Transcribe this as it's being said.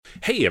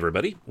Hey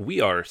everybody, we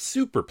are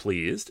super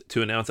pleased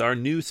to announce our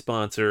new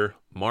sponsor,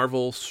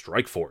 Marvel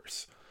Strike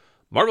Force.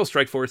 Marvel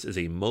Strike Force is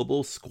a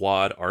mobile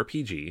squad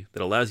RPG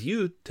that allows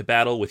you to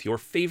battle with your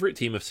favorite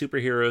team of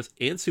superheroes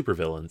and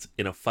supervillains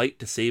in a fight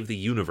to save the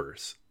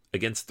universe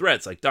against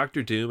threats like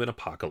Doctor Doom and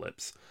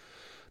Apocalypse.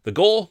 The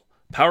goal?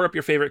 Power up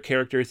your favorite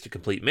characters to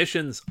complete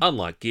missions,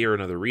 unlock gear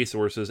and other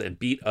resources, and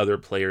beat other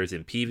players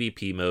in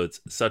PvP modes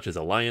such as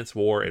Alliance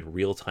War and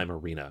Real-Time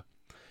Arena.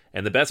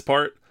 And the best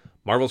part?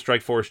 Marvel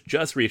Strike Force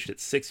just reached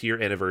its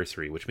 6-year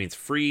anniversary, which means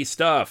free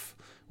stuff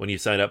when you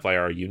sign up via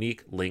our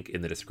unique link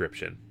in the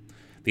description.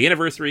 The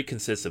anniversary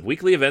consists of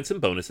weekly events and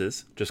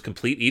bonuses. Just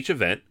complete each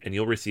event and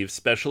you'll receive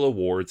special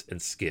awards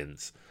and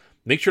skins.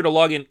 Make sure to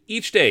log in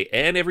each day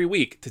and every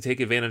week to take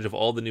advantage of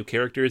all the new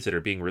characters that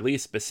are being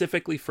released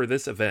specifically for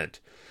this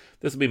event.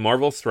 This will be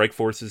Marvel Strike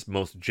Force's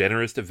most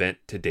generous event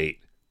to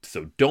date,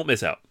 so don't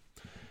miss out.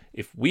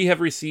 If we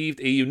have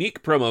received a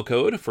unique promo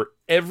code for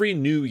every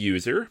new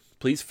user,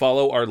 please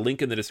follow our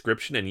link in the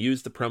description and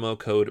use the promo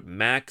code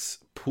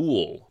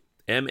MAXPOOL,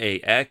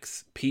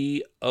 MAXPOOL.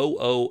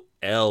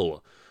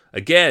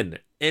 Again,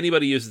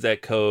 anybody uses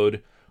that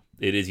code,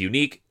 it is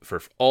unique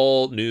for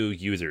all new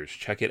users.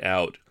 Check it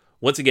out.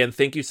 Once again,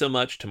 thank you so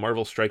much to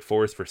Marvel Strike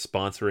Force for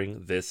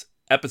sponsoring this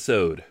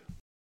episode.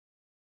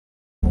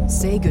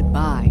 Say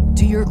goodbye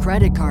to your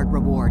credit card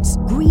rewards.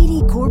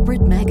 Greedy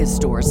corporate mega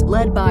stores,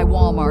 led by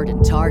Walmart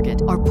and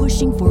Target, are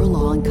pushing for a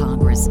law in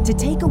Congress to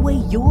take away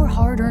your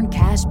hard-earned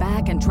cash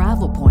back and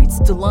travel points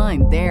to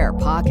line their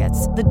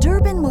pockets. The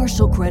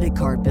Durbin-Marshall credit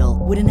card bill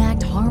would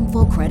enact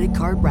harmful credit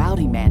card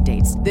routing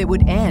mandates that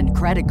would end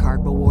credit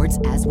card rewards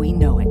as we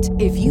know it.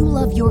 If you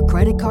love your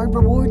credit card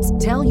rewards,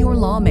 tell your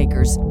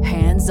lawmakers,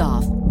 hands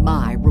off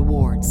my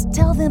rewards.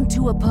 Tell them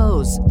to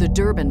oppose the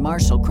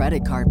Durbin-Marshall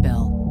credit card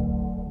bill.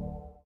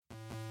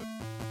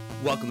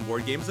 Welcome to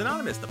Board Gamers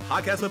Anonymous, the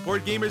podcast with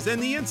board gamers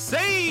and the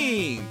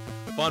insane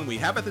fun we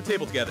have at the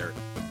table together.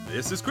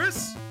 This is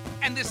Chris.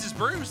 And this is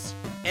Bruce.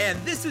 And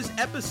this is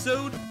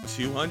episode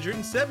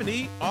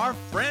 270, our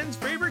friends'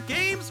 favorite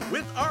games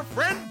with our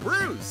friend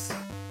Bruce.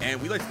 And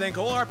we'd like to thank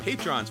all our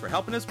patrons for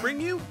helping us bring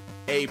you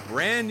a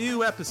brand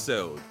new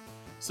episode.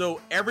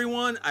 So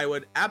everyone, I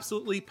would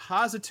absolutely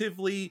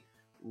positively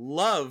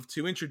love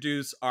to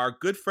introduce our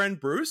good friend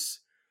Bruce.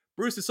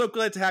 Bruce, is so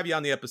glad to have you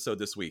on the episode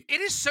this week. It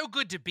is so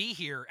good to be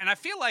here, and I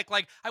feel like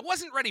I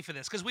wasn't ready for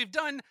this because we've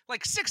done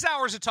like 6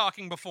 hours of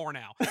talking before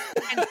now,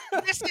 and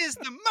this is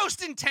the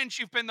most intense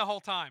you've been the whole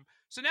time.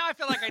 So now I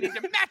feel like I need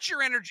to match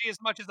your energy as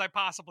much as I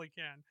possibly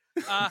can.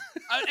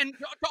 And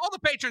to all the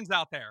patrons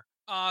out there,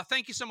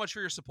 thank you so much for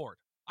your support.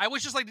 I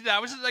always just like to do that. I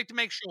always just like to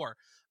make sure,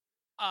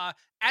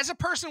 as a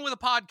person with a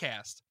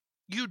podcast,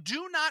 you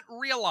do not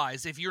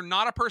realize, if you're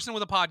not a person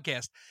with a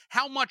podcast,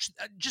 how much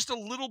just a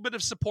little bit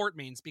of support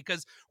means,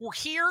 because we're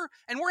here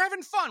and we're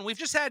having fun. We've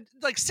just had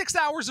like 6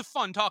 hours of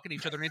fun talking to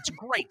each other, and it's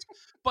great.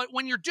 But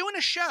when you're doing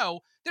a show,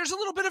 there's a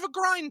little bit of a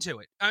grind to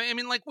it. I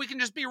mean, like, we can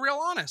just be real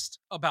honest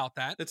about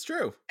that. That's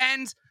true.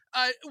 And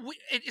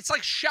it's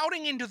like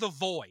shouting into the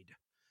void.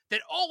 That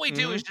all we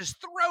do is just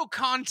throw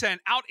content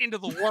out into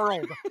the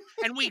world.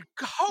 And we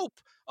hope,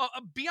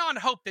 beyond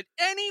hope, that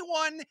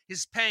anyone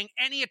is paying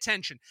any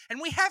attention. And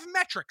we have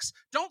metrics.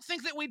 Don't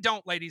think that we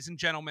don't, ladies and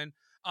gentlemen.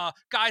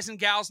 Guys and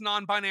gals,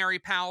 non-binary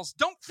pals.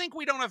 Don't think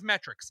we don't have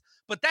metrics.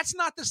 But that's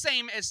not the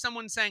same as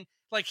someone saying,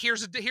 like,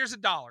 here's a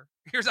dollar.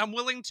 I'm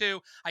willing to.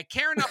 I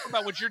care enough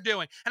about what you're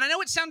doing. And I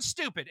know it sounds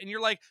stupid. And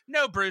you're like,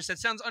 no, Bruce, that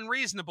sounds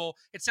unreasonable.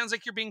 It sounds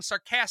like you're being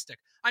sarcastic.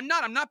 I'm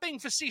not being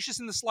facetious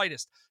in the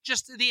slightest.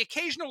 Just the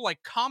occasional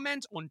like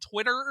comment on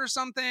Twitter or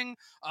something,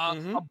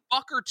 a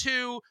buck or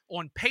two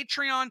on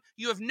Patreon.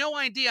 You have no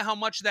idea how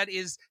much that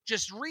is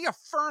just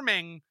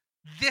reaffirming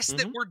this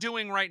that we're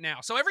doing right now.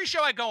 So every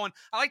show I go on,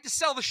 I like to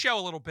sell the show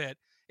a little bit.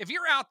 If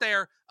you're out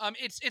there,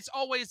 it's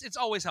always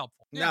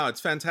helpful. No,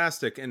 it's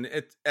fantastic. And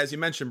as you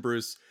mentioned,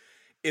 Bruce,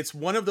 it's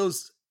one of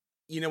those,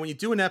 when you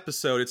do an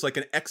episode, it's like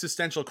an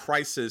existential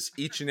crisis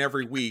each and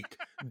every week.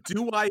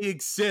 Do I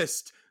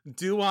exist?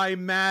 Do I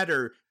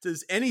matter?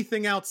 Does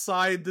anything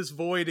outside this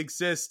void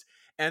exist?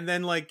 And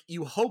then, like,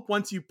 you hope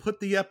once you put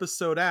the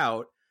episode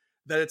out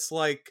that it's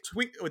like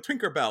with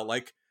Tinkerbell,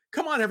 like,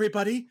 come on,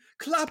 everybody,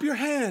 clap your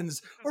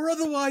hands, or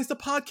otherwise the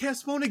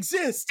podcast won't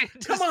exist.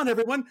 Come on,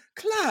 everyone,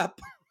 clap.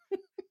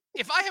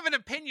 If I have an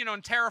opinion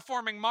on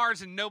terraforming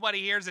Mars and nobody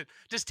hears it,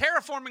 does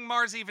terraforming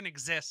Mars even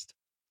exist?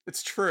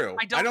 It's true.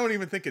 I don't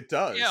even think it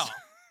does. Yeah.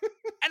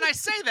 And I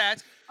say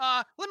that,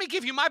 let me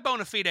give you my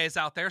bona fides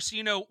out there so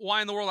you know why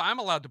in the world I'm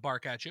allowed to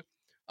bark at you.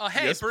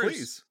 Hey, yes, Bruce.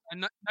 Please.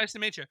 Nice to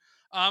meet you.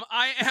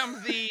 I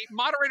am the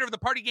moderator of the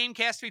Party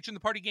Gamecast, featuring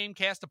the Party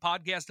Gamecast, a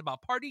podcast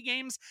about party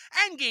games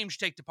and games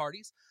you take to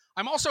parties.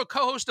 I'm also a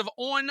co-host of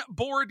On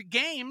Board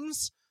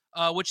Games,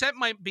 which that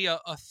might be a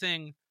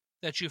thing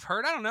that you've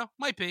heard. I don't know.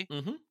 Might be.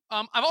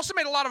 I've also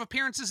made a lot of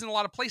appearances in a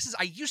lot of places.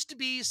 I used to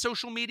be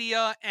social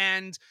media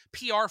and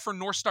PR for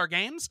North Star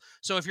Games.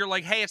 So if you're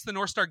like, hey, it's the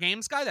North Star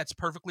Games guy, that's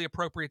perfectly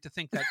appropriate to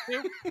think that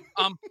too.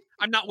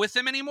 I'm not with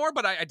them anymore,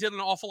 but I did an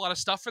awful lot of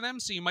stuff for them.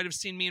 So you might have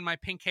seen me in my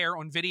pink hair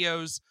on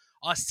videos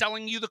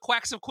selling you the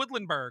quacks of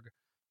Quedlinburg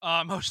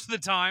most of the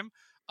time,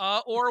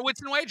 or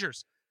Wits and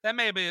Wagers. That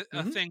may be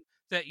a thing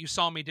that you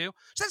saw me do.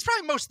 So that's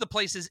probably most of the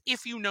places,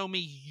 if you know me,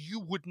 you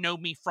would know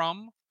me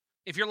from.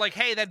 If you're like,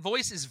 hey, that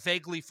voice is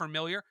vaguely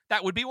familiar,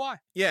 that would be why.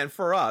 Yeah, and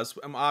for us,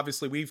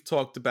 obviously, we've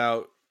talked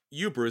about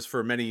you, Bruce,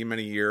 for many,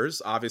 many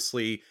years.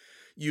 Obviously,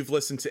 you've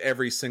listened to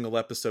every single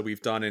episode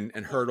we've done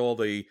and heard all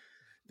the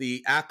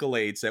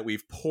accolades that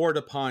we've poured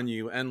upon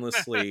you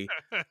endlessly.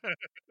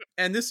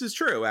 And this is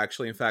true,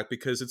 actually, in fact,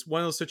 because it's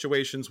one of those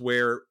situations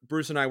where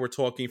Bruce and I were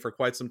talking for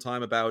quite some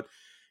time about,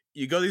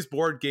 you go to these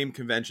board game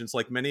conventions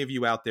like many of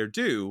you out there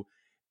do,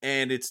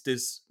 and it's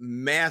this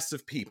mass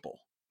of people.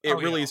 It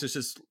really is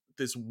just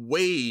this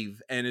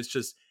wave, and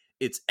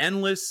it's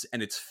endless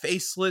and it's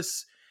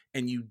faceless,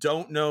 and you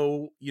don't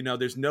know,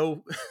 there's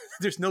no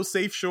there's no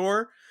safe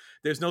shore,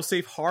 there's no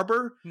safe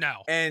harbor.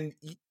 No. And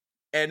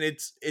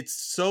it's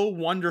so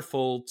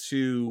wonderful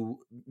to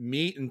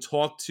meet and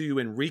talk to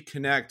and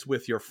reconnect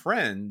with your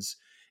friends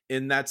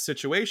in that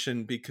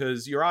situation,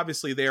 because you're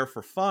obviously there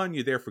for fun,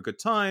 you're there for good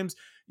times,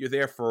 you're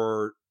there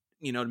for,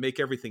 to make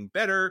everything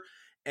better.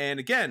 And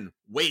again,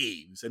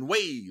 waves and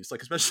waves,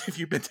 like, especially if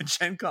you've been to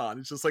Gen Con,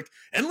 it's just like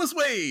endless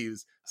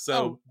waves.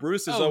 So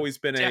Bruce has always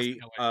been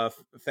a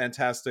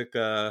fantastic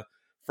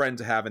friend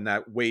to have in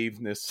that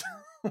waveness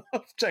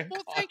of Gen Con.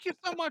 Well, thank you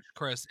so much,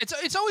 Chris.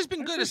 It's always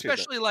been good,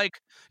 especially that. Like,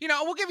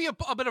 we'll give you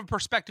a bit of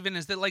perspective in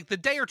is that, like, the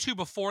day or two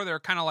before, there are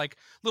kind of like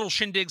little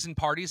shindigs and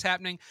parties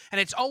happening, and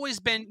it's always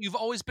been, you've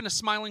always been a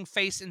smiling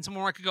face and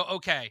someone where I could go,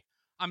 okay,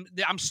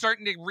 I'm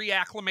starting to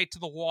reacclimate to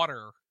the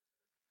water.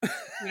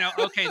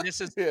 Okay,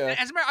 this is. Yeah.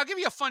 As a matter, I'll give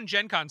you a fun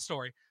Gen Con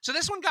story. So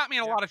this one got me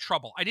in a lot of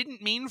trouble. I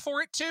didn't mean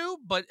for it to,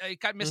 but it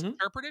got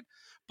misinterpreted.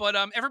 But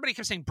everybody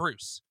kept saying,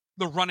 Bruce,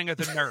 the running of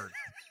the nerd.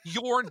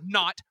 You're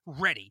not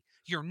ready.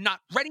 You're not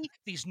ready.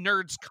 These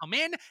nerds come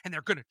in and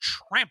they're going to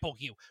trample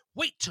you.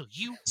 Wait till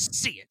you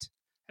see it.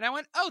 And I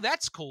went, oh,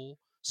 that's cool.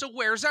 So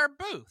where's our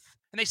booth?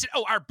 And they said,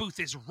 oh, our booth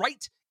is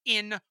right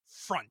in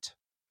front.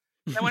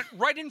 And I went,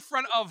 right in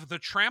front of the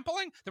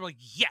trampling? They were like,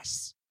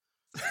 yes.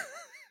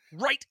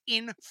 Right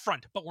in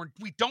front. But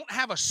we don't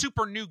have a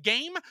super new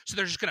game, so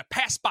they're just going to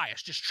pass by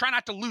us. Just try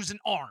not to lose an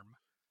arm.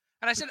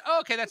 And I said,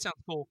 oh, okay, that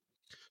sounds cool.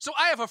 So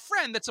I have a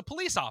friend that's a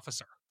police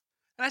officer.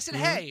 And I said,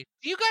 hey,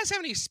 do you guys have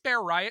any spare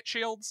riot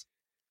shields?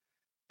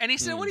 And he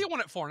said, what do you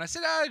want it for? And I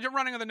said, you're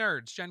running of the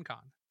nerds, Gen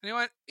Con. And he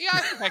went, yeah, I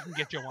think I can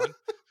get you one.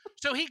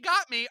 So he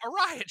got me a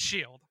riot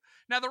shield.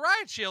 Now, the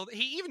riot shield,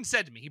 he even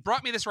said to me, he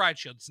brought me this riot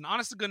shield. It's an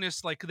honest to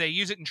goodness, like, they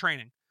use it in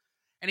training.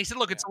 And he said,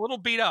 look, it's a little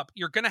beat up.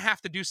 You're going to have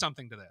to do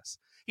something to this.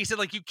 He said,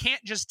 like, you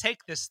can't just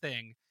take this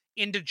thing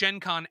into Gen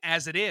Con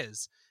as it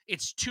is.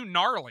 It's too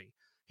gnarly.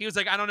 He was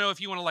like, I don't know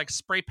if you want to, like,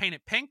 spray paint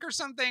it pink or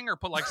something or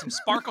put, like, some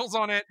sparkles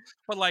on it.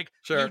 But, like,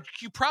 sure.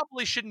 you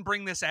probably shouldn't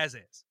bring this as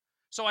is.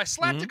 So I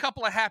slapped a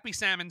couple of Happy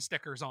Salmon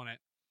stickers on it.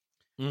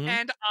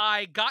 And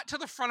I got to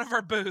the front of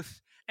our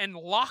booth and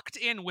locked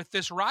in with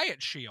this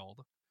riot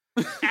shield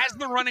as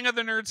the running of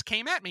the nerds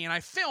came at me. And I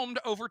filmed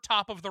over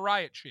top of the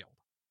riot shield,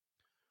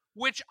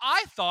 which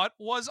I thought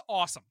was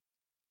awesome.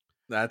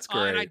 That's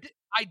great. And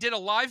I did a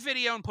live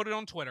video and put it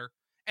on Twitter.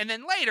 And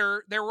then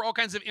later, there were all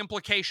kinds of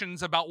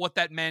implications about what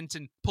that meant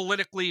and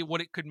politically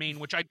what it could mean,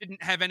 which I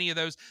didn't have any of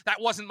those.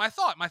 That wasn't my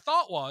thought. My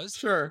thought was,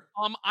 sure,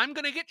 I'm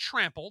going to get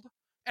trampled,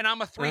 and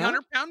I'm a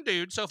 300-pound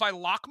dude, so if I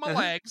lock my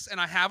legs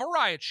and I have a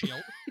riot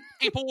shield,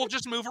 people will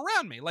just move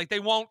around me. Like, they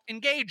won't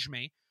engage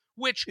me,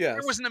 which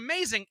there was an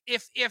amazing...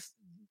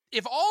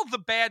 If all the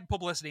bad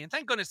publicity, and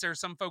thank goodness there are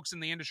some folks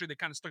in the industry that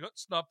kind of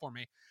stood up for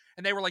me,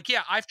 and they were like,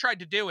 yeah, I've tried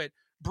to do it.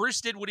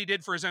 Bruce did what he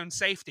did for his own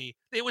safety.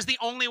 It was the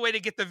only way to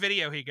get the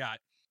video he got.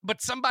 But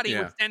somebody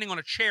was standing on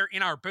a chair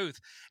in our booth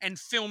and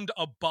filmed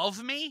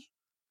above me,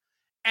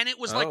 and it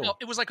was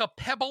like a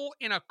pebble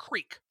in a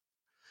creek.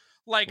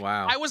 Like,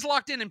 I was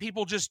locked in and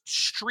people just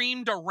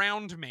streamed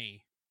around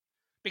me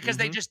because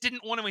they just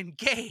didn't want to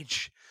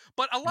engage.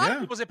 But a lot of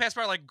people that passed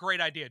by were like,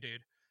 great idea,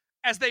 dude,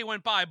 as they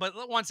went by. But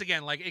once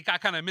again, like, it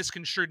got kind of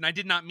misconstrued, and I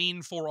did not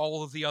mean for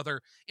all of the other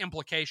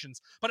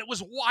implications. But it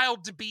was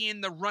wild to be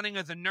in the running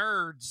of the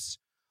nerds,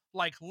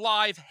 like,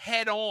 live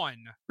head on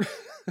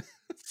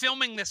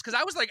filming this, because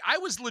I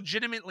was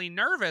legitimately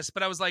nervous,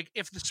 but I was like,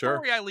 if the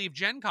story I leave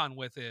Gen Con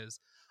with is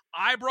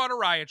I brought a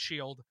riot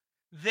shield,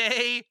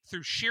 they,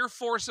 through sheer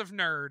force of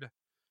nerd,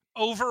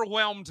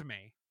 overwhelmed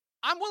me,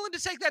 I'm willing to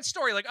take that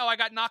story. Like, oh, I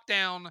got knocked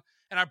down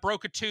and I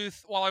broke a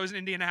tooth while I was in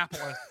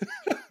Indianapolis.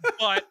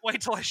 But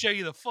wait till I show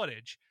you the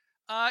footage.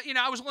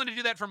 I was willing to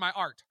do that for my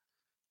art.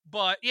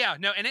 But yeah,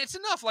 no, and it's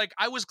enough. Like,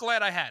 I was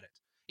glad I had it.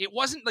 It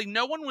wasn't like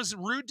no one was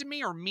rude to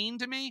me or mean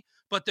to me,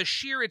 but the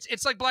sheer,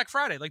 it's like Black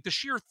Friday, like the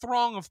sheer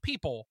throng of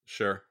people.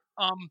 Sure.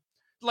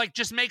 Like,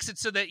 just makes it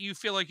so that you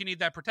feel like you need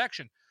that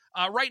protection.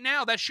 Right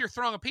now, that sheer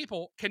throng of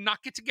people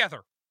cannot get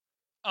together.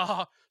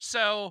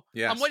 So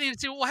I'm waiting to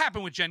see what will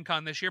happen with Gen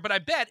Con this year, but I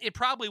bet it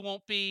probably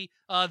won't be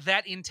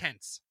that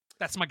intense.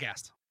 That's my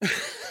guess.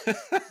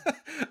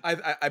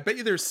 I bet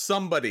you there's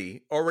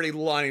somebody already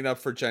lining up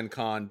for Gen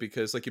Con,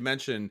 because, like you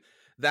mentioned,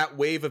 that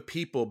wave of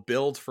people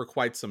builds for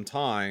quite some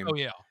time. Oh,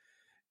 yeah.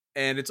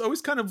 And it's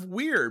always kind of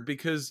weird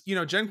because,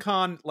 Gen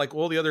Con, like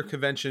all the other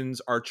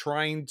conventions, are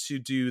trying to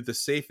do the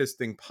safest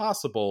thing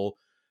possible.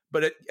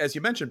 But as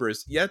you mentioned,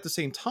 Bruce, yet at the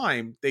same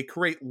time, they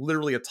create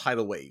literally a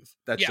tidal wave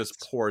that Yes.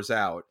 just pours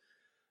out.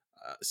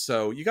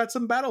 So you got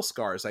some battle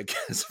scars, I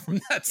guess, from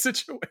that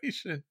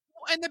situation.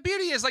 And the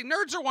beauty is, like,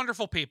 nerds are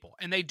wonderful people,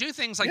 and they do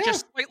things like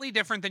just slightly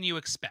different than you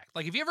expect.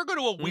 Like, if you ever go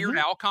to a Weird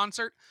Al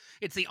concert,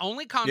 it's the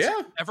only concert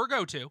you ever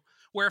go to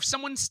where if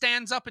someone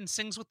stands up and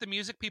sings with the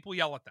music, people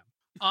yell at them.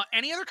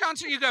 Any other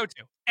concert you go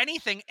to,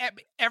 anything,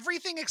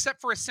 everything except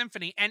for a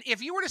symphony. And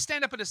if you were to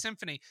stand up at a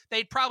symphony,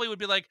 they probably would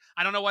be like,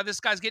 I don't know why this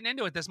guy's getting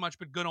into it this much,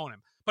 but good on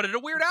him. But at a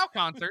Weird Al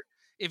concert,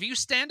 if you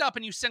stand up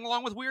and you sing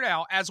along with Weird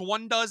Al, as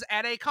one does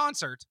at a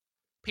concert,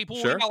 people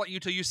will yell at you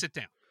till you sit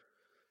down.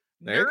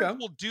 There Nerds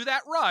will do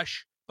that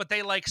rush, but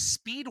they like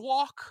speed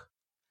walk.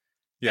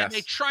 Yes. And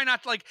they try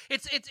not to, like,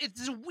 it's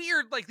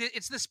weird, like,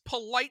 it's this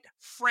polite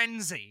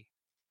frenzy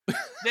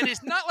that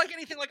is not like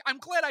anything. Like, I'm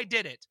glad I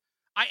did it.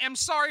 I am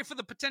sorry for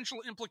the potential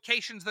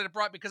implications that it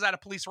brought because I had a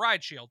police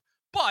riot shield,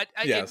 but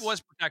it was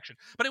protection.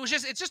 But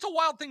it's just a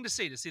wild thing to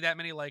see that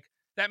many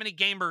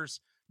gamers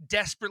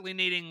desperately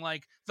needing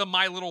like the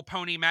My Little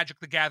Pony Magic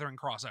the Gathering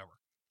crossover.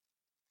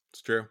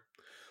 It's true.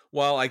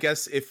 Well, I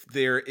guess if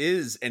there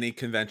is any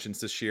conventions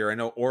this year, I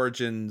know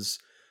Origins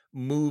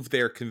moved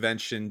their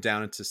convention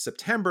down into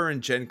September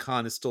and Gen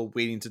Con is still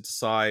waiting to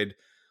decide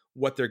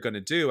what they're going to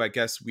do. I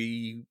guess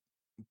we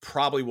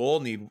probably will all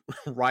need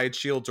riot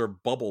shields or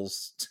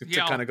bubbles to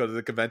kind of go to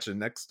the convention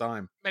next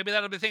time. Maybe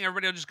that'll be the thing.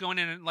 Everybody will just go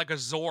in like a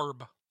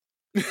Zorb.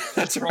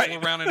 That's right.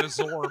 Roll around in a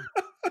Zorb.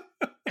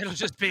 It'll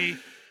just be...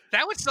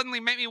 That would suddenly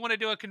make me want to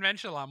do a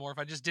convention a lot more if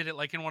I just did it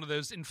like in one of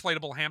those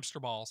inflatable hamster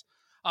balls.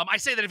 I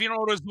say that if you don't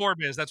know what a Zorb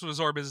is, that's what a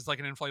Zorb is. It's like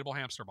an inflatable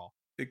hamster ball.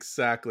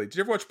 Exactly. Did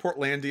you ever watch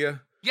Portlandia?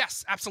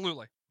 Yes,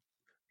 absolutely.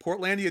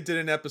 Portlandia did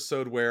an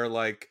episode where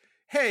like,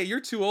 hey, you're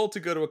too old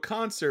to go to a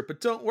concert, but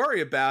don't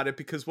worry about it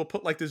because we'll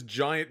put like this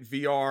giant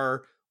VR,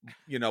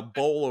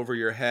 bowl over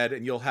your head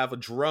and you'll have a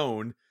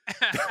drone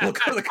that will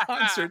go to the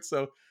concert.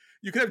 So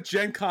you could have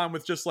Gen Con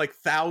with just like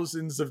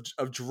thousands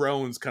of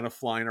drones kind of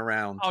flying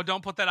around. Oh,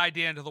 don't put that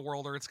idea into the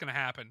world or it's going to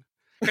happen.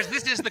 Because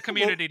this is the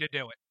community to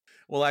do it.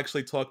 We'll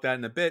actually talk that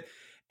in a bit.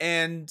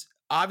 And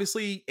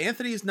obviously,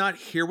 Anthony is not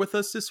here with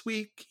us this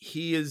week.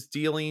 He is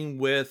dealing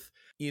with,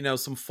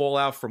 some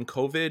fallout from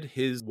COVID.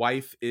 His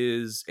wife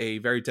is a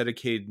very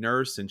dedicated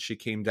nurse and she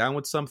came down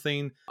with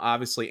something.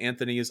 Obviously,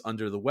 Anthony is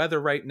under the weather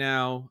right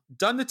now.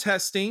 Done the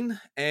testing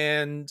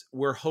and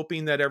we're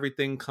hoping that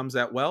everything comes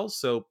out well.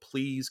 So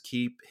please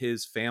keep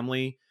his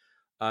family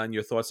in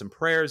your thoughts and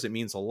prayers. It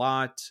means a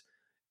lot.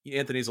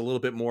 Anthony's a little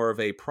bit more of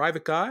a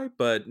private guy,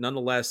 but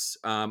nonetheless,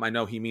 I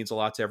know he means a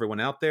lot to everyone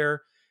out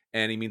there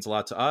and he means a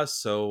lot to us.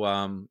 So,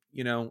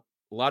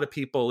 a lot of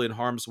people in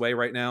harm's way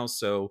right now.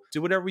 So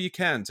do whatever you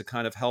can to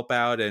kind of help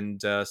out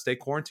and stay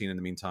quarantined in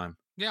the meantime.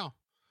 Yeah.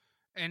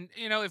 And,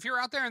 if you're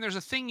out there and there's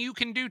a thing you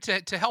can do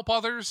to help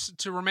others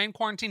to remain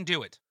quarantined,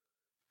 do it.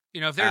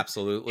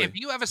 Absolutely. If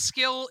you have a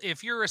skill,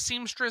 if you're a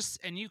seamstress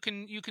and you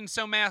can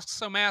sew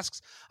masks.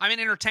 I'm an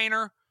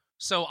entertainer.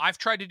 So I've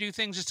tried to do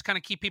things just to kind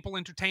of keep people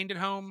entertained at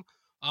home.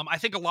 I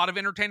think a lot of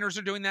entertainers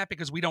are doing that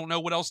because we don't know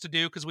what else to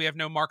do because we have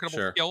no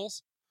marketable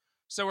skills.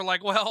 So we're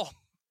like, well,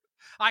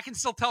 I can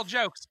still tell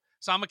jokes.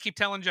 So I'm going to keep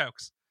telling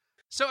jokes.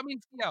 So,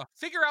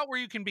 figure out where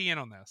you can be in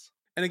on this.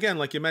 And again,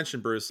 like you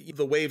mentioned, Bruce,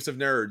 the waves of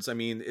nerds. I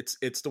mean,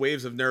 it's the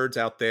waves of nerds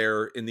out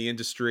there in the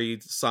industry,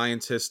 the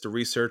scientists, the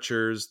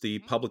researchers, the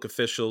public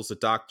officials, the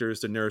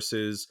doctors, the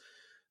nurses,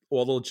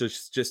 all the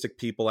logistic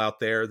people out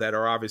there that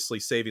are obviously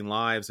saving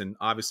lives and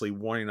obviously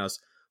warning us,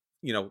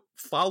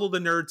 follow the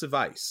nerd's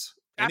advice.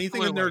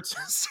 Anything the nerds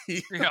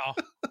see,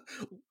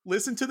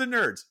 listen to the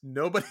nerds.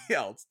 Nobody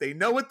else. They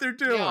know what they're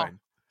doing. Yeah.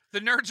 The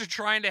nerds are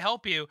trying to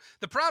help you.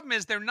 The problem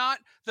is they're not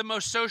the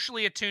most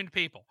socially attuned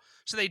people.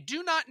 So they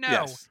do not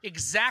know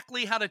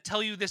exactly how to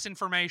tell you this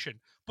information.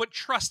 But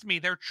trust me,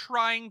 they're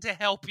trying to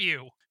help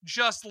you.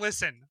 Just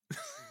listen.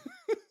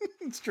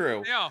 It's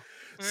true. Yeah.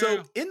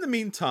 So in the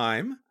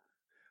meantime,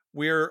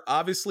 we're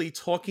obviously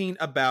talking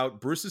about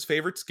Bruce's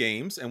favorites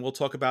games, and we'll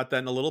talk about that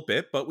in a little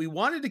bit. But we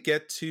wanted to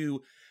get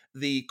to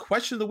the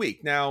question of the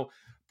week. Now,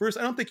 Bruce,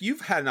 I don't think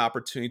you've had an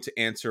opportunity to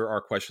answer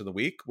our question of the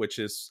week, which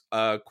is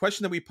a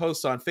question that we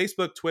post on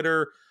Facebook,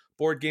 Twitter,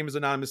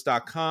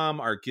 BoardGamersAnonymous.com,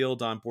 our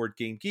guild on Board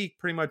Game Geek,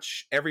 pretty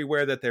much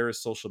everywhere that there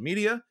is social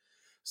media.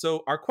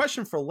 So our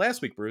question for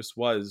last week, Bruce,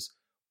 was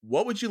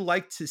what would you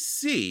like to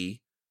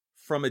see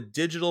from a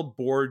digital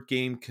board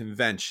game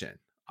convention?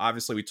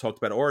 Obviously, we talked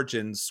about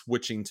Origins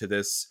switching to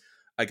this,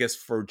 I guess,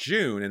 for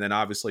June, and then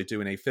obviously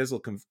doing a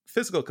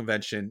physical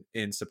convention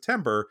in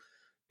September.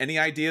 Any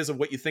ideas of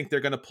what you think they're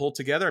going to pull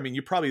together? I mean,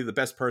 you're probably the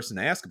best person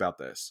to ask about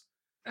this.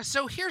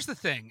 So here's the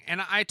thing,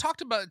 and I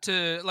talked about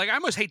I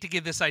almost hate to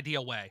give this idea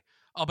away,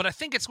 but I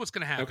think it's what's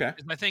going to happen. Okay.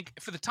 I think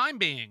for the time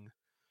being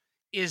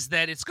is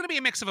that it's going to be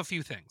a mix of a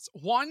few things.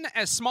 One,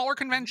 as smaller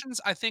conventions,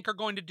 I think are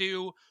going to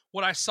do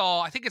what I saw.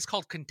 I think it's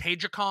called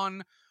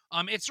Contagiacon.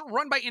 It's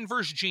run by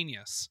Inverse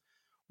Genius,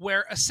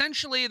 where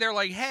essentially they're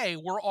like, hey,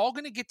 we're all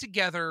going to get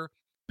together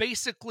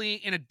basically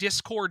in a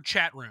Discord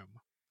chat room.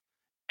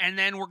 And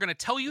then we're going to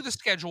tell you the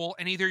schedule,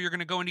 and either you're going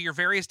to go into your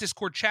various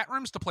Discord chat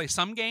rooms to play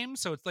some games.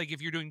 So it's like if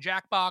you're doing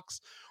Jackbox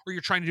or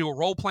you're trying to do a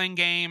role-playing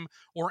game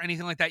or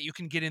anything like that, you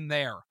can get in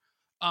there.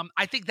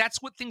 I think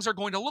that's what things are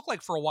going to look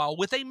like for a while,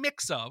 with a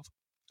mix of,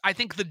 I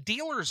think, the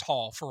dealer's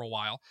hall for a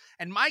while.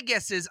 And my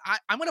guess is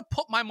I'm going to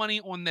put my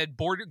money on that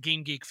Board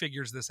Game Geek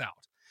figures this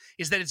out,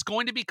 is that it's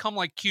going to become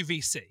like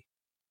QVC.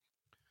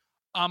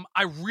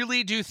 I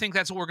really do think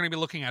that's what we're going to be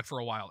looking at for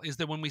a while, is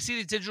that when we see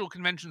these digital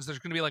conventions, there's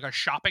going to be like a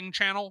shopping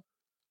channel.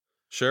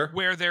 Sure.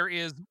 Where there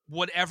is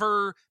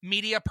whatever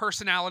media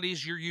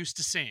personalities you're used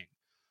to seeing.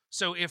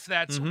 So if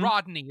that's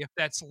Rodney, if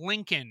that's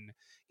Lincoln,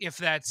 if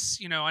that's,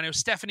 I know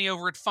Stephanie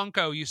over at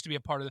Funko used to be a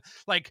part of it.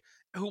 Like,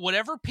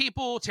 whatever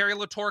people, Terry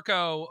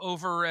Latorco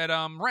over at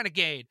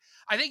Renegade,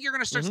 I think you're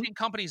going to start seeing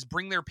companies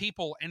bring their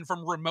people and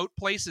from remote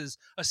places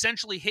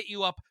essentially hit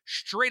you up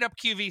straight up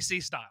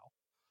QVC style.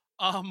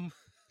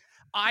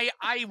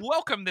 I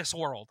welcome this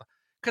world,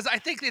 because I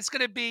think it's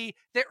going to be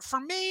there. For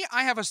me,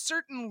 I have a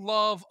certain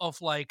love of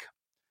like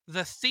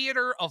the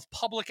theater of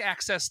public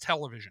access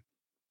television.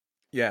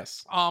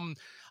 Yes.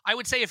 I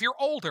would say if you're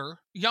older,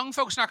 young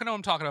folks not going to know what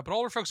I'm talking about, but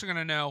older folks are going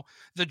to know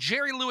the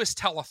Jerry Lewis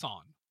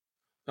telethon.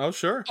 Oh,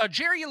 sure.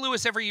 Jerry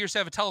Lewis every year used to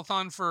have a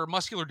telethon for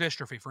muscular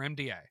dystrophy, for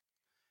MDA.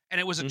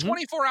 And it was a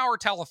 24-hour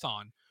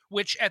telethon,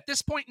 which at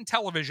this point in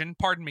television,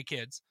 pardon me,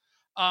 kids,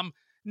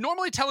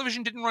 normally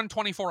television didn't run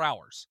 24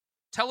 hours.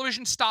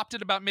 Television stopped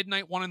at about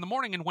midnight, 1 in the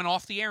morning, and went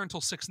off the air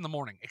until 6 in the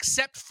morning,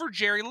 except for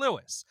Jerry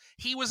Lewis.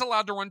 He was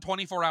allowed to run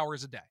 24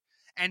 hours a day.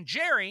 And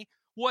Jerry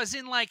was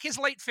in like his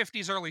late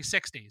 50s, early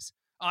 60s,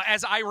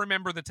 as I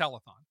remember the telethon.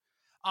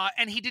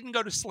 And he didn't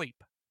go to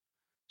sleep.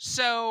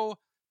 So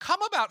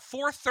come about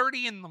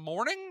 4:30 in the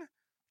morning,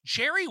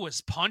 Jerry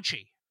was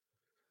punchy.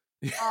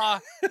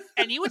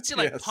 And you would see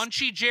like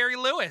punchy Jerry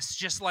Lewis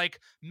just like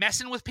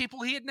messing with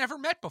people he had never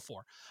met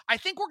before. I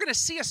think we're going to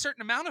see a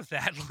certain amount of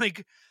that.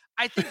 Like,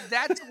 I think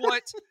that's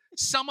what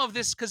some of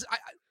this, because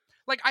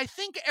I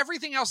think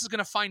everything else is going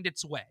to find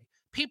its way.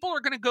 People are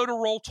going to go to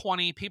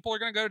Roll20. People are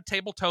going to go to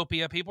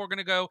Tabletopia. People are going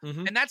to go,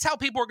 and that's how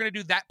people are going to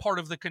do that part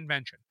of the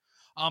convention.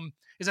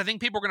 Is I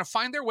think people are going to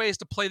find their ways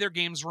to play their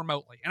games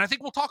remotely. And I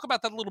think we'll talk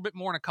about that a little bit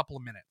more in a couple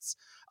of minutes.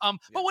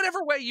 But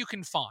whatever way you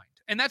can find.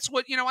 And that's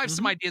what, I have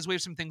some ideas. We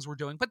have some things we're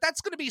doing, but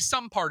that's going to be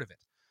some part of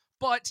it.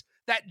 But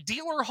that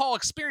dealer hall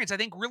experience, I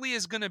think, really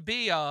is going to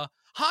be hi,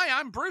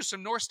 I'm Bruce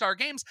from North Star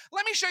Games.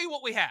 Let me show you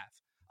what we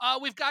have.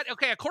 We've got,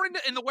 according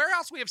to, in the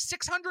warehouse, we have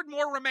 600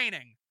 more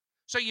remaining.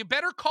 So you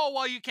better call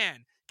while you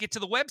can. Get to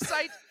the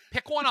website,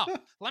 pick one up.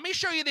 Let me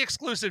show you the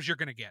exclusives you're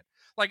going to get.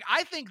 Like,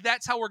 I think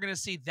that's how we're going to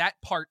see that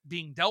part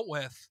being dealt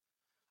with.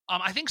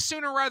 I think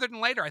sooner rather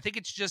than later. I think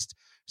it's just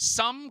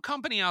some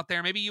company out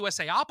there, maybe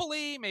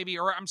USAopoly,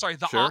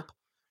 the Op.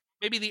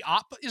 Maybe the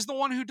Op is the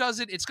one who does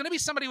it. It's going to be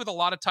somebody with a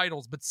lot of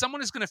titles, but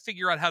someone is going to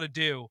figure out how to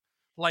do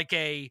like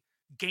a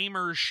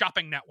gamers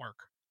shopping network.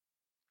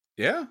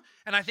 Yeah.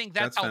 And I think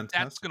that's how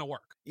that's going to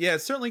work. Yeah,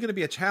 it's certainly going to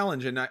be a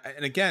challenge. And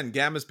again,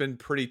 Gamma's been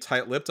pretty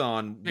tight-lipped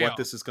on what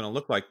this is going to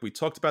look like. We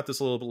talked about this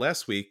a little bit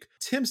last week.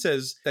 Tim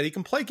says that he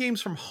can play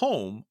games from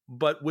home,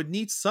 but would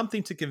need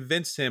something to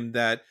convince him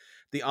that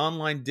the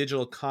online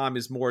digital comm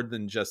is more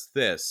than just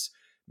this.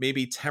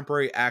 Maybe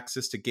temporary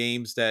access to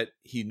games that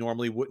he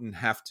normally wouldn't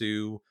have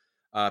to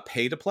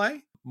pay to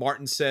play.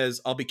 Martin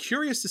says, I'll be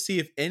curious to see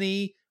if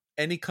any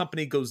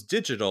company goes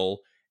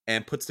digital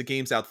and puts the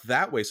games out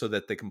that way so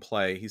that they can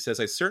play. He says,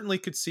 I certainly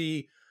could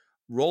see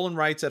roll and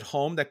writes at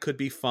home that could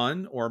be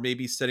fun, or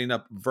maybe setting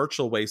up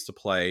virtual ways to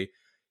play.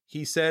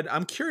 He said,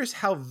 I'm curious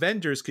how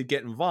vendors could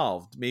get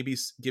involved, maybe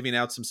giving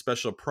out some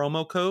special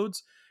promo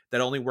codes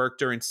that only work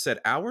during set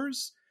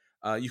hours.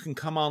 You can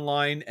come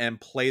online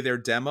and play their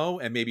demo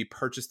and maybe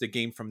purchase the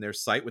game from their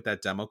site with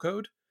that demo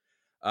code.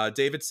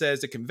 David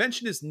says, the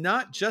convention is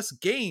not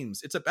just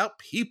games, it's about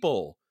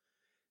people.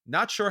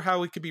 Not sure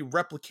how it could be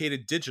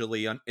replicated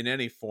digitally in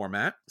any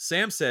format.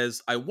 Sam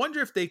says, I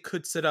wonder if they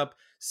could set up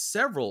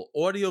several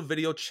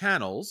audio-video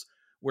channels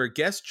where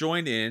guests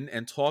join in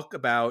and talk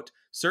about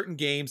certain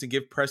games and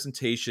give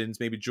presentations,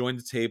 maybe join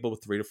the table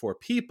with 3 to 4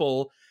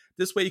 people.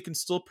 This way you can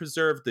still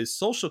preserve the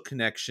social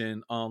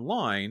connection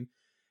online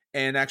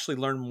and actually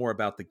learn more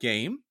about the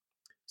game.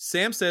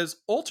 Sam says,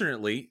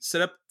 alternately,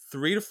 set up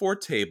 3 to 4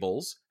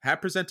 tables,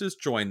 have presenters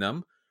join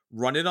them,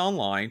 run it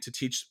online to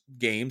teach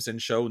games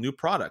and show new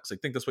products. I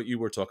think that's what you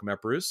were talking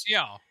about, Bruce.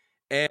 Yeah.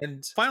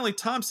 And finally,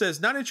 Tom says,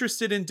 not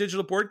interested in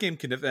digital board game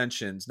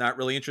conventions, not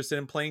really interested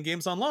in playing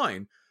games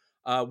online.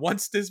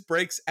 Once this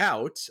breaks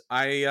out,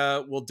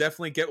 I will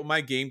definitely get with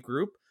my game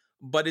group,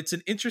 but it's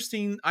an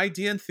interesting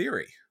idea in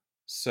theory.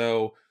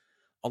 So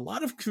a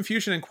lot of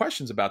confusion and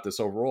questions about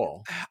this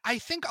overall. I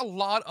think a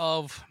lot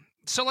of,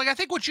 I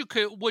think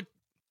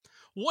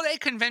what a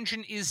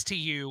convention is to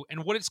you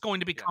and what it's going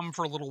to become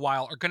for a little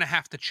while are going to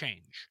have to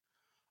change.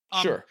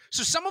 Sure.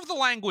 So some of the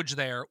language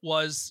there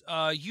was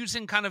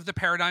using kind of the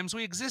paradigms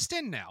we exist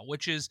in now,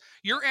 which is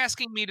you're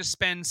asking me to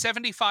spend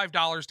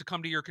 $75 to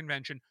come to your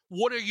convention.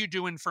 What are you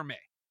doing for me?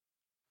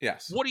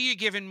 Yes. What are you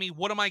giving me?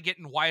 What am I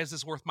getting? Why is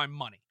this worth my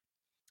money?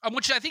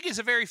 Which I think is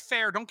a very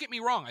fair, don't get me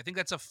wrong, I think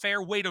that's a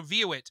fair way to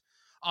view it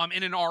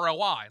in an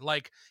ROI.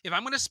 Like, if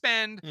I'm going to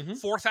spend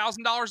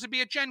 $4,000 to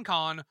be at Gen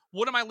Con,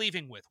 what am I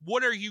leaving with?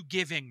 What are you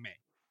giving me?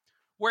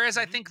 Whereas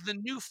I think the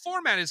new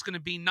format is going to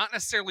be not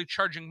necessarily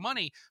charging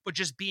money, but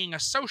just being a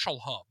social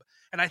hub.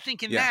 And I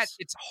think in that, Yes.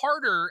 it's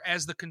harder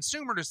as the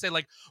consumer to say,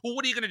 like, well,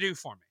 what are you going to do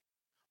for me?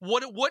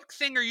 What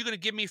thing are you going to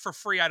give me for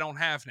free I don't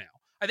have now?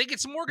 I think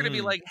it's more going to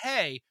be like,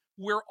 hey,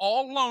 we're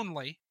all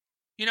lonely,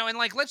 and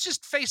like, let's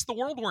just face the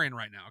world we're in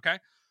right now, okay?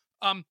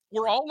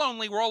 We're all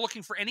lonely. We're all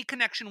looking for any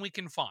connection we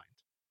can find.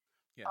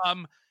 Yes.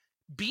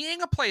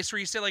 Being a place where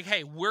you say, like,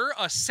 hey, we're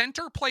a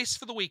center place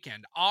for the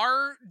weekend.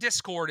 Our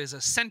Discord is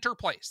a center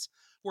place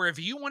where if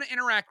you want to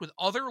interact with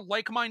other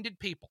like-minded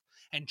people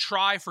and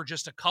try for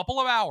just a couple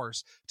of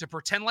hours to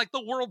pretend like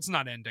the world's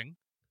not ending,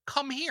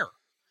 come here.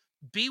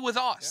 Be with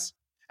us.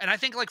 Yeah. And I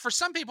think, like, for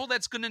some people,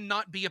 that's going to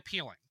not be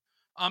appealing.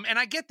 And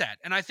I get that.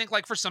 And I think,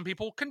 like, for some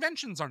people,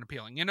 conventions aren't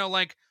appealing.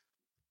 Like,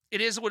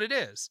 it is what it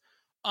is.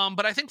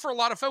 But I think for a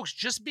lot of folks,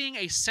 just being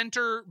a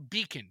center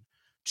beacon,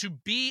 to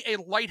be a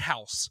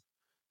lighthouse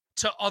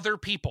to other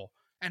people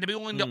and to be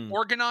willing to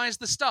organize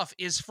the stuff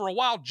is, for a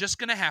while, just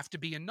going to have to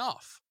be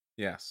enough.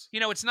 Yes.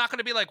 It's not going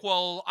to be like,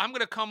 well, I'm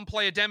going to come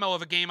play a demo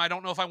of a game I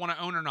don't know if I want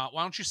to own or not.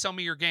 Why don't you sell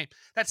me your game?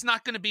 That's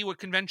not going to be what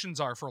conventions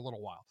are for a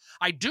little while.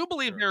 I do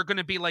believe there are going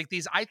to be like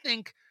these. I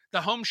think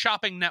the home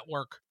shopping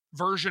network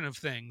version of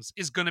things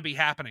is going to be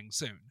happening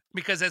soon,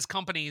 because as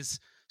companies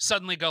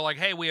suddenly go like,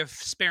 hey, we have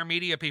spare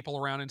media people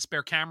around and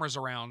spare cameras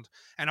around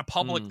and a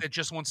public that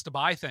just wants to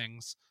buy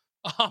things.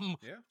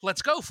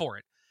 Let's go for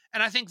it.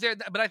 And I think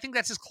but I think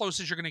that's as close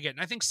as you're going to get.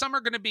 And I think some are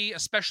going to be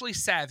especially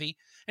savvy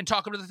and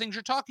talk about the things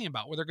you're talking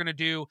about, where they're going to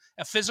do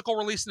a physical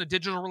release and a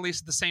digital release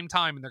at the same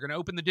time. And they're going to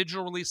open the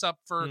digital release up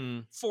for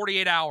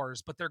 48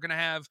 hours, but they're going to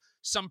have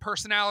some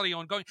personality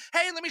on going,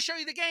 hey, let me show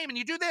you the game. And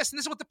you do this, and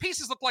this is what the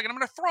pieces look like. And I'm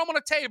going to throw them on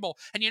a table.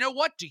 And you know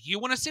what? Do you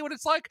want to see what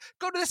it's like?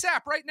 Go to this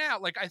app right now.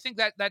 Like, I think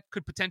that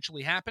could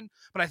potentially happen.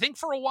 But I think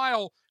for a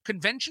while,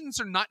 conventions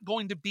are not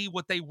going to be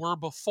what they were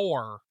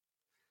before.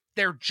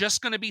 They're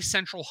just going to be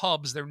central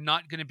hubs. They're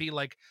not going to be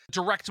like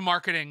direct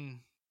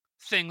marketing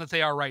thing that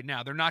they are right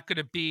now. They're not going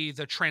to be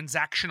the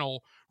transactional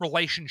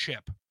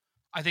relationship.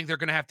 I think they're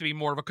going to have to be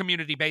more of a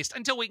community based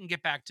until we can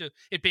get back to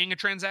it being a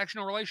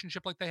transactional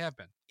relationship like they have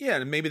been. Yeah.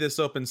 And maybe this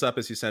opens up,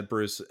 as you said,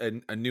 Bruce,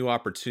 a new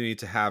opportunity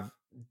to have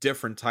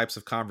different types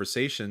of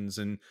conversations.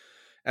 And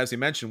as you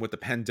mentioned, with the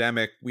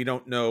pandemic, we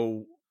don't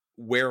know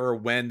where or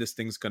when this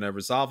thing's going to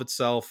resolve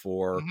itself,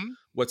 or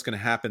what's going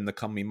to happen in the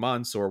coming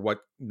months, or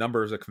what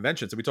numbers of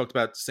conventions. And we talked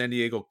about San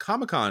Diego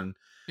Comic-Con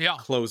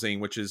closing,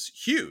 which is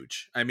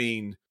huge. I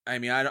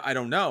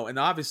don't know. And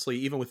obviously,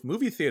 even with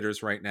movie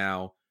theaters right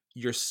now,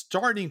 you're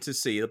starting to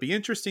see, it'll be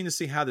interesting to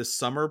see how this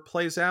summer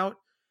plays out.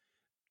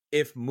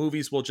 If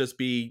movies will just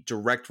be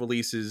direct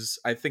releases.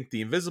 I think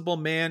The Invisible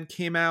Man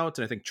came out,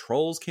 and I think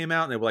Trolls came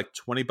out, and they were like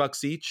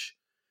 $20 each.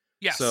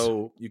 Yes.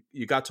 So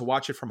you got to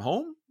watch it from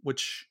home,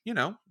 which,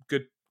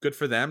 good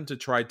for them to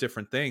try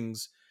different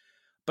things.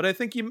 But I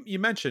think you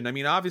mentioned,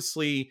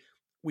 obviously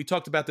we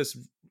talked about this,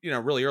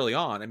 really early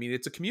on.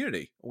 It's a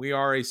community. We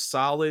are a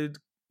solid,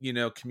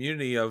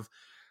 community of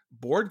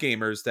board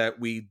gamers that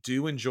we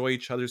do enjoy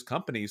each other's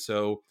company.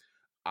 So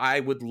I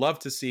would love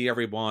to see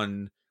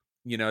everyone,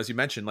 as you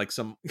mentioned, like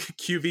some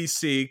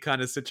QVC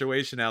kind of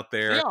situation out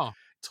there,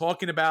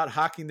 talking about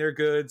hawking their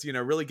goods,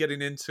 really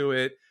getting into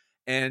it,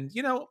 and,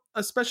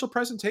 a special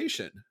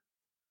presentation.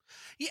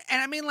 Yeah,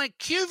 and like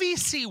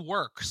QVC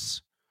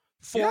works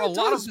for a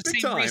lot of the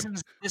same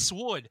reasons this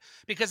would,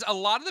 because a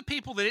lot of the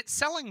people that it's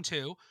selling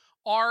to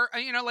are,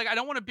 like, I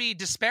don't want to be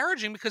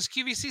disparaging, because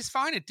QVC is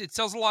fine. It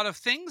sells a lot of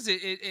things.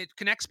 It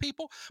connects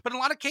people. But in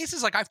a lot of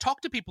cases, like, I've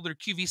talked to people that are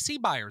QVC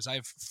buyers. I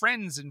have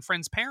friends and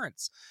friends'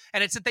 parents.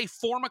 And it's that they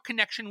form a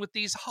connection with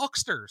these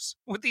hucksters,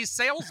 with these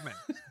salesmen.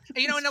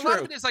 And a lot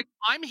of it is like,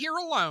 I'm here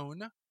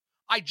alone.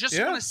 I just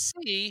want to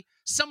see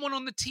someone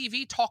on the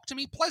TV talk to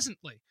me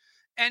pleasantly.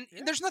 And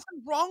there's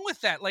nothing wrong with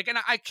that. Like, and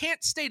I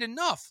can't state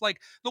enough, like,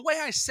 the way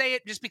I say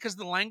it, just because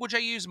the language I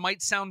use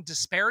might sound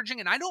disparaging,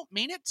 and I don't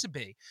mean it to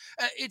be.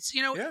 It's,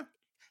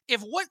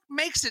 if what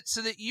makes it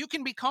so that you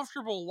can be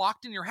comfortable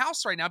locked in your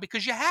house right now,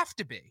 because you have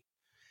to be,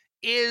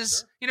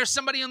 is,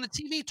 somebody on the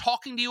TV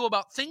talking to you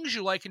about things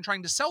you like and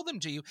trying to sell them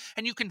to you,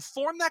 and you can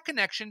form that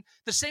connection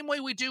the same way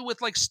we do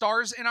with, like,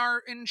 stars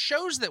in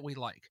shows that we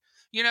like.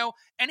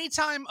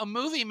 Anytime a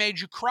movie made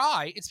you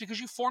cry, it's because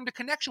you formed a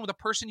connection with a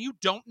person you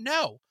don't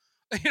know.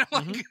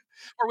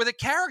 Or with a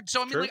character.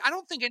 So, like, I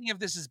don't think any of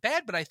this is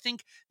bad, but I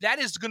think that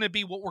is going to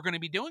be what we're going to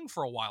be doing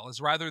for a while,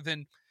 is rather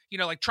than,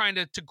 like, trying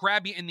to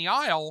grab you in the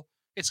aisle,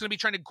 it's going to be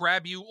trying to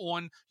grab you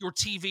on your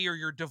TV or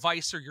your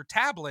device or your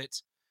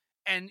tablet.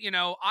 And,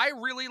 I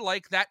really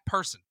like that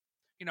person.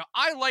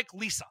 I like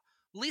Lisa.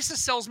 Lisa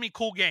sells me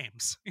cool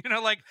games.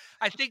 Like,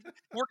 I think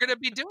we're going to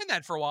be doing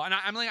that for a while.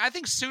 And I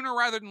think sooner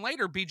rather than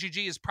later,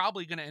 BGG is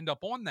probably going to end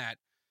up on that.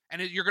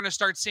 And you're going to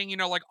start seeing,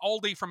 like,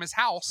 Aldi from his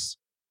house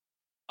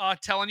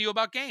telling you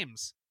about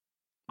games.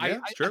 Yeah,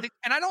 it's true. I think,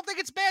 and I don't think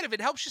it's bad if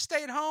it helps you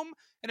stay at home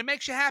and it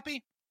makes you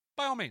happy.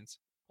 By all means.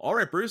 All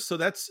right, Bruce. So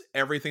that's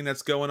everything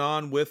that's going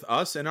on with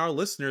us and our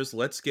listeners.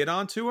 Let's get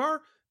on to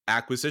our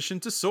acquisition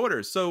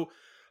disorders. So,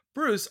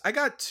 Bruce, I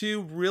got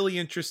two really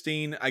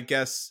interesting, I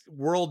guess,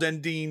 world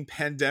ending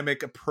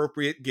pandemic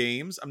appropriate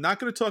games. I'm not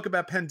going to talk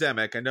about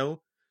Pandemic. I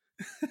know.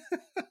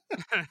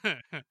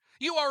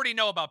 You already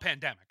know about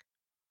Pandemic.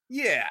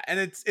 Yeah, and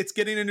it's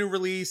getting a new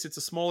release. It's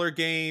a smaller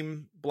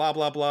game, blah,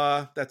 blah,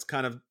 blah. That's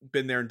kind of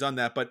been there and done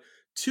that. But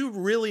two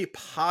really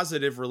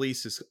positive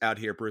releases out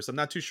here, Bruce. I'm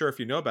not too sure if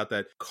you know about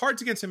that.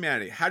 Cards Against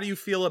Humanity. How do you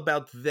feel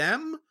about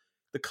them,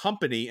 the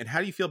company, and how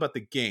do you feel about the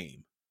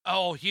game?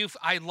 Oh,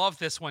 I love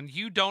this one.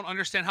 You don't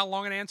understand how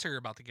long an answer you're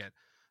about to get.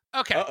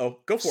 Okay. Uh-oh,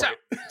 go for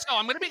it. So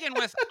I'm going to begin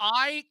with,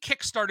 I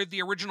kickstarted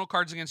the original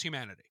Cards Against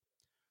Humanity.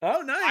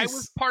 Oh, nice. I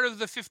was part of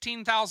the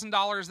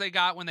 $15,000 they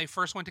got when they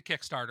first went to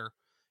Kickstarter.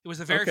 It was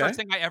the very first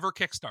thing I ever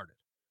kickstarted.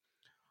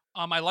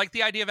 I like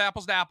the idea of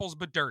apples to apples,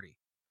 but dirty.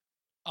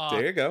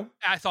 There you go.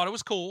 I thought it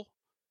was cool.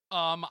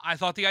 I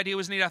thought the idea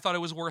was neat. I thought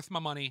it was worth my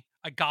money.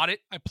 I got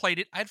it. I played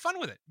it. I had fun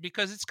with it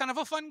because it's kind of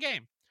a fun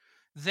game.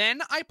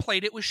 Then I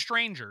played it with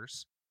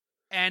strangers,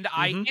 and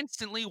I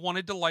instantly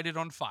wanted to light it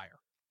on fire.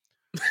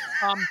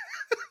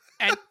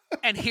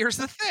 And here's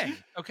the thing,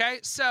 okay?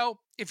 So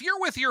if you're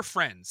with your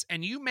friends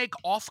and you make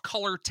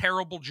off-color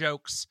terrible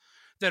jokes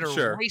that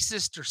are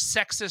racist or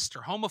sexist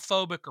or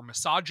homophobic or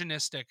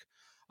misogynistic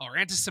or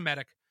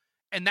anti-Semitic,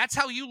 and that's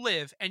how you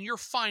live, and you're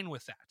fine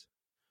with that,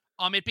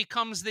 it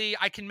becomes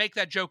I can make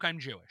that joke, I'm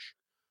Jewish.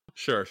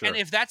 Sure. And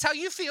if that's how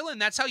you feel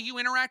and that's how you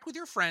interact with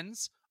your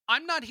friends,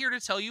 I'm not here to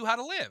tell you how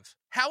to live.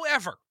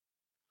 However,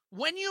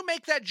 when you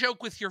make that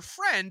joke with your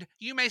friend,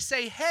 you may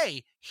say,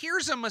 hey,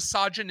 here's a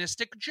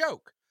misogynistic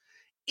joke.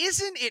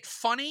 Isn't it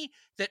funny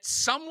that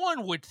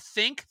someone would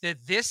think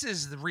that this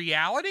is the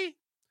reality?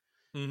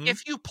 Mm-hmm.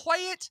 If you play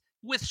it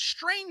with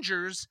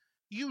strangers,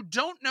 you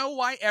don't know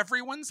why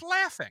everyone's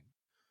laughing.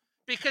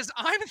 Because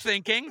I'm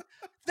thinking,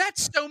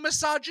 that's so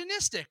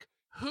misogynistic.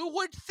 Who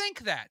would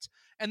think that?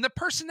 And the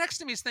person next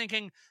to me is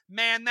thinking,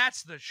 man,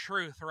 that's the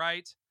truth,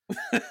 right?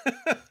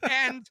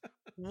 And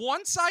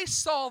once I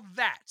saw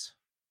that,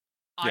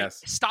 I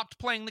stopped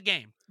playing the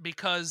game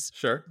because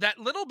that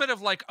little bit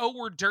of like, oh,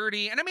 we're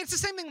dirty. And I mean, it's the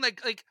same thing.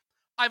 Like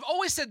I've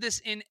always said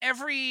this in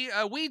every,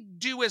 we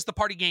do as the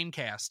Party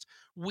Gamecast,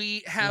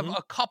 we have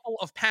a couple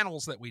of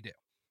panels that we do.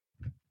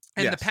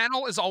 And the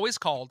panel is always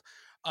called,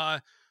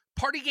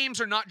 Party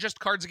Games Are Not Just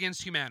Cards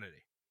Against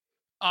Humanity.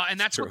 And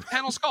that's what the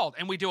panel's called.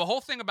 And we do a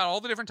whole thing about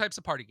all the different types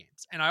of party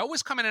games. And I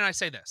always come in and I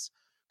say this.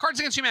 Cards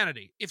Against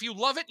Humanity. If you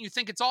love it and you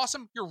think it's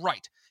awesome, you're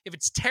right. If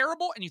it's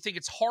terrible and you think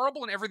it's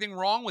horrible and everything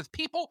wrong with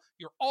people,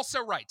 you're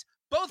also right.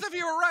 Both of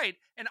you are right,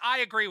 and I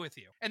agree with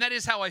you. And that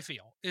is how I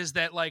feel, is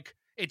that, like,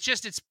 it's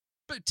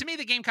to me,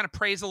 the game kind of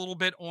preys a little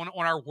bit on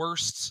our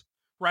worsts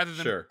rather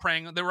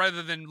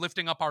than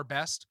lifting up our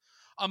best.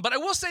 But I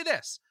will say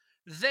this.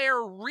 Their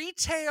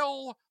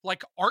retail,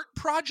 like, art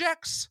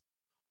projects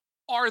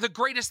are the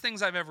greatest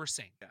things I've ever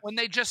seen. Yeah. When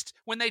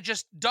they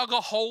just dug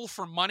a hole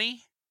for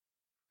money,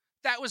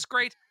 that was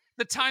great.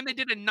 The time they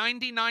did a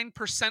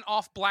 99%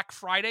 off Black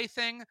Friday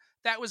thing,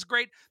 that was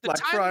great.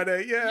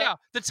 Friday, yeah. Yeah,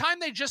 the time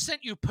they just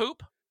sent you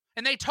poop,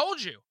 and they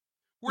told you,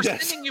 we're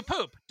sending you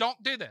poop.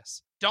 Don't do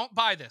this. Don't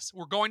buy this.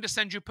 We're going to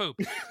send you poop.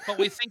 But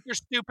we think you're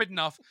stupid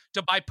enough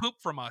to buy poop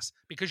from us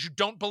because you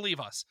don't believe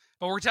us.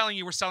 But we're telling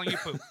you we're selling you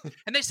poop.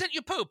 And they sent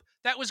you poop.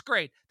 That was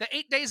great. The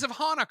 8 days of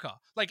Hanukkah.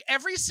 Like,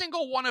 every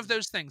single one of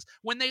those things.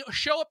 When they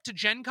show up to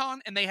Gen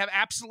Con and they have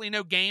absolutely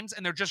no games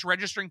and they're just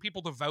registering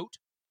people to vote,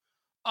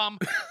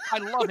 I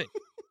love it.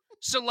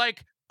 So,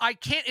 like,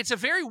 it's a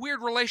very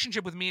weird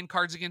relationship with me and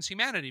Cards Against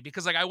Humanity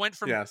because, like, I went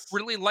from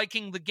really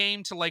liking the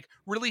game to, like,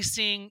 really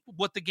seeing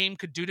what the game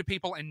could do to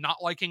people and not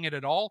liking it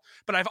at all.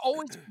 But I've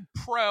always been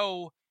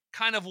pro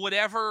kind of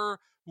whatever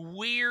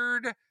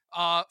weird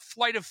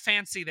flight of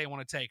fancy they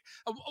want to take.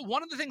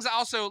 One of the things I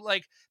also,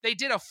 like, they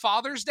did a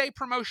Father's Day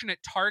promotion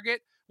at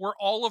Target where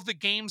all of the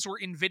games were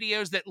in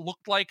videos that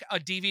looked like a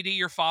DVD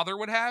your father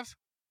would have.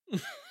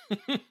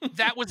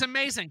 That was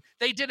amazing.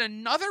 They did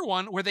another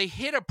one where they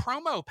hid a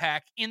promo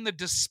pack in the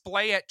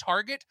display at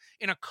Target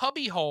in a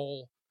cubby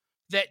hole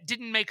that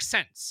didn't make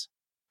sense.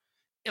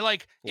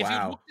 Like, if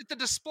you looked at the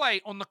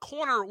display, on the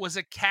corner was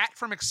a cat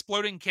from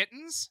Exploding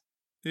Kittens.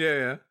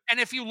 Yeah. And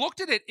if you looked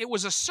at it, it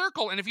was a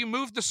circle. And if you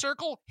moved the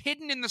circle,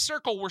 hidden in the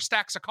circle were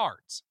stacks of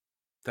cards.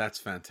 That's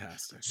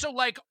fantastic. So,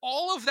 like,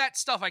 all of that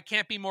stuff, I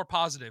can't be more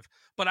positive.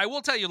 But I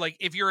will tell you, like,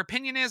 if your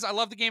opinion is, I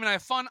love the game and I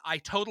have fun, I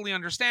totally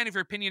understand. If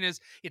your opinion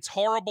is, it's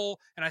horrible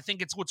and I think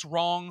it's what's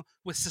wrong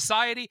with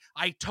society,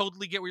 I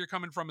totally get where you're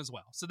coming from as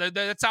well. So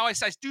that's how I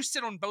do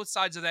sit on both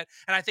sides of that.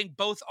 And I think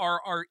both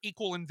are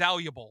equal and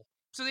valuable.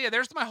 So, yeah,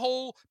 there's my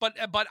whole, but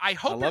I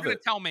hope you're going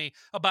to tell me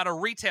about a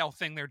retail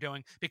thing they're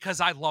doing because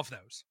I love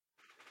those.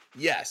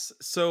 Yes.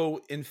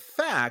 So, in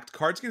fact,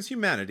 Cards Against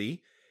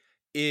Humanity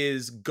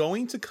is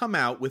going to come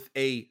out with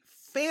a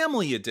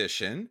family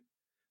edition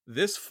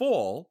this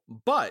fall,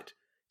 but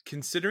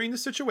considering the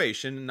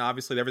situation and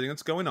obviously everything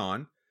that's going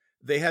on,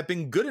 they have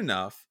been good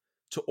enough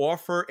to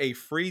offer a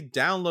free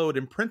download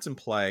and print and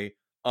play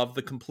of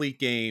the complete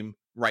game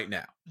right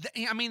now.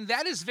 I mean,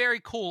 that is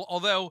very cool.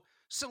 Although,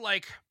 so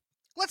like,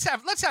 let's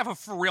have a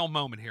for real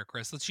moment here,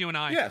 Chris. Let's you and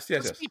I. Yes.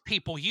 Let's be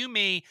people, you,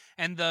 me,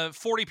 and the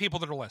 40 people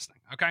that are listening.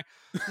 Okay,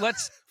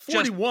 let's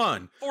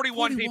 41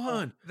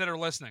 people that are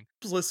listening.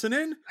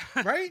 Listening,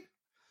 right?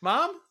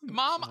 Mom,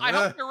 I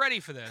hope you're ready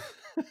for this.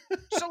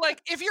 So,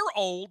 like, if you're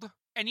old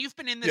and you've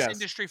been in this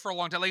industry for a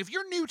long time, like if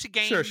you're new to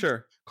games,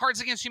 sure. Cards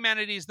Against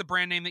Humanity is the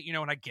brand name that you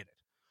know, and I get it.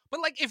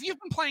 But like, if you've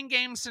been playing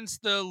games since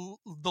the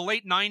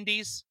late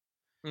 90s,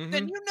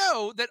 then you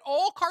know that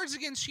all Cards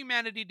Against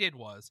Humanity did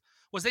was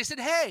they said,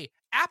 "Hey,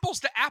 Apples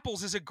to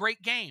Apples is a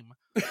great game.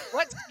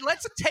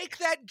 Let's take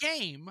that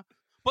game,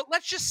 but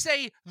let's just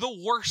say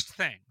the worst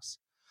things.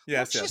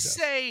 Let's just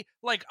say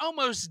like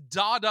almost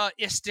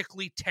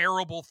Dadaistically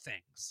terrible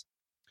things."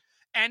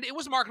 And it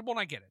was marketable, and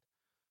I get it.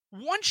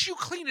 Once you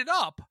clean it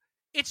up,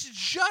 it's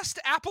just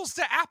Apples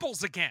to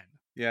Apples again.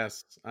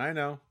 Yes, I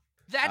know.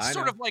 That's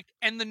sort of like,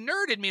 and the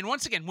nerd in me, and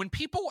once again, when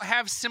people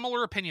have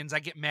similar opinions, I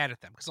get mad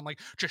at them because I'm like,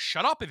 just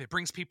shut up. If it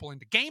brings people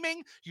into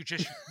gaming, you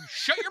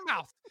shut your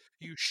mouth.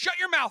 You shut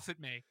your mouth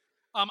at me.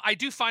 I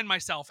do find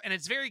myself, and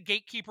it's very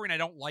gatekeeper, and I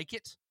don't like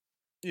it.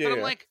 Yeah. But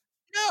I'm like,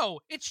 no,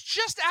 it's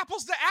just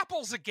Apples to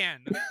Apples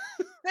again.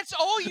 That's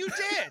all you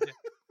did.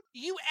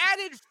 You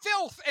added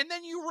filth, and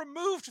then you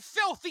removed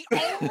filth. The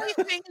only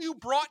thing you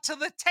brought to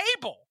the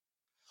table,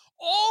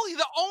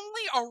 the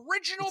only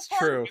original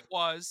part of it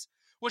was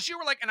you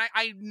were like, and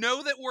I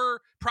know that we're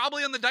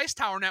probably on the Dice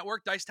Tower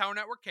Network. Dice Tower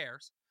Network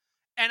cares.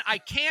 And I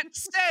can't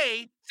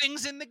say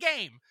things in the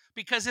game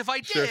because if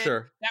I did,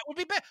 that would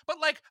be bad. But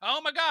like,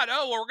 oh my God,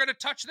 we're going to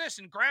touch this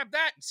and grab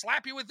that and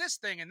slap you with this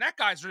thing. And that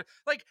guy's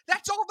like,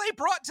 that's all they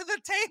brought to the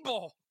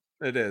table.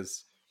 It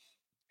is.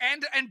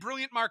 And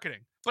brilliant marketing.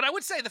 But I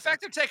would say the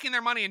fact they're taking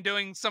their money and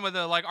doing some of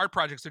the like art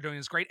projects they're doing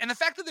is great. And the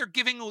fact that they're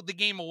giving the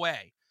game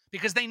away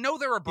because they know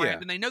they're a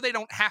brand and they know they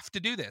don't have to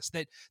do this,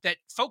 that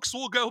folks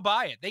will go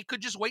buy it. They could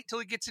just wait till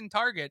it gets in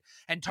Target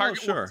and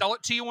Target will sell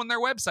it to you on their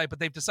website, but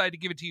they've decided to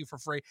give it to you for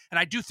free. And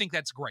I do think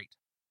that's great.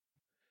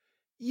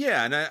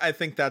 Yeah, and I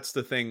think that's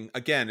the thing.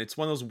 Again, it's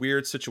one of those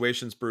weird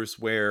situations, Bruce,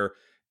 where,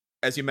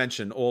 as you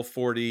mentioned, all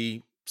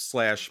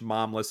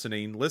 40/mom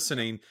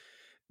listening,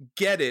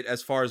 get it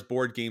as far as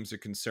board games are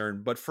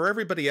concerned. But for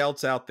everybody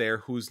else out there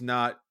who's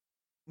not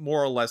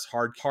more or less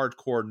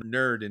hardcore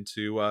nerd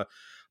into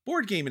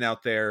board gaming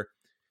out there,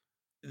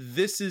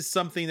 this is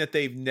something that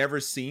they've never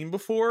seen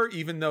before,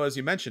 even though, as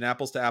you mentioned,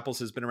 Apples to Apples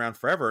has been around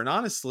forever. And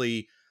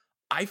honestly,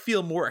 I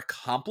feel more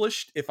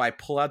accomplished if I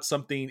pull out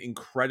something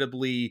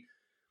incredibly,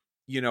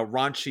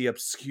 raunchy,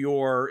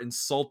 obscure,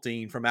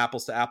 insulting from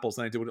Apples to Apples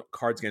than I do with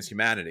Cards Against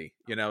Humanity.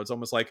 It's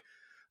almost like,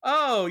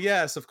 oh,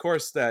 yes, of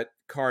course that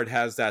card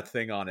has that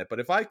thing on it. But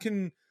if I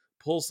can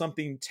pull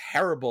something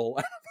terrible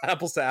out of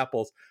Apples to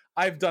Apples,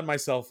 I've done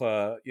myself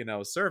a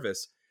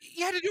service.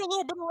 You had to do a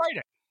little bit of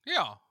writing.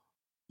 Yeah.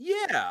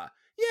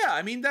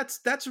 I mean,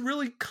 that's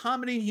really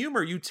comedy and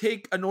humor. You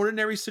take an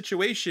ordinary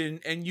situation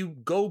and you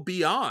go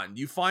beyond.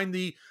 You find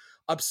the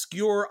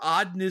obscure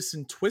oddness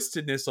and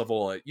twistedness of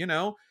all it.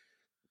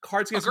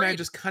 Cards Against Humanity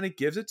just kind of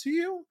gives it to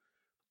you.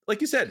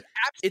 Like you said,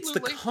 It's the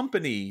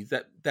company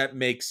that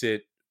makes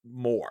it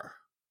more.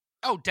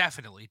 Oh,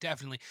 definitely.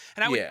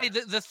 And I would say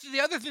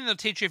the other thing they'll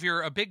teach you if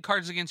you're a big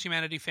Cards Against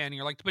Humanity fan, and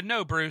you're like, but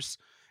no, Bruce,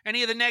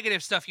 any of the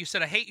negative stuff you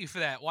said, I hate you for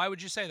that. Why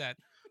would you say that?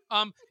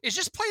 Is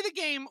just play the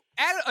game,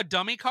 add a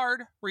dummy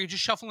card where you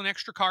just shuffle an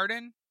extra card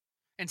in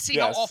and see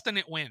how often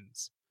it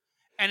wins.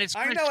 And it's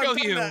going to show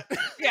you,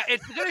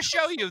 it's going to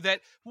show you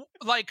that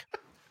like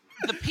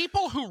the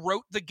people who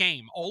wrote the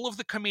game, all of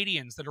the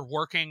comedians that are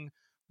working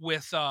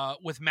with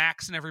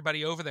Max and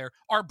everybody over there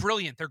are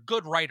brilliant. They're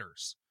good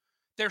writers.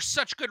 They're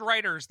such good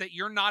writers that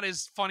you're not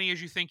as funny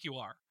as you think you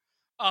are.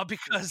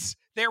 Because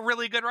they're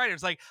really good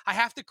writers. Like, I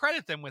have to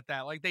credit them with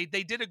that. Like, they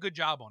did a good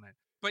job on it.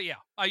 But yeah,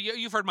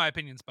 you've heard my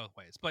opinions both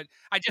ways. But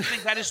I just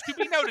think that is to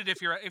be noted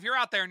if you're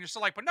out there and you're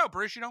still like, but no,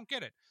 Bruce, you don't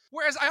get it.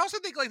 Whereas I also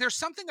think like there's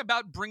something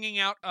about bringing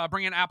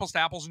Apples to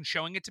Apples and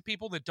showing it to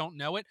people that don't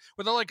know it,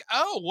 where they're like,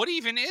 oh, what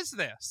even is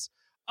this?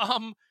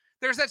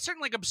 There's that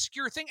certain like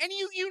obscure thing, and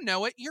you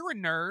know it. You're a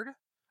nerd.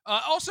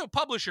 Also,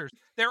 publishers.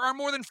 There are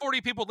more than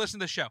 40 people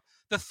listening to the show.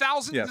 The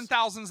thousands and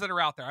thousands that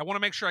are out there. I want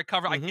to make sure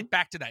I get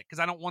back to that because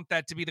I don't want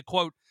that to be the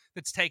quote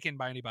that's taken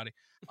by anybody.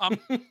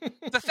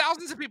 The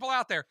thousands of people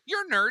out there.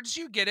 You're nerds.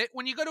 You get it.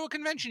 When you go to a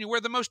convention, you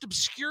wear the most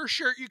obscure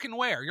shirt you can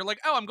wear. You're like,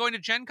 oh, I'm going to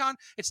Gen Con.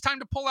 It's time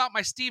to pull out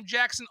my Steve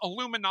Jackson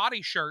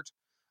Illuminati shirt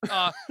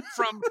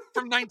from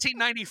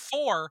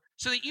 1994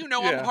 so that you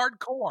know I'm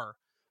hardcore.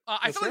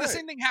 I feel like the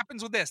same thing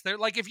happens with this. They're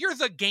like, if you're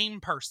the game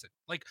person,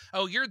 like,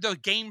 oh, you're the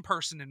game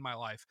person in my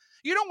life,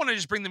 you don't want to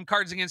just bring them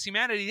Cards Against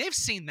Humanity. They've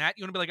seen that.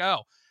 You want to be like,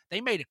 oh,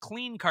 they made a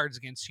clean Cards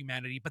Against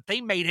Humanity, but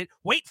they made it,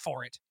 wait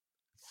for it,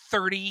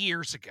 30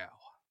 years ago.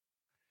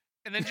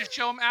 And then just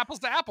show them Apples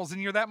to Apples,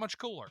 and you're that much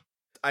cooler.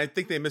 I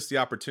think they missed the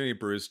opportunity,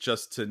 Bruce,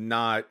 just to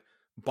not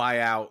buy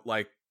out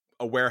like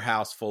a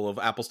warehouse full of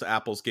Apples to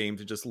Apples games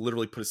and just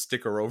literally put a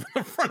sticker over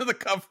the front of the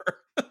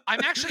cover.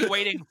 I'm actually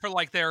waiting for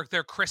like their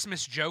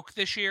Christmas joke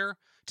this year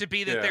to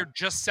be that they're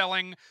just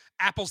selling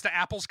apples to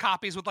apples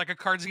copies with like a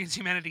Cards Against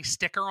Humanity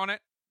sticker on it.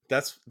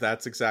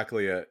 That's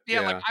exactly it. Yeah,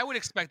 like I would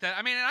expect that.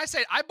 I mean,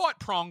 and I bought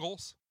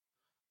Prongles.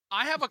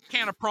 I have a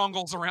can of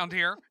Prongles around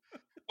here.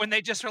 When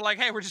they just are like,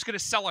 hey, we're just going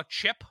to sell a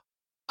chip.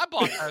 I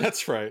bought those.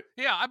 That's right.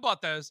 Yeah, I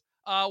bought those.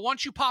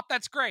 Once you pop,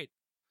 that's great.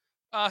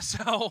 But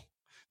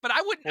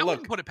I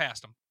wouldn't put it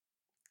past them.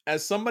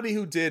 As somebody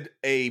who did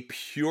a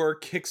pure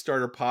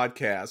Kickstarter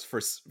podcast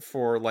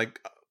for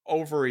like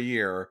over a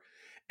year,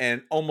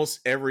 and almost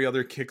every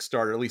other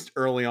Kickstarter, at least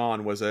early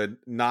on, was a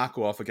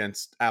knockoff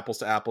against Apples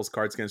to Apples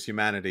Cards Against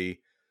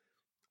Humanity,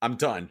 I'm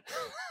done.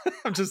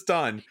 I'm just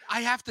done.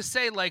 I have to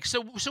say, like,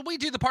 so we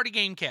do the party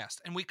game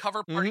cast and we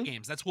cover party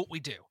games. That's what we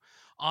do.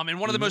 And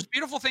one of the most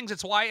beautiful things,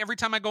 it's why every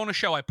time I go on a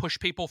show, I push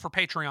people for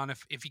Patreon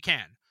if you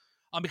can.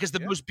 Because the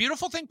most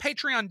beautiful thing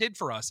Patreon did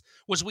for us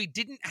was we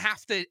didn't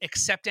have to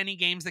accept any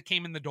games that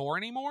came in the door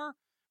anymore.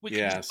 We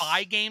could just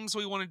buy games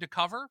we wanted to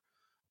cover.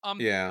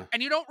 And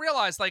you don't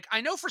realize, like,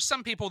 I know for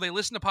some people, they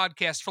listen to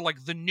podcasts for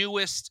like the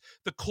newest,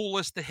 the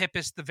coolest, the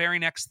hippest, the very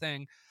next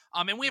thing.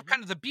 And we have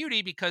kind of the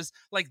beauty because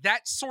like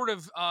that sort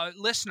of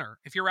listener,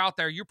 if you're out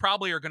there, you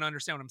probably are going to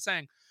understand what I'm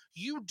saying.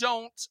 You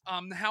don't,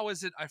 how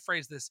is it I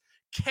phrase this,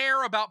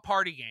 care about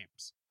party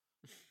games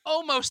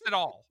almost at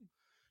all.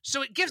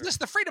 So it gives us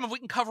the freedom of we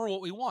can cover what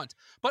we want.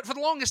 But for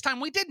the longest time,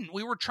 we didn't.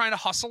 We were trying to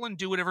hustle and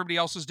do what everybody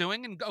else was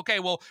doing. And okay,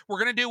 well, we're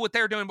going to do what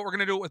they're doing, but we're going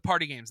to do it with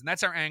party games. And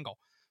that's our angle.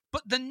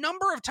 But the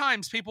number of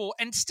times people,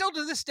 and still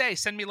to this day,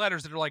 send me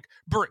letters that are like,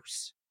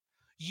 Bruce,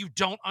 you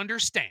don't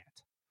understand.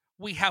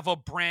 We have a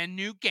brand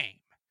new game.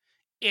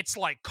 It's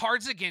like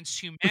Cards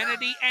Against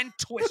Humanity and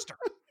Twister.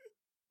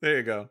 There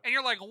you go. And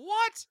you're like,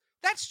 what?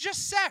 That's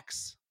just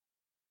sex.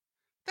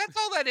 That's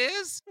all that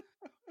is.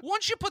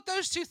 Once you put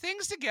those two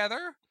things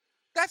together,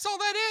 that's all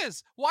that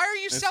is. Why are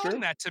you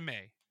selling that to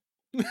me?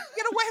 Get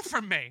away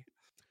from me.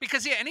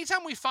 Because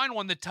anytime we find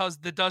one that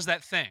does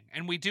that thing,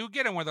 and we do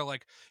get them where they're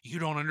like, you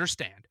don't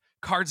understand.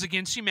 Cards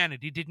Against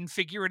Humanity didn't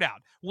figure it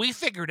out. We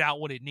figured out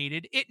what it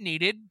needed. It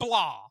needed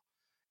blah.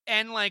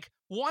 And like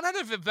one out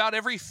of about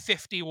every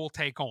 50 we'll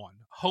take on,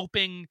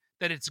 hoping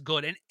that it's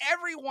good. And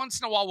every once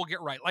in a while we'll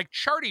get right. Like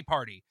Charty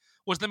Party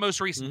was the most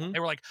recent one. They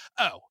were like,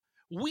 oh,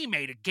 we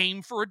made a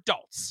game for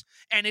adults,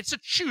 and it's a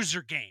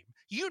chooser game.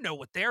 You know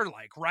what they're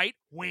like, right?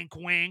 Wink,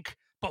 wink.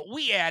 But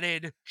we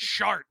added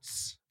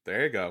charts.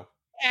 There you go.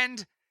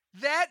 And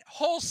that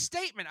whole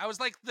statement, I was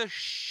like, the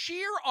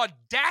sheer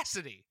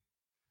audacity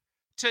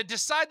to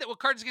decide that what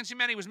Cards Against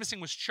Humanity was missing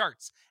was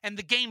charts. And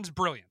the game's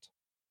brilliant.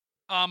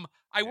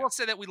 I will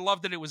say that we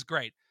loved it. It was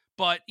great.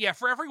 But yeah,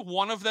 for every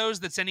one of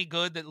those that's any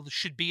good that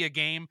should be a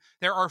game,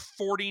 there are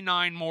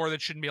 49 more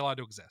that shouldn't be allowed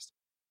to exist.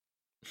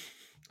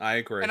 I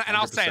agree. And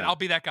I'll say it. I'll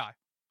be that guy.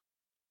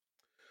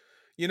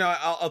 You know,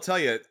 I'll tell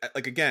you,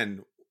 like,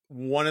 again,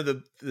 one of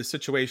the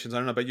situations, I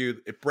don't know about you,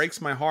 it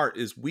breaks my heart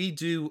is we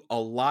do a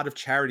lot of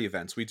charity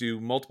events. We do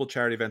multiple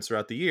charity events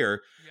throughout the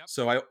year. Yep.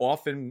 So I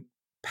often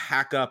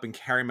pack up and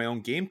carry my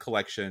own game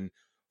collection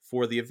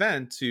for the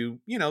event to,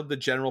 you know, the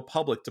general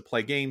public to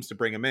play games, to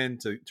bring them in,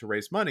 to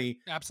raise money.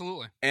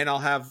 Absolutely. And I'll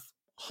have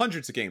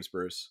hundreds of games,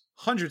 Bruce.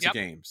 Hundreds of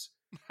games.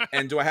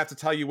 And do I have to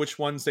tell you which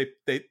ones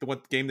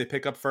what game they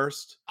pick up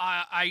first?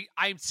 I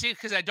see,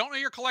 because I don't know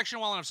your collection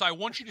well enough, so I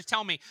want you to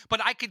tell me. But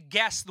I could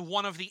guess the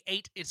one of the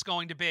 8 it's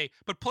going to be.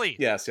 But please,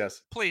 yes,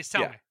 please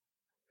tell me.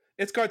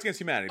 It's Cards Against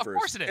Humanity, Bruce. Of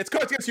course it is. It's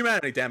Cards Against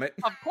Humanity, damn it.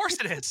 Of course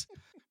it is,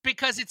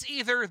 because it's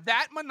either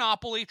that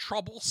Monopoly,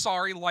 Trouble,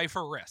 Sorry, Life,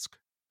 or Risk.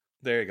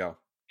 There you go.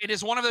 It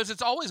is one of those.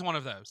 It's always one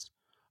of those.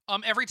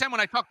 Every time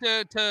when I talk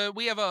to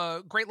we have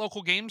a great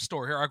local game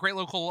store here, a great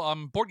local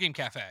board game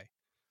cafe.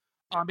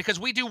 Because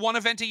we do one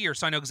event a year,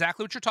 so I know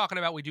exactly what you're talking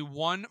about. We do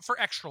one for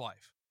Extra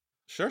Life.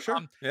 Sure.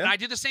 And I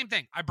do the same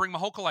thing. I bring my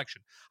whole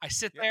collection. I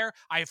sit there.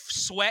 I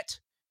sweat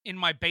in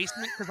my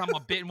basement because I'm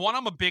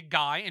a big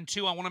guy, and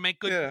 2, I want to make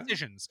good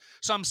decisions.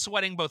 So I'm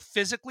sweating both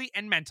physically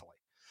and mentally.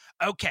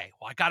 Okay,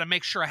 well, I got to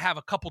make sure I have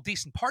a couple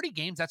decent party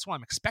games. That's what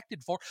I'm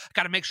expected for. I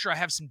got to make sure I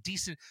have some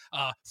decent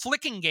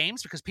flicking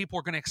games because people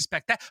are going to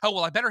expect that. Oh,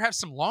 well, I better have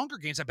some longer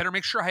games. I better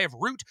make sure I have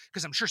Root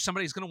because I'm sure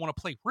somebody's going to want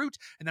to play Root.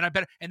 And then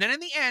and then in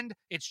the end,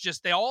 it's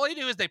just all they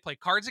do is they play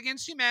Cards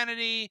Against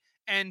Humanity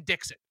and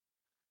Dixit.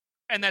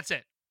 And that's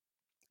it.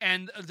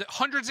 And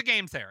hundreds of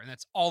games there, and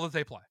that's all that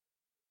they play.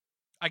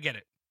 I get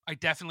it. I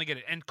definitely get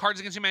it. And Cards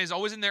Against Humanity is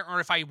always in there.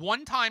 Or if I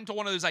one time to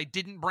one of those, I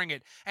didn't bring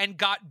it and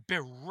got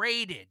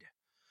berated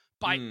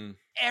by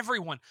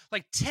everyone.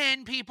 Like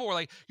 10 people were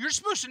like, you're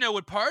supposed to know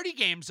what party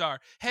games are.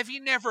 Have you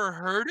never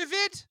heard of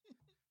it?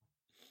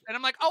 And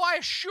I'm like, oh, I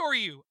assure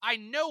you, I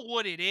know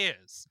what it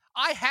is.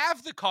 I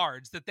have the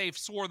cards that they've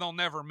swore they'll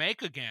never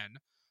make again.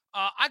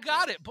 I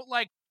got it. But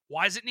like,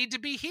 why does it need to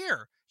be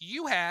here?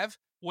 You have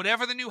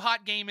whatever the new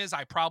hot game is.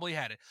 I probably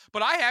had it.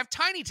 But I have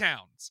Tiny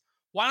Towns.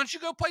 Why don't you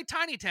go play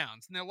Tiny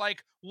Towns? And they're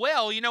like,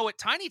 well, you know what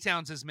Tiny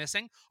Towns is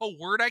missing? A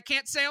word I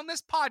can't say on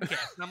this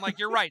podcast. And I'm like,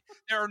 you're right.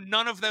 There are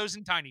none of those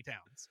in Tiny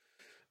Towns.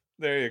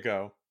 There you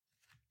go.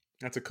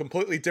 That's a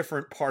completely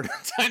different part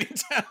of Tiny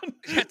Town.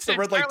 It's It's the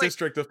red light entirely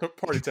district of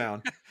Party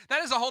Town.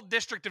 that is a whole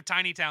district of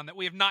Tiny Town that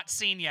we have not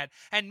seen yet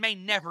and may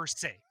never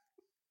see.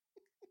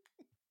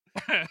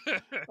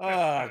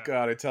 Oh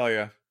God, I tell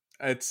you,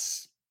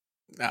 it's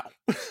no.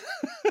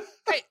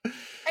 Hey,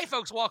 hey,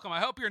 folks, welcome. I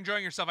hope you're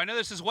enjoying yourself. I know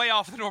this is way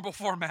off the normal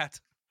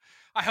format.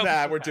 I hope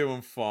Nah, it's we're okay.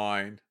 doing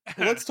fine.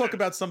 Well, let's talk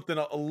about something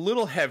a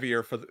little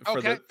heavier for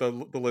Okay. the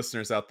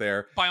listeners out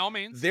there. By all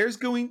means. There's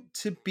going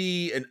to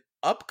be an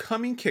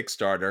upcoming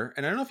Kickstarter,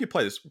 and I don't know if you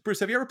play this. Bruce,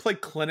 have you ever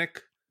played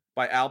Clinic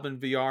by Alban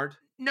Viard?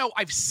 No,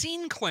 I've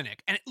seen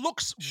Clinic, and it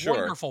looks Sure.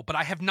 wonderful, but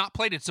I have not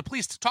played it, so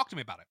please talk to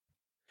me about it.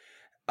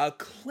 A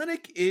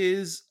Clinic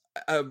is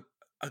a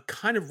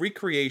kind of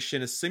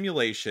recreation, a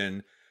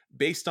simulation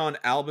based on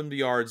Alban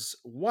Viard's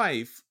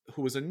wife,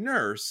 who was a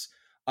nurse,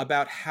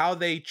 about how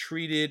they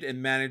treated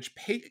and managed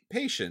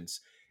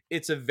patients.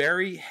 It's a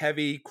very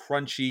heavy,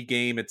 crunchy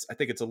game. I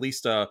think it's at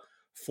least a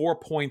 4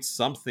 point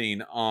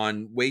something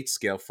on weight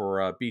scale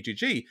for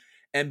BGG.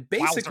 And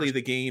basically, Wowzers.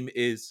 the game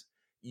is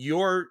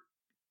you're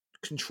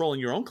controlling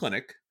your own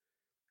clinic,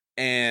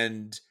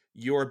 and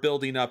you're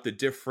building up the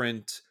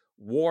different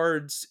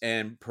wards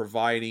and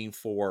providing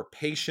for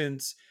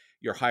patients.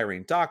 You're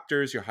hiring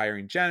doctors, you're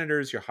hiring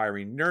janitors, you're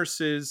hiring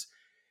nurses,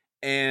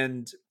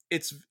 and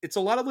it's a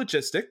lot of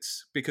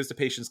logistics because the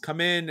patients come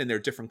in and they're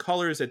different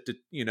colors that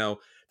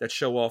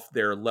show off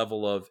their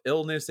level of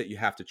illness that you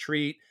have to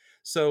treat.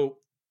 So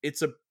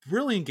it's a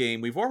brilliant game.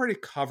 We've already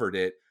covered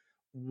it.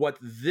 What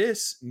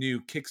this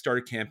new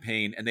Kickstarter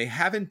campaign, and they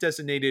haven't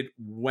designated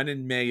when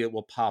in May it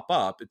will pop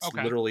up. It's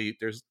Okay. literally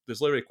there's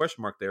literally a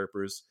question mark there,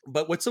 Bruce.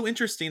 But what's so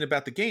interesting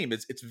about the game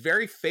is it's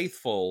very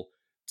faithful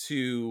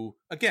to,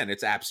 again,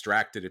 it's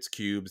abstracted, it's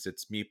cubes,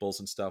 it's meeples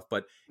and stuff,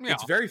 but Yeah.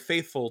 it's very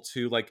faithful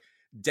to, like,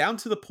 down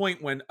to the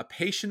point when a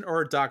patient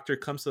or a doctor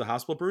comes to the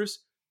hospital, Bruce,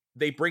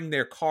 they bring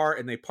their car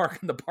and they park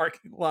in the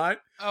parking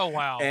lot. Oh,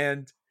 wow.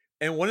 And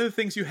one of the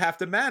things you have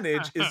to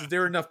manage is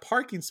there enough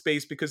parking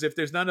space? Because if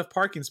there's not enough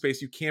parking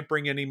space, you can't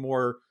bring any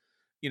more,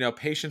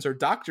 patients or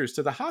doctors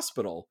to the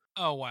hospital.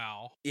 Oh,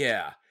 wow.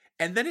 Yeah.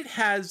 And then it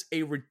has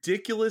a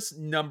ridiculous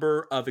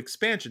number of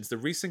expansions. The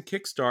recent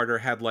Kickstarter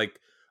had like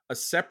a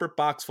separate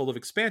box full of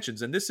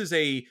expansions. And this is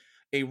a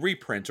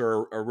reprint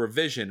or a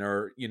revision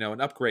or,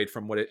 an upgrade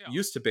from what it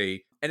used to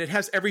be. And it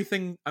has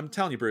everything. I'm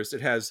telling you, Bruce,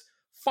 it has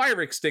fire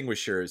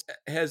extinguishers.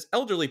 It has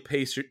elderly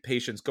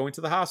patients going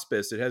to the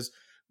hospice. It has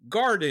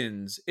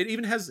gardens. It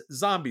even has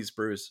zombies,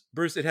 Bruce.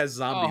 Bruce, it has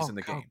zombies in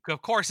the game.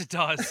 Of course it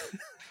does.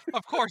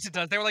 Of course it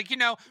does. They were like,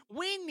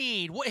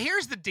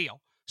 here's the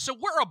deal. So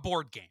we're a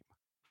board game.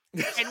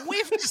 And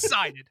we've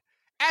decided,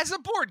 as a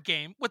board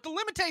game, with the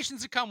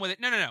limitations that come with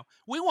it, no.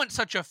 We want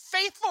such a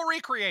faithful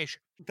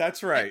recreation.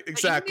 That's right.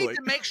 Exactly. You need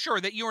to make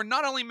sure that you are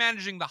not only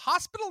managing the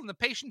hospital and the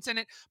patients in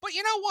it, but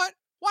you know what?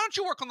 Why don't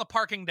you work on the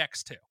parking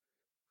decks too?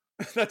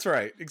 That's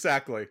right.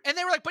 Exactly. And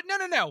they were like, but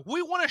no.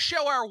 We want to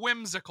show our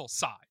whimsical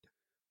side.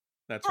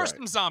 That's Throw right.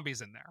 some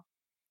zombies in there.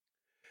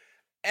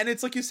 And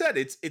it's like you said,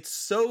 it's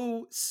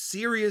so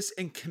serious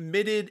and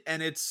committed,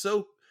 and it's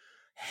so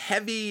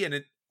heavy,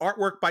 and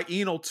artwork by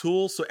Ian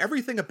O'Toole, so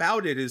everything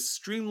about it is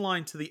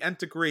streamlined to the nth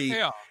degree.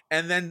 Yeah.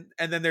 And then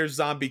there's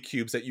zombie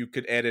cubes that you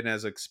could add in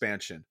as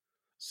expansion.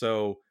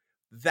 So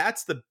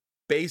that's the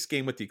base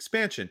game with the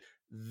expansion.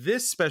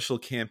 This special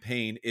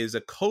campaign is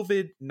a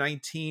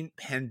COVID-19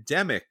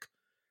 pandemic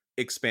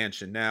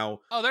expansion. Now,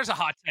 oh, there's a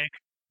hot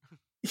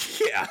take.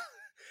 Yeah.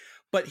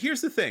 But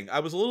here's the thing. I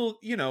was a little,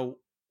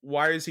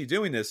 why is he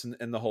doing this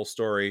in the whole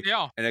story?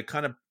 Yeah. And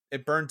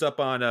it burned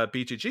up on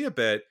BGG a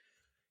bit.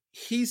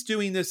 He's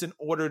doing this in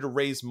order to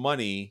raise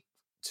money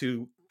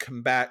to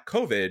combat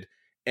COVID,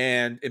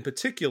 and in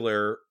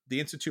particular, the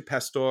Institut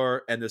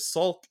Pasteur and the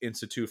Salk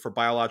Institute for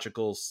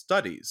Biological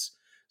Studies.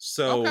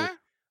 So,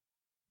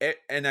 okay.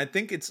 And I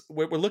think it's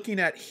what we're looking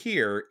at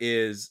here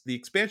is the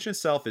expansion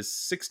itself is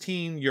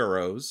 16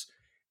 euros,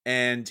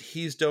 and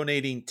he's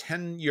donating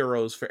 10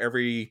 euros for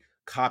every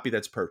copy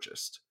that's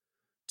purchased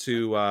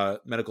to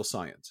medical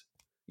science.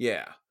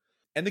 Yeah.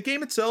 And the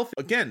game itself,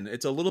 again,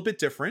 it's a little bit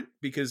different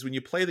because when you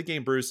play the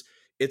game, Bruce,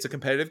 it's a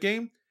competitive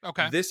game.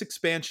 Okay. This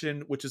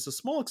expansion, which is a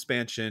small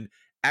expansion,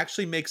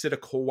 actually makes it a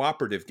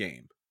cooperative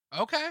game.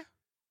 Okay.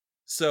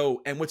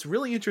 So, and what's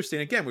really interesting,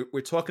 again,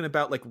 we're talking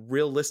about like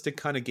realistic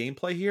kind of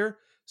gameplay here.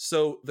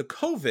 So the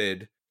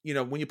COVID,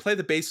 when you play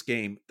the base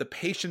game, the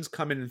patients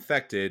come in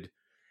infected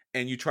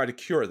and you try to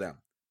cure them,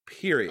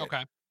 period.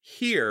 Okay.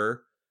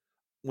 Here,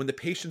 when the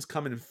patients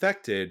come in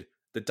infected,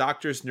 the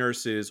doctors,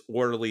 nurses,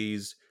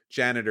 orderlies,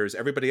 janitors,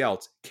 everybody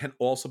else can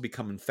also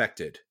become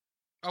infected.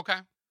 Okay.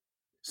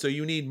 So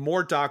you need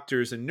more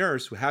doctors and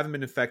nurses who haven't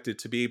been infected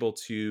to be able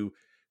to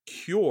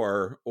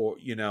cure or,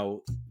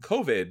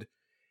 COVID.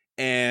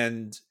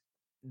 And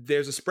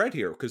there's a spread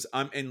here because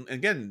and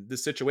again,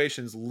 this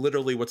situation is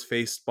literally what's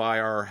faced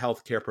by our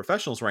healthcare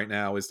professionals right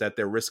now, is that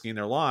they're risking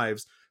their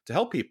lives to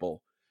help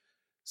people.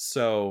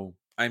 So,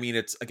 I mean,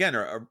 it's, again,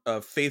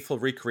 a faithful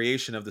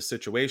recreation of the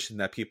situation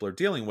that people are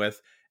dealing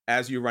with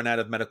as you run out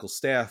of medical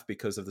staff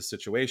because of the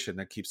situation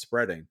that keeps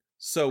spreading.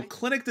 So,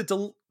 Clinic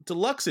the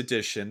Deluxe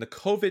Edition, the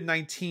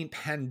COVID-19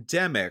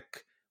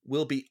 pandemic,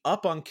 will be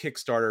up on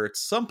Kickstarter at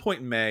some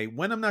point in May.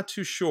 When, I'm not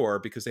too sure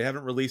because they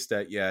haven't released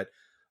that yet.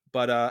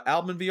 But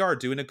Album and VR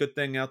doing a good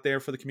thing out there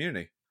for the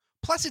community.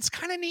 Plus, it's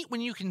kind of neat when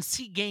you can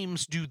see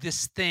games do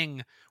this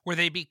thing where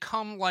they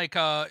become like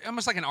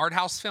almost like an art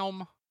house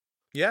film.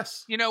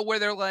 Yes. You know, where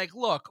they're like,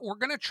 look, we're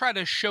going to try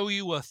to show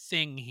you a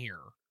thing here.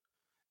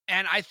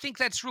 And I think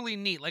that's really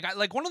neat.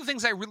 Like one of the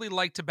things I really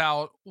liked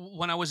about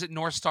when I was at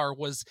North Star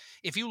was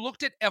if you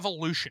looked at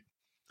evolution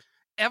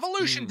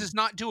does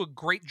not do a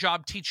great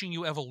job teaching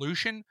you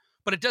evolution,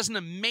 but it does an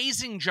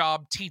amazing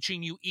job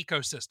teaching you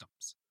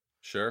ecosystems.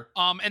 Sure.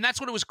 And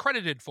that's what it was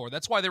credited for.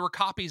 That's why there were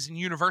copies in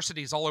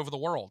universities all over the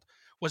world,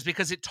 was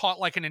because it taught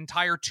like an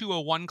entire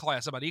 201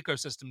 class about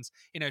ecosystems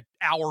in an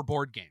hour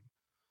board game.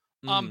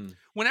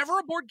 Whenever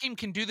a board game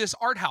can do this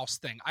art house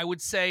thing, I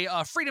would say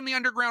Freedom the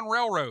Underground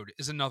Railroad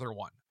is another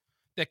one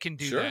that can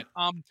do that.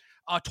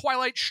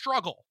 Twilight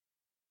Struggle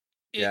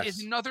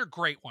is another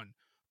great one.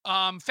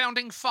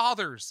 Founding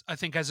Fathers, I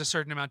think, has a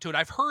certain amount to it.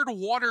 I've heard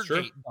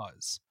Watergate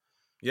does.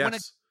 Yes. When a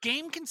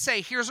game can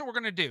say, here's what we're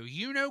going to do.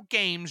 You know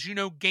games, you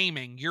know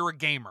gaming, you're a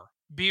gamer.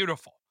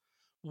 Beautiful.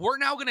 We're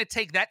now going to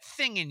take that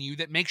thing in you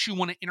that makes you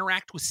want to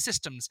interact with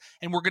systems,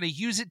 and we're going to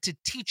use it to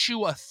teach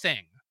you a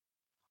thing.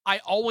 I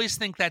always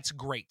think that's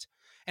great.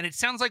 And it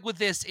sounds like with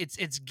this,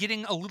 it's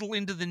getting a little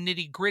into the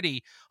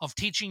nitty-gritty of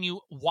teaching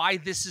you why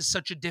this is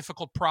such a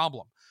difficult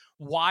problem,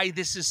 why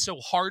this is so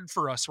hard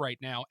for us right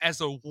now as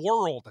a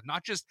world,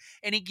 not just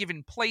any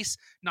given place,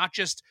 not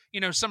just,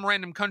 some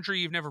random country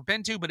you've never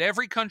been to, but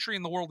every country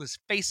in the world is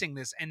facing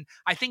this. And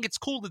I think it's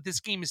cool that this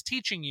game is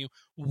teaching you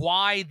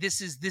why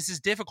this is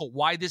difficult,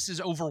 why this is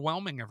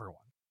overwhelming everyone.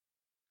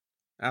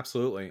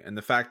 Absolutely. And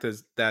the fact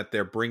is that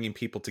they're bringing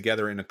people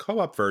together in a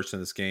co-op version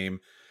of this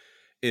game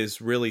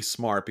is really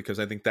smart, because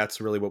I think that's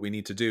really what we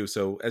need to do.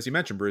 So as you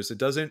mentioned, Bruce, it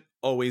doesn't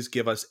always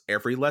give us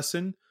every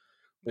lesson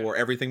or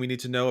everything we need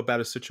to know about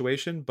a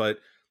situation, but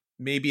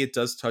maybe it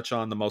does touch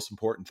on the most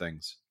important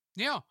things.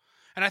 Yeah.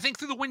 And I think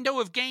through the window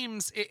of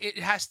games,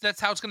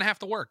 that's how it's going to have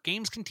to work.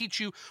 Games can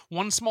teach you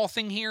one small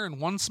thing here and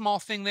one small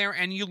thing there,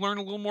 and you learn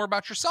a little more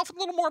about yourself and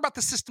a little more about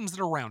the systems that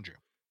are around you.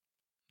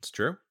 It's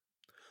true.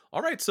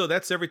 All right, so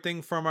that's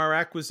everything from our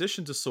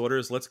acquisition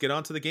disorders. Let's get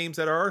on to the games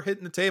that are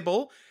hitting the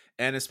table,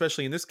 and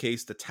especially in this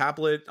case, the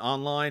tablet,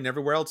 online,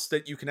 everywhere else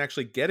that you can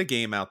actually get a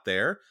game out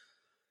there.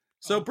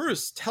 So,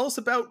 Bruce, tell us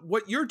about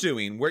what you're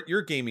doing, what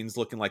your gaming's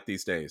looking like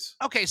these days.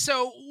 Okay,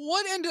 so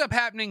what ended up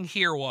happening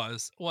here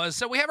was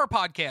so we have our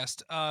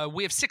podcast.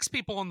 We have 6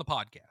 people on the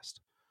podcast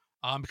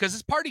because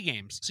it's party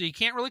games, so you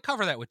can't really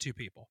cover that with 2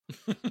 people.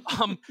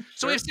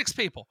 So we have 6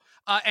 people.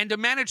 And to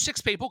manage 6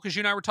 people, because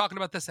you and I were talking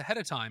about this ahead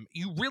of time,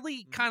 you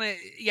really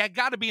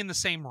got to be in the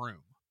same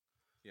room.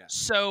 Yeah.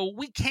 So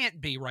we can't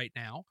be right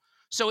now.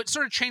 So it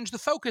sort of changed the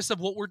focus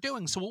of what we're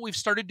doing. So what we've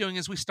started doing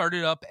is we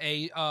started up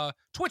a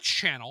Twitch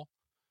channel,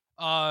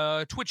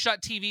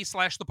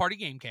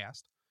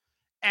 twitch.tv/thepartygamecast,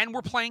 and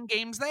we're playing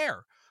games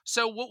there.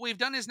 So what we've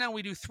done is now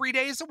we do 3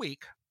 days a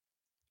week.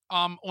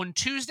 On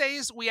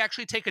Tuesdays, we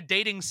actually take a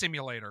dating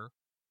simulator,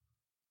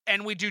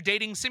 and we do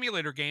dating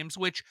simulator games,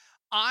 which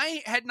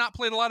I had not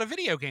played a lot of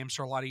video games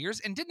for a lot of years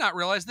and did not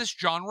realize this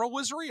genre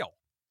was real.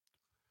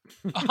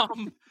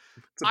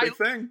 It's a big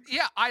thing.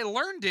 Yeah, I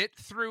learned it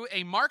through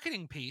a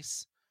marketing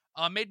piece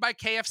made by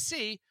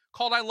KFC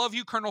called "I Love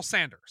You, Colonel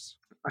Sanders."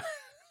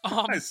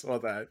 I saw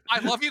that.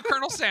 I love you,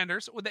 Colonel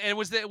Sanders. And it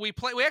was that we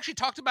actually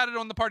talked about it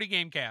on the Party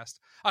Gamecast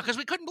because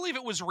we couldn't believe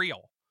it was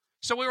real.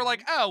 So we were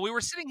like, we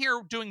were sitting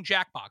here doing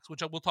Jackbox,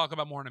 which we'll talk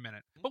about more in a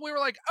minute. But we were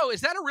like,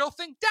 is that a real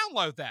thing?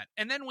 Download that.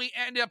 And then we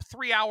ended up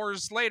 3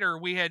 hours later,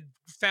 we had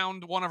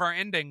found one of our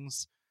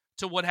endings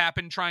to what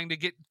happened trying to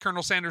get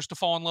Colonel Sanders to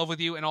fall in love with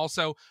you and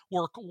also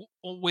work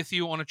with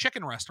you on a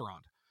chicken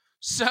restaurant.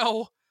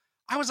 So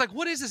I was like,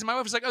 what is this? And my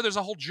wife was like, there's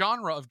a whole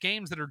genre of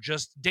games that are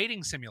just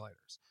dating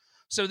simulators.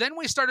 So then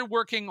we started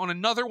working on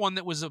another one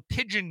that was a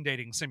pigeon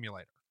dating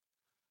simulator.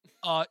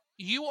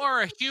 You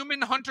are a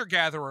human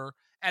hunter-gatherer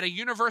at a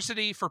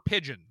university for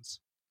pigeons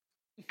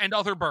and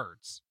other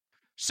birds.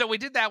 So we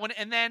did that one,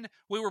 and then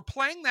we were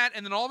playing that,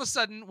 and then all of a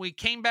sudden, we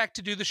came back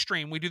to do the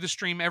stream. We do the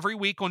stream every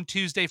week on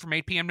Tuesday from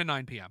 8 p.m. to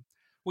 9 p.m.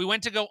 We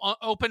went to go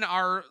open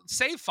our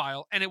save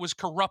file, and it was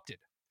corrupted,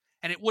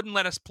 and it wouldn't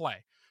let us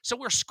play. So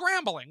we're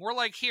scrambling. We're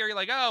like here, you're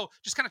like,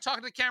 just kind of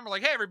talking to the camera,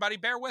 like, hey, everybody,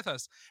 bear with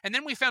us. And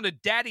then we found a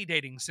daddy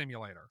dating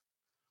simulator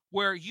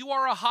where you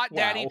are a hot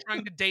daddy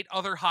trying to date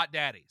other hot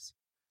daddies.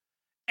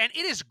 And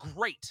it is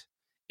great.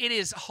 It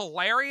is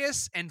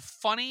hilarious and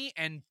funny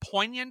and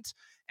poignant.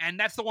 And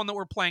that's the one that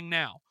we're playing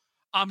now.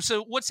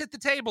 So what's at the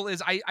table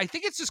is, I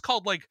think it's just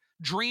called like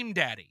Dream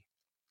Daddy.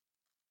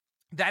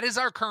 That is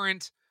our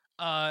current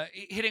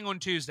hitting on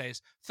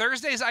Tuesdays.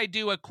 Thursdays, I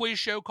do a quiz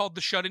show called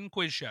the Shut-In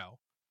Quiz Show,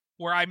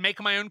 where I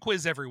make my own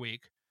quiz every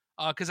week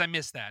because I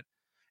miss that.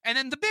 And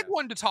then the big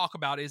one to talk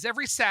about is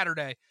every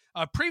Saturday.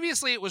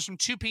 Previously, it was from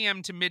 2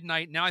 p.m. to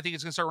midnight. Now I think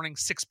it's going to start running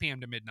 6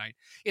 p.m. to midnight.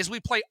 Is we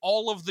play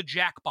all of the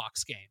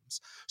Jackbox games.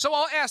 So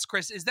I'll ask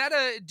Chris,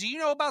 do you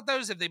know about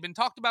those? Have they been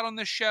talked about on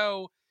this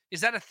show?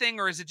 Is that a thing,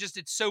 or is it just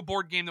it's so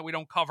board game that we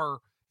don't cover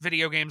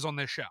video games on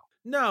this show?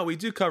 No, we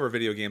do cover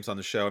video games on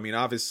the show. I mean,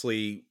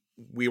 obviously,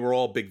 we were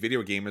all big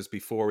video gamers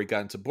before we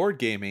got into board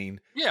gaming,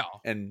 Yeah.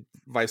 and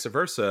vice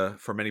versa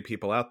for many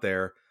people out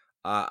there.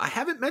 I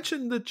haven't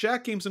mentioned the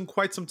Jack games in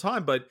quite some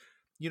time, but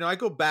I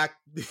go back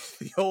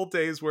the old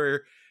days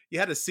where you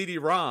had a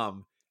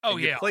CD-ROM Oh,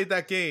 and you yeah. played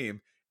that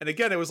game. And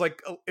again, it was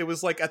like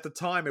at the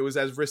time, it was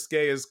as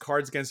risque as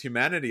Cards Against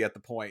Humanity at the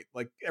point.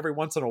 Like every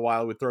once in a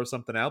while, we'd throw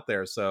something out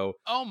there. So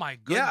Oh my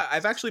goodness. yeah,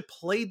 I've actually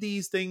played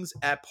these things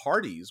at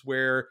parties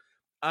where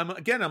I'm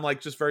like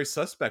just very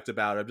suspect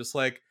about it. I'm just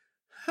like,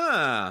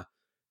 this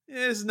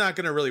is not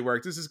going to really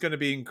work. This is going to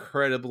be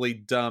incredibly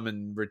dumb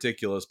and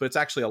ridiculous, but it's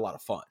actually a lot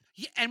of fun.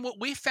 Yeah, and what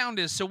we found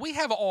is, so we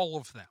have all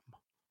of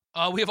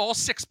them. We have all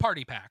 6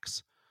 party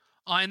packs.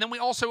 And then we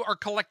also are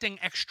collecting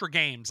extra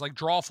games, like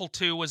Drawful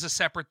 2 was a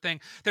separate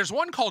thing. There's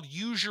one called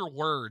Use Your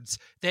Words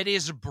that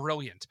is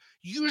brilliant.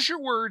 Use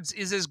Your Words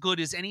is as good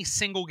as any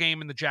single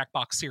game in the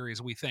Jackbox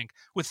series, we think,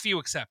 with few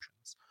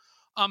exceptions.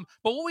 But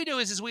what we do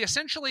is we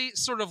essentially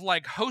sort of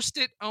like host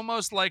it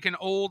almost like an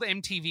old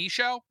MTV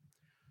show,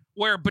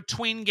 where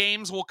between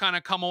games we'll kind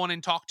of come on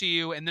and talk to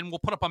you, and then we'll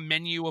put up a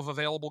menu of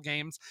available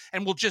games,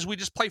 and we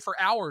just play for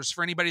hours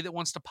for anybody that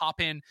wants to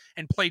pop in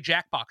and play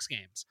Jackbox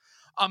games.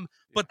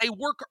 But they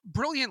work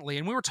brilliantly,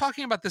 and we were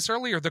talking about this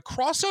earlier, the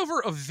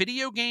crossover of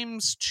video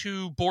games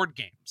to board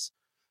games.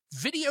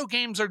 Video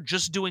games are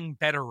just doing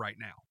better right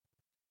now.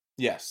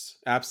 Yes,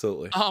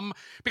 absolutely.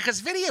 Because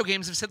video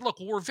games have said, look,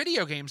 we're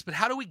video games, but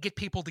how do we get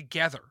people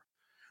together?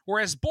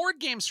 Whereas board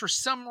games, for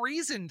some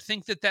reason,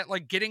 think that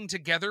like getting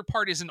together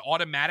part isn't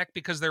automatic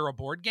because they're a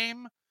board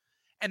game.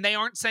 And they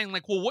aren't saying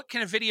like, well, what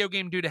can a video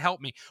game do to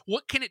help me?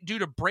 What can it do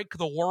to break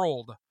the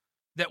world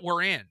that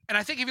we're in? And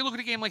I think if you look at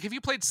a game, like, have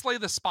you played Slay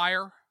the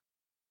Spire?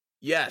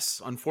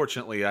 Yes,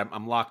 unfortunately,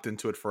 I'm locked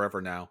into it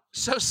forever now.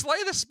 So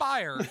Slay the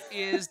Spire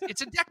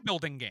it's a deck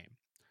building game.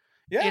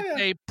 Yeah,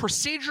 It's a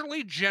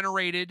procedurally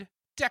generated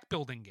deck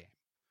building game.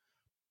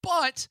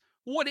 But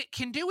what it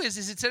can do is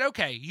it said,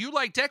 okay, you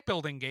like deck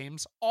building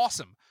games,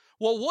 awesome.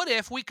 Well, what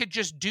if we could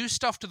just do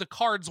stuff to the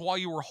cards while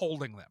you were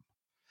holding them?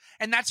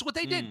 And that's what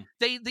they did.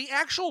 The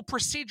actual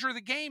procedure of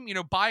the game,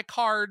 buy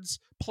cards,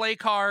 play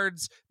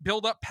cards,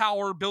 build up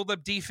power, build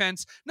up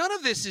defense. None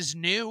of this is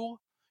new.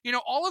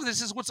 All of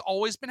this is what's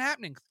always been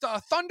happening.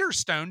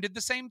 Thunderstone did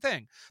the same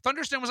thing.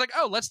 Thunderstone was like,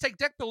 oh, let's take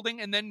deck building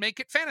and then make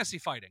it fantasy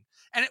fighting.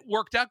 And it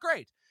worked out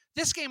great.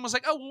 This game was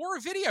like, oh, well, we're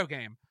a video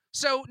game.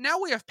 So now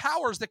we have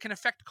powers that can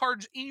affect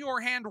cards in your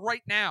hand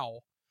right now,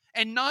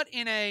 and not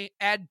in a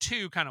add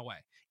to kind of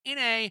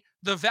way.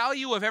 The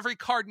value of every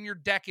card in your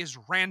deck is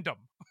random.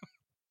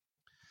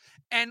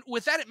 And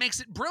with that, it makes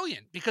it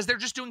brilliant because they're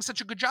just doing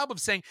such a good job of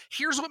saying,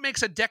 here's what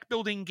makes a deck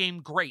building game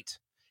great.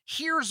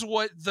 Here's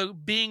what the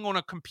being on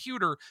a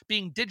computer,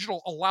 being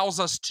digital, allows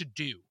us to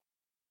do.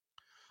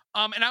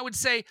 And I would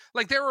say,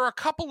 like, there are a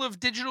couple of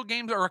digital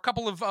games or a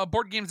couple of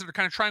board games that are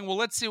kind of trying, well,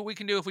 let's see what we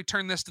can do if we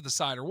turn this to the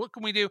side, or what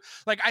can we do?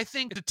 Like, I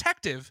think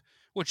Detective,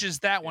 which is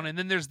that one, and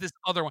then there's this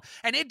other one.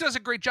 And it does a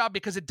great job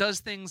because it does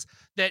things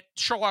that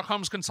Sherlock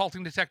Holmes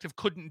Consulting Detective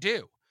couldn't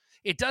do.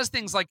 It does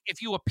things like if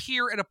you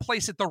appear at a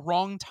place at the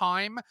wrong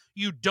time,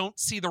 you don't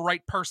see the right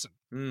person.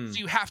 So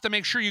you have to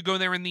make sure you go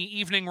there in the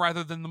evening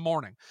rather than the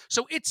morning.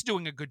 So it's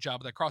doing a good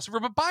job of that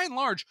crossover. But by and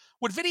large,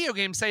 what video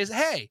games say is,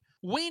 hey,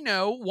 we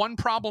know one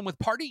problem with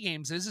party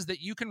games is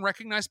that you can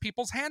recognize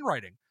people's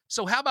handwriting.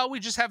 So how about we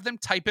just have them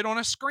type it on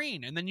a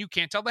screen and then you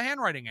can't tell the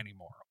handwriting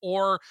anymore?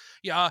 Or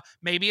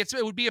maybe it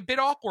would be a bit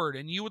awkward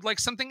and you would like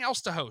something else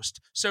to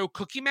host. So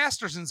Cookie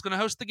Masterson's going to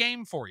host the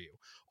game for you.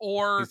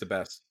 Or he's the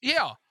best.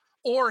 Yeah.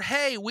 Or,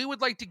 hey, we would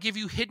like to give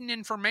you hidden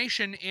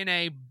information in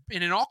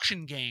an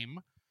auction game,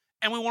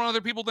 and we want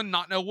other people to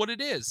not know what it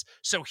is.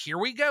 So here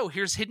we go.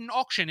 Here's Hidden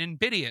Auction in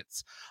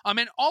Bidiots.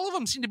 And all of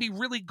them seem to be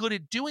really good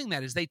at doing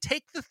that, is they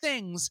take the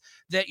things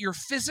that your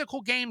physical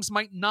games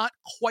might not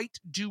quite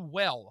do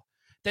well.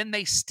 Then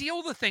they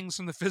steal the things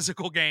from the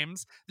physical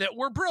games that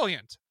were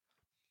brilliant.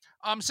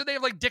 So they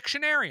have like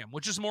Dictionarium,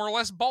 which is more or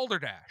less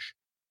Balderdash.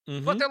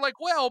 But they're like,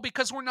 well,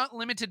 because we're not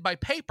limited by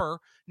paper,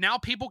 now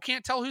people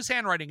can't tell whose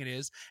handwriting it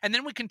is. And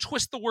then we can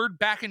twist the word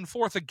back and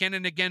forth again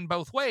and again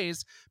both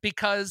ways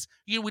because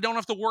we don't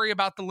have to worry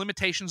about the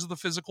limitations of the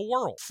physical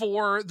world.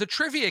 For the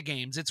trivia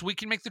games, we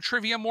can make the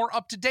trivia more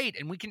up to date,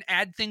 and we can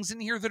add things in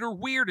here that are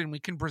weird, and we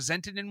can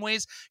present it in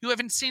ways you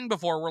haven't seen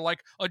before, where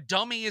like a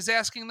dummy is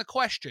asking the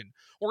question.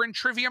 Or in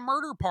Trivia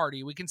Murder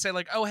Party, we can say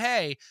like, oh,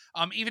 hey,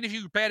 even if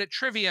you're bad at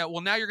trivia,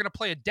 well, now you're going to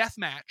play a death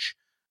match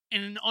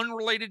in an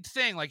unrelated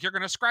thing, like you're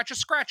going to scratch a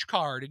scratch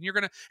card, and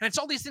and it's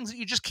all these things that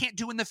you just can't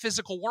do in the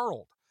physical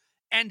world.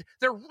 And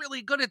they're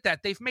really good at that.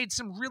 They've made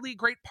some really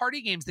great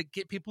party games that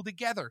get people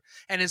together.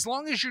 And as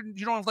long as you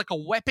don't have like a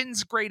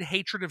weapons grade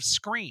hatred of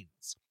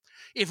screens,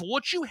 if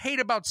what you hate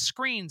about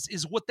screens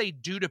is what they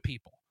do to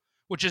people,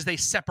 which is they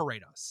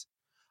separate us,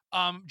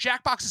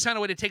 Jackbox has found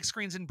a way to take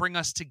screens and bring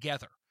us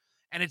together.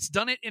 And it's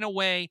done it in a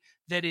way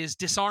that is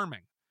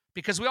disarming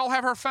because we all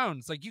have our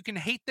phones. Like, you can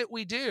hate that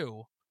we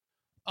do,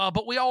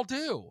 but we all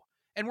do.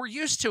 and we're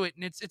used to it,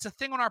 and it's a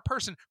thing on our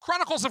person.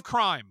 Chronicles of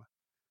Crime.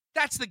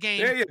 That's the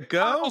game. There you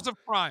go. Chronicles of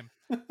Crime.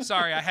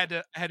 Sorry, I had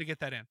to get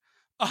that in.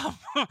 Um,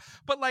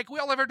 but like we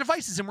all have our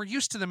devices and we're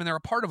used to them and they're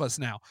a part of us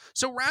now.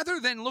 So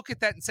rather than look at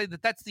that and say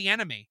that that's the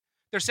enemy,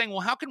 they're saying, well,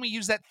 how can we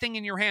use that thing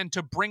in your hand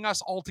to bring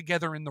us all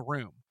together in the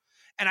room?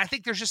 And I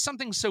think there's just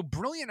something so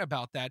brilliant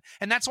about that.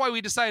 And that's why we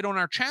decided on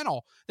our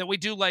channel that we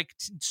do like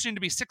soon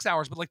to be 6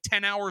 hours, but like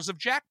 10 hours of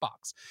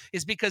Jackbox,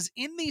 is because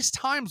in these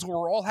times where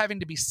we're all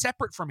having to be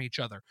separate from each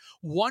other,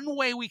 one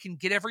way we can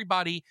get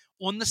everybody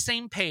on the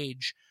same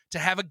page to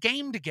have a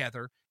game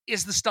together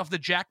is the stuff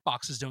that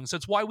Jackbox is doing. So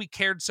it's why we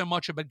cared so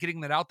much about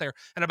getting that out there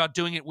and about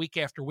doing it week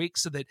after week,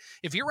 so that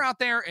if you're out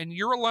there and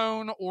you're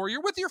alone or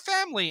you're with your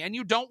family and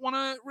you don't want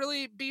to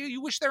really be,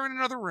 you wish they're in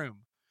another room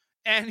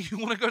and you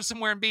want to go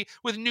somewhere and be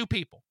with new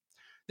people,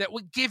 that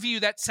would give you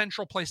that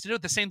central place to do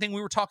it. The same thing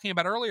we were talking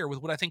about earlier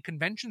with what I think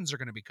conventions are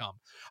going to become.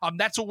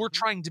 That's what we're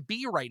trying to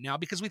be right now,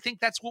 because we think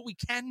that's what we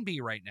can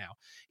be right now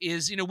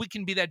is, you know, we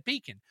can be that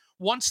beacon.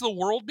 Once the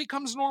world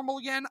becomes normal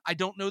again, I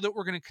don't know that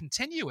we're going to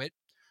continue it,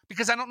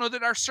 because I don't know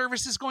that our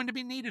service is going to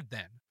be needed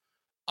then.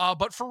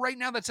 But for right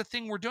now, that's a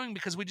thing we're doing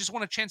because we just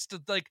want a chance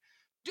to like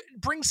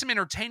bring some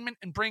entertainment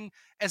and bring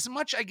as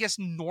much, I guess,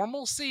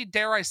 normalcy,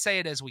 dare I say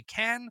it, as we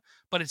can,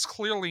 but it's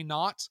clearly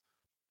not.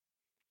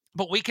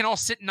 But we can all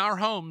sit in our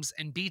homes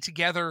and be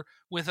together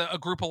with a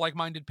group of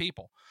like-minded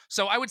people.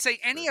 So I would say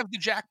any of the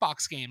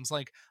Jackbox games,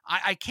 like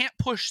I can't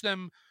push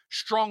them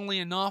strongly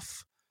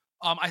enough.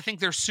 I think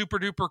they're super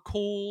duper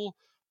cool.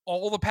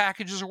 All the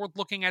packages are worth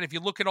looking at. If you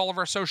look at all of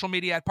our social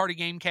media at Party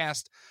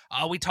Gamecast,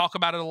 we talk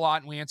about it a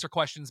lot and we answer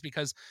questions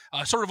because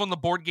sort of on the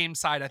board game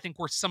side, I think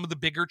we're some of the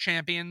bigger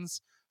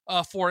champions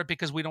for it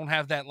because we don't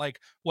have that like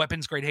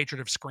weapons grade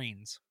hatred of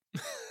screens.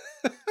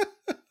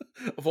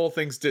 Of all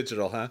things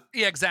digital, huh?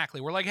 Yeah,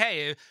 exactly. We're like,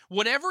 hey,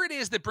 whatever it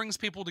is that brings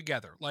people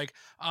together. Like,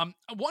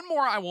 one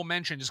more I will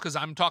mention, just because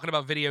I'm talking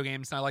about video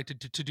games and I like to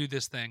do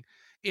this thing,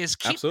 is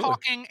keep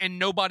talking and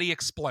nobody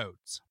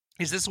explodes.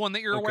 Is this one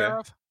that you're aware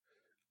of?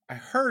 I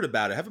heard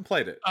about it. I haven't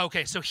played it.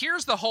 Okay, so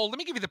here's the whole, let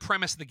me give you the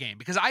premise of the game,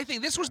 because I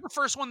think this was the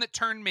first one that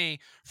turned me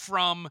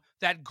from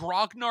that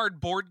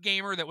grognard board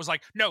gamer that was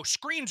like, no,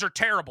 screens are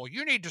terrible,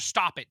 you need to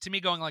stop it, to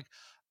me going like,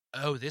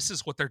 oh, this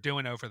is what they're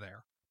doing over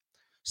there.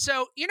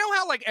 So, you know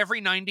how like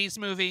every 90s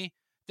movie,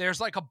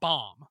 there's like a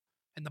bomb,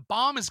 and the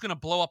bomb is going to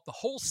blow up the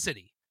whole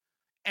city.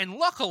 And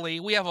luckily,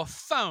 we have a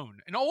phone,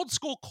 an old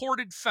school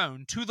corded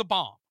phone to the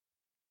bomb.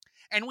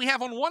 And we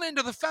have on one end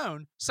of the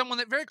phone someone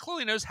that very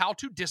clearly knows how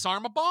to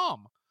disarm a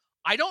bomb.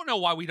 I don't know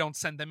why we don't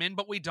send them in,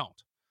 but we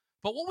don't.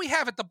 But what we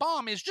have at the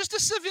bomb is just a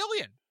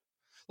civilian,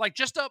 like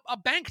just a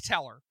bank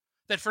teller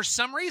that for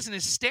some reason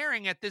is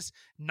staring at this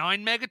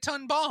 9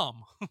 megaton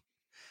bomb.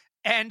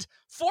 And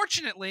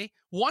fortunately,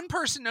 one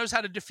person knows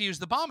how to defuse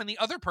the bomb and the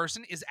other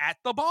person is at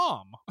the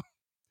bomb.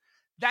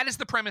 That is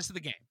the premise of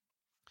the game.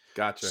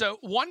 Gotcha. So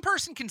one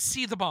person can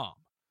see the bomb,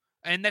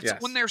 and that's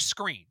on their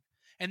screen.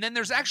 And then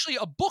there's actually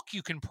a book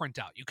you can print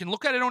out. You can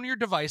look at it on your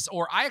device,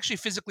 or I actually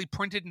physically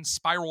printed and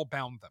spiral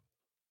bound them.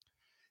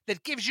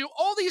 That gives you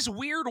all these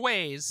weird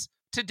ways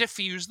to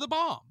defuse the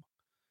bomb.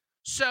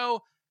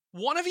 So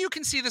one of you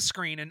can see the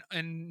screen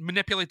and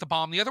manipulate the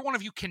bomb. The other one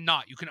of you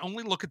cannot. You can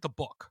only look at the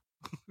book.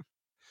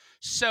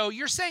 So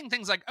you're saying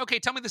things like, okay,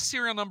 tell me the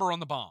serial number on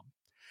the bomb.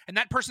 And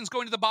that person's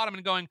going to the bottom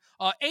and going,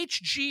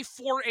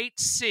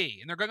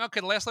 HG48C. And they're going,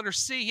 okay, the last letter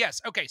C. Yes.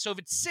 Okay, so if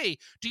it's C,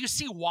 do you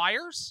see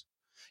wires?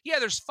 Yeah,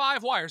 there's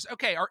 5 wires.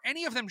 Okay, are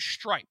any of them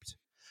striped?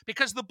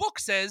 Because the book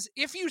says,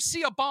 if you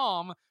see a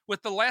bomb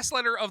with the last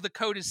letter of the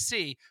code is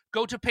C,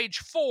 go to page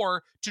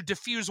 4 to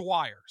defuse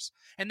wires.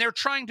 And they're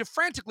trying to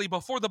frantically,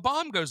 before the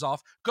bomb goes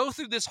off, go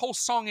through this whole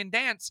song and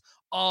dance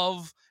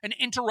of an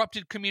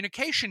interrupted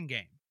communication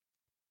game.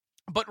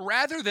 But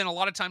rather than a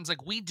lot of times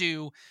like we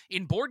do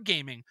in board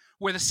gaming,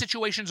 where the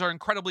situations are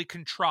incredibly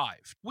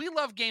contrived, we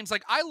love games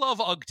like, I love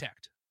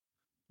UGTECT.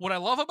 What I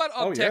love about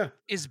UGTECT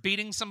is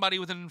beating somebody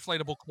with an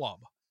inflatable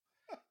club.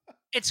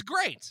 It's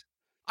great.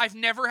 I've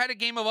never had a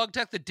game of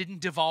UGTECT that didn't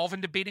devolve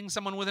into beating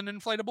someone with an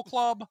inflatable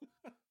club.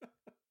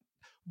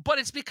 But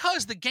it's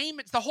because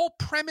the whole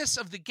premise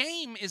of the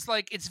game is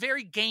like, it's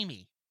very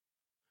gamey.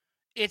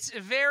 It's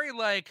very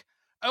like,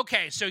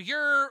 okay, so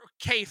you're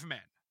cavemen,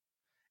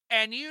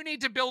 and you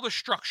need to build a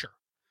structure,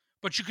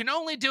 but you can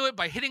only do it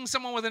by hitting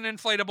someone with an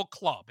inflatable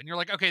club. And you're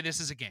like, okay, this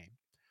is a game.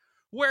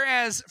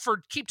 Whereas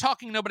for Keep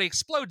Talking, Nobody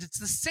Explodes, it's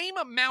the same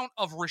amount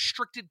of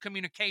restricted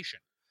communication,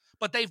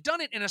 but they've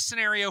done it in a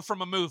scenario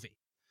from a movie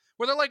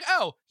where they're like,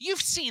 oh,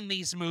 you've seen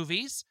these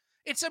movies.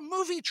 It's a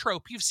movie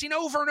trope you've seen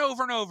over and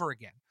over and over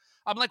again.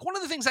 Like one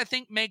of the things I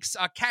think makes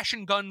Cash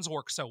and Guns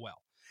work so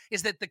well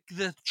is that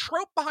the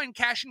trope behind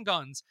Cash and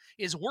Guns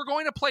is we're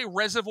going to play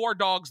Reservoir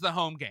Dogs, the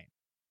home game.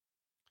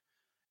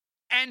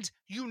 And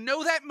you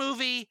know that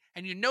movie,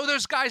 and you know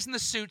those guys in the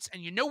suits,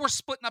 and you know we're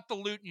splitting up the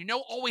loot, and you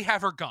know all we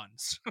have are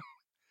guns.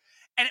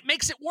 And it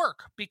makes it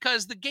work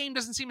because the game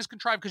doesn't seem as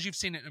contrived because you've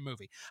seen it in a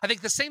movie. I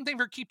think the same thing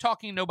for Keep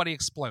Talking and Nobody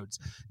Explodes.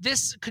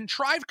 This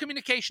contrived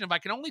communication, if I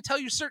can only tell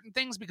you certain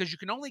things because you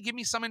can only give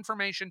me some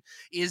information,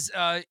 is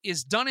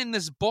done in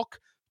this book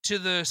to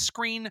the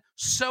screen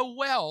so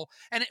well.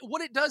 And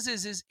what it does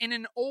is in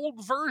an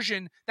old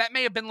version, that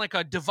may have been like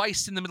a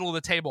device in the middle of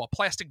the table, a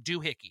plastic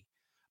doohickey.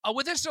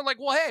 With this, they're like,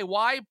 well, hey,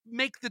 why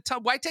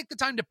take the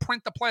time to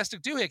print the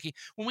plastic doohickey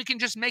when we can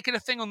just make it a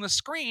thing on the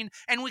screen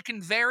and we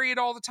can vary it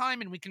all the time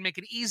and we can make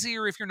it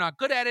easier if you're not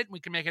good at it and we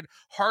can make it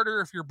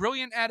harder if you're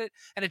brilliant at it.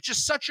 And it's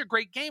just such a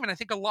great game. And I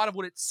think a lot of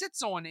what it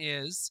sits on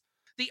is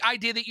the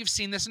idea that you've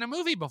seen this in a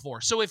movie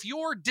before. So if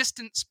you're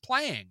distance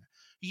playing,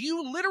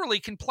 you literally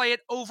can play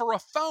it over a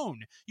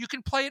phone. You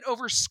can play it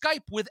over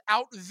Skype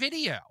without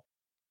video.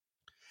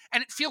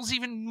 And it feels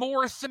even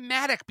more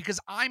thematic because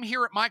I'm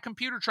here at my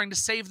computer trying to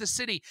save the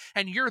city,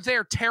 and you're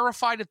there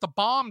terrified at the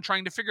bomb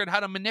trying to figure out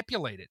how to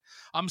manipulate it.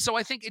 So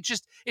I think it's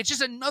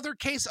just another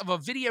case of a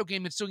video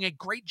game that's doing a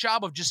great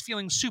job of just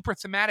feeling super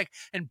thematic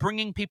and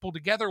bringing people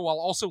together while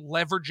also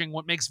leveraging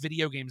what makes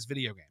video games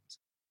video games.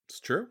 It's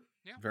true.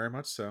 Yeah. Very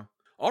much so.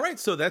 All right,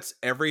 so that's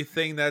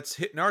everything that's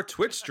hitting our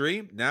Twitch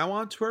stream. Now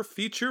on to our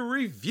feature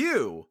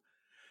review.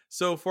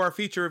 So for our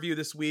feature review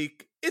this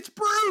week, it's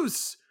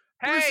Bruce.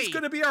 Bruce is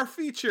going to be our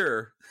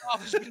feature. Oh,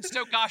 there's been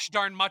so gosh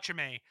darn much of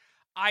me.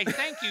 I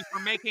thank you for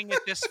making it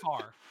this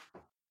far.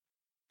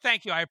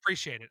 Thank you. I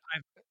appreciate it.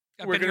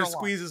 We're going to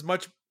squeeze as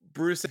much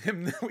Bruce and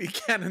him that we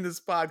can in this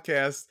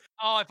podcast.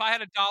 Oh, if I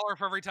had $1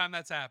 for every time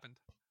that's happened.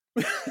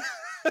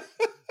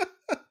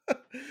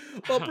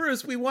 Well,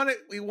 Bruce, we want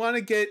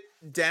to get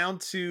down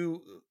to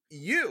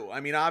you. I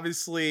mean,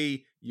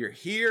 obviously, you're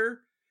here.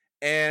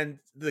 And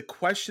the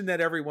question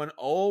that everyone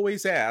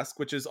always asks,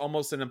 which is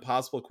almost an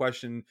impossible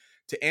question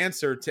to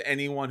answer to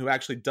anyone who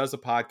actually does a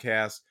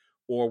podcast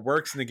or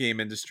works in the game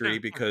industry,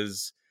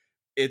 because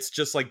it's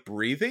just like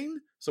breathing.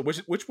 So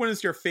which one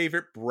is your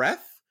favorite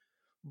breath?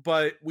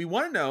 But we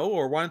want to know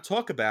or want to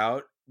talk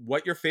about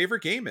what your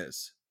favorite game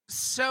is.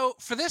 So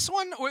for this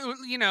one,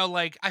 you know,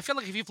 like, I feel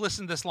like if you've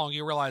listened this long,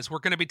 you realize we're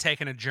going to be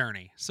taking a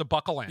journey. So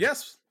buckle in.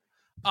 Yes.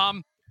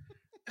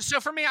 So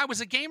for me, I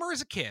was a gamer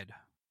as a kid.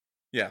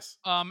 Yes.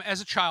 As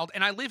a child,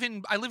 and I live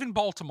in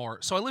Baltimore,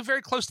 so I live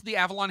very close to the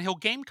Avalon Hill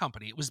Game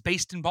Company. It was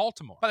based in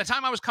Baltimore. By the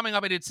time I was coming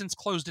up, it had since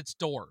closed its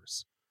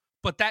doors,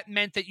 but that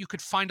meant that you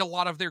could find a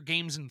lot of their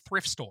games in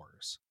thrift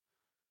stores.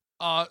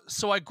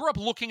 So I grew up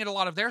looking at a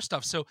lot of their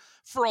stuff. So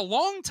for a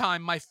long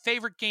time, my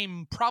favorite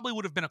game probably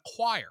would have been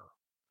Acquire,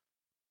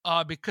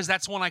 because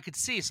that's one I could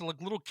see. So like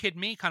little kid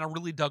me kind of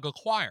really dug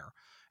Acquire,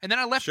 and then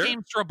I left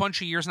games for a bunch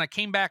of years, and I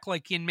came back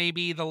like in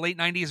maybe the late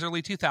 90s,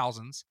 early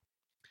 2000s.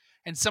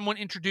 And someone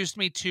introduced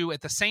me to,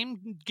 at the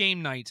same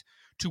game night,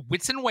 to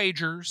Wits and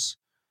Wagers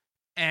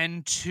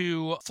and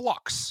to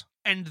Flux.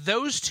 And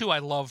those two I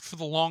loved for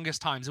the longest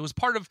times. It was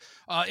part of,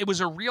 it was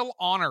a real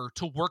honor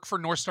to work for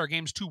North Star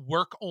Games, to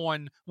work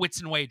on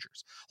Wits and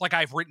Wagers. Like,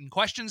 I've written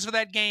questions for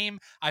that game.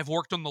 I've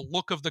worked on the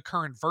look of the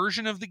current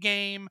version of the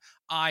game.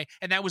 And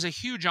that was a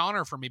huge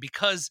honor for me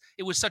because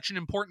it was such an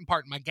important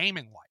part in my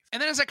gaming life.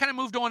 And then as I kind of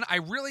moved on, I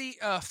really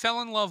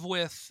fell in love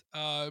with,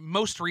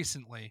 most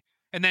recently,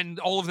 and then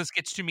all of this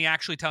gets to me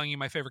actually telling you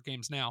my favorite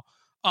games now,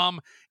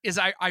 is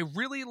I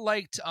really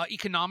liked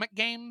economic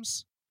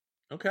games.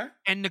 Okay.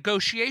 And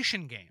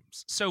negotiation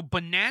games. So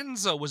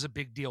Bonanza was a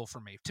big deal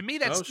for me. To me,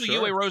 that's still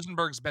UA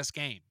Rosenberg's best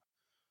game.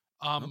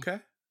 Okay.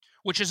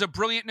 Which is a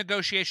brilliant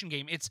negotiation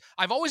game.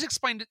 I've always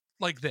explained it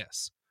like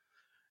this.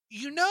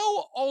 You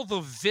know all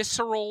the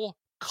visceral,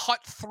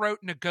 cutthroat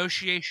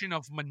negotiation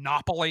of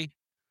Monopoly?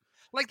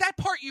 Like that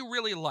part you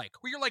really like,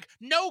 where you're like,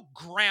 no,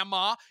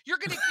 grandma, you're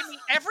going to give me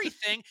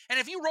everything. And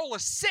if you roll a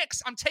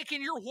 6, I'm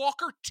taking your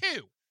walker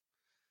too.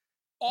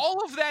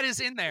 All of that is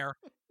in there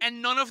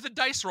and none of the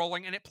dice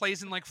rolling. And it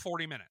plays in like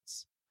 40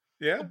 minutes.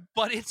 Yeah.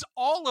 But it's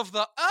all of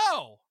the,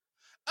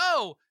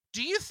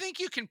 do you think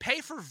you can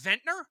pay for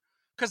Ventnor?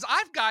 Because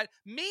I've got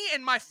me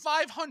and my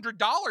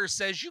 $500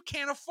 says you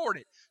can't afford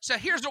it. So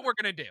here's what we're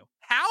going to do.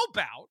 How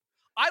about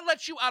I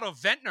let you out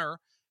of Ventnor?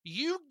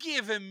 You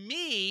give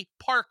me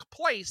Park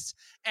Place,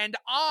 and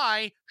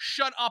I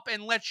shut up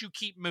and let you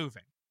keep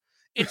moving.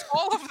 It's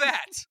all of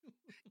that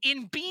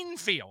in bean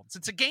fields.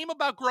 It's a game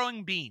about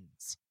growing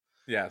beans.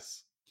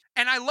 Yes.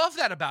 And I love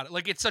that about it.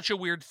 Like, it's such a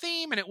weird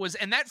theme,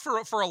 and that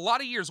for a lot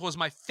of years was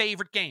my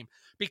favorite game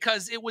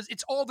because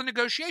it's all the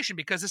negotiation.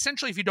 Because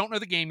essentially, if you don't know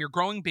the game, you're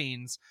growing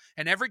beans,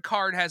 and every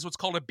card has what's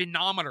called a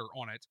beanometer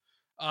on it,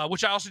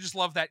 which I also just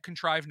love that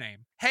contrived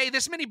name. Hey,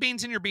 this many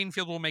beans in your bean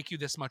field will make you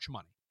this much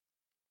money.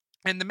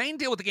 And the main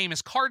deal with the game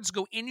is cards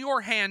go in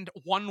your hand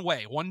one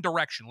way, one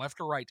direction,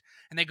 left or right,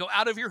 and they go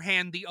out of your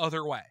hand the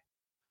other way.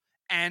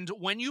 And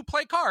when you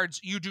play cards,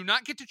 you do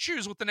not get to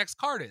choose what the next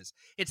card is.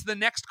 It's the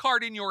next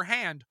card in your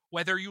hand,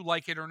 whether you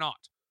like it or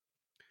not.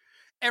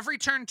 Every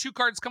turn, 2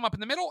 cards come up in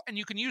the middle, and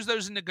you can use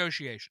those in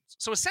negotiations.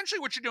 So essentially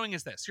what you're doing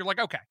is this. You're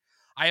like, okay,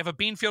 I have a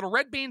bean field of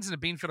red beans and a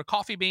bean field of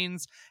coffee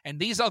beans, and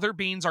these other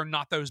beans are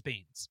not those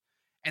beans.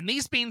 And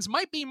these beans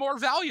might be more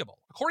valuable.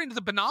 According to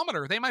the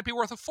banometer, they might be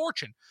worth a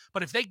fortune.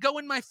 But if they go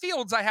in my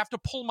fields, I have to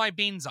pull my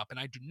beans up, and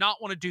I do not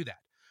want to do that.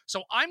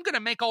 So I'm going to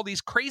make all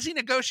these crazy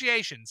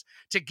negotiations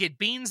to get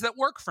beans that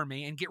work for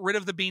me and get rid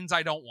of the beans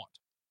I don't want.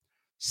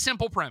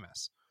 Simple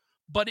premise.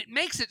 But it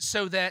makes it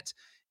so that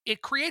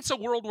it creates a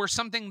world where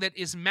something that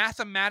is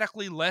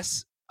mathematically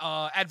less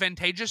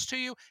advantageous to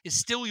you is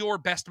still your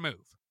best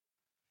move.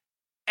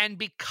 And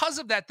because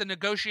of that, the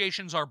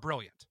negotiations are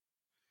brilliant.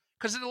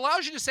 Because it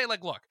allows you to say,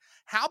 like, look,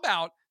 how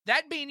about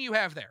that bean you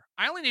have there?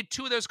 I only need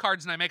 2 of those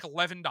cards and I make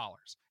 $11.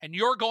 And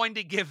you're going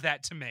to give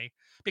that to me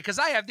because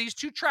I have these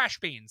 2 trash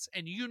beans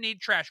and you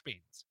need trash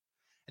beans.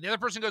 And the other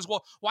person goes,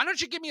 well, why don't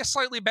you give me a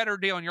slightly better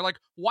deal? And you're like,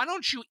 why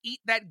don't you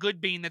eat that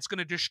good bean that's going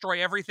to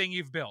destroy everything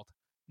you've built?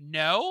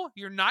 No,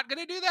 you're not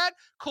going to do that?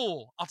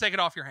 Cool. I'll take it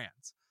off your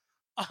hands.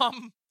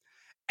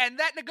 And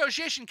that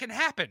negotiation can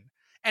happen.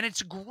 And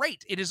it's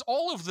great. It is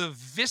all of the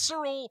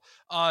visceral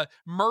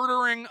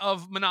murdering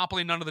of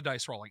Monopoly, none of the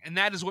dice rolling. And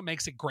that is what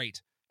makes it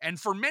great. And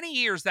for many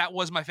years, that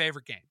was my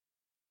favorite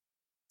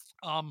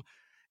game.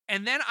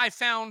 And then I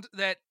found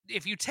that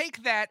if you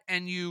take that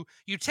and you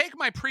take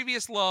my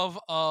previous love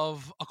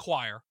of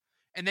Acquire,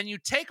 and then you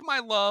take my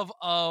love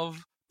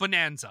of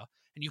Bonanza,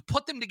 and you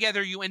put them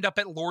together, you end up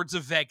at Lords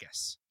of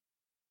Vegas,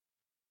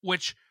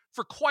 which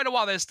for quite a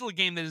while, that is still a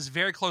game that is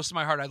very close to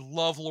my heart. I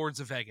love Lords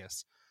of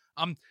Vegas.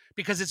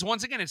 Because it's,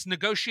 once again, it's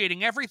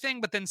negotiating everything,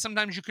 but then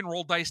sometimes you can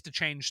roll dice to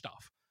change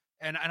stuff.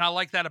 And I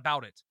like that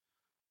about it.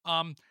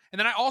 And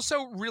then I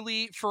also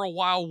really, for a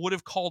while, would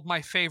have called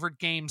my favorite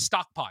game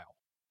Stockpile,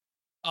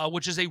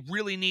 which is a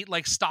really neat,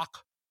 like, stock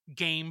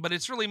game, but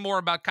it's really more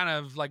about kind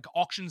of like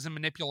auctions and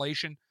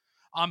manipulation.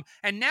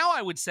 And now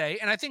I would say,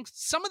 and I think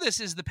some of this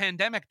is the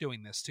pandemic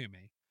doing this to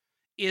me,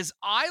 is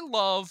I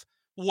love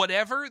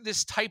whatever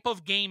this type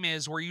of game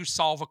is where you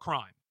solve a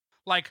crime.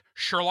 Like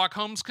Sherlock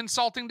Holmes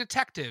Consulting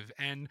Detective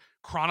and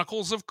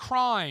Chronicles of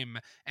Crime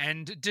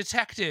and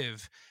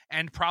Detective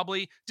and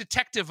probably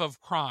Detective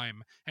of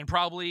Crime and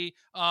probably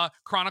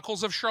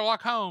Chronicles of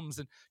Sherlock Holmes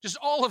and just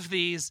all of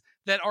these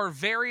that are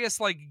various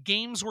like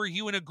games where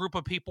you and a group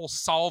of people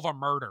solve a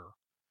murder.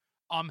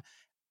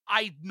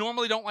 I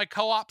normally don't like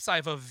co-ops. I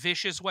have a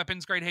vicious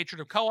weapons grade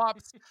hatred of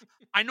co-ops.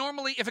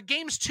 If a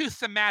game's too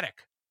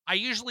thematic,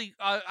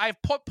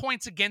 I've put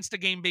points against a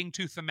game being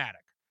too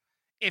thematic.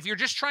 If you're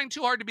just trying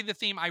too hard to be the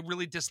theme, I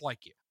really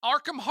dislike you.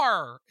 Arkham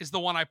Horror is the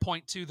one I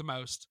point to the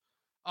most.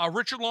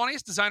 Richard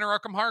Launius, designer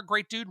Arkham Horror,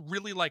 great dude,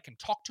 really like him.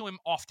 Talk to him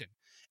often.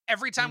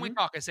 Every time we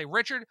talk, I say,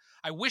 Richard,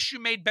 I wish you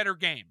made better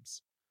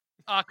games.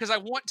 Because I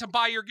want to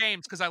buy your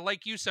games because I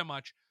like you so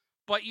much.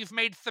 But you've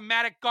made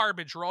thematic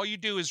garbage where all you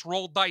do is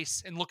roll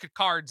dice and look at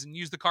cards and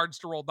use the cards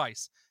to roll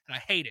dice. And I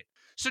hate it.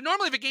 So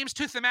normally if a game's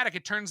too thematic,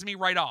 it turns me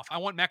right off. I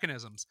want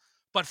mechanisms.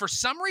 But for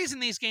some reason,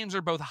 these games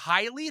are both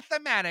highly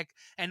thematic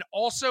and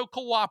also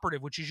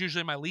cooperative, which is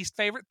usually my least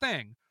favorite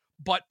thing.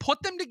 But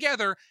put them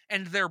together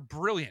and they're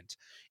brilliant.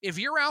 If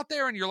you're out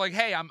there and you're like,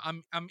 hey,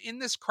 I'm in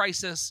this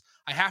crisis,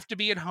 I have to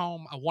be at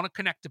home, I want to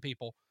connect to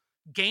people.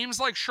 Games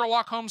like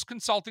Sherlock Holmes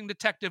Consulting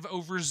Detective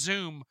over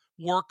Zoom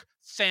work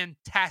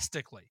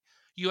fantastically.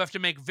 You have to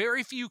make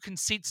very few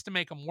conceits to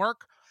make them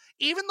work.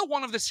 Even the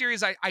one of the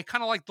series I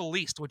kind of like the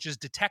least, which is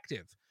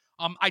Detective.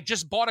 I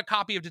just bought a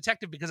copy of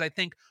Detective because I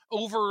think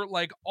over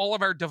like all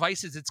of our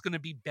devices, it's going to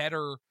be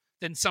better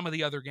than some of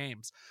the other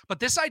games. But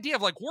this idea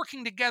of like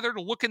working together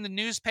to look in the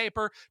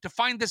newspaper to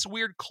find this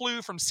weird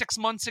clue from 6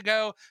 months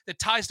ago that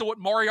ties to what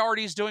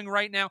Moriarty is doing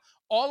right now,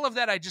 all of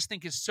that I just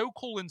think is so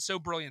cool and so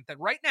brilliant that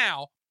right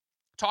now,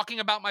 talking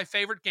about my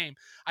favorite game,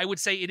 I would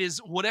say it is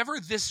whatever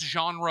this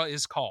genre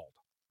is called.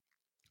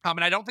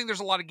 And I don't think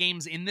there's a lot of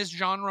games in this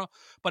genre,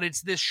 but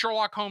it's this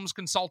Sherlock Holmes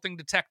Consulting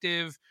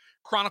Detective,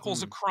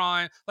 Chronicles of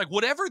Crime, like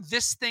whatever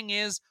this thing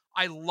is,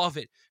 I love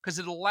it because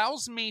it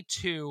allows me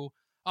to,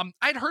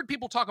 I'd heard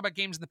people talk about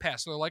games in the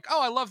past. So they're like,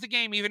 oh, I love the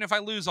game even if I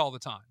lose all the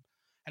time.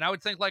 And I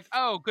would think like,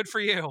 oh, good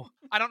for you.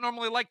 I don't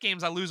normally like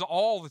games I lose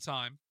all the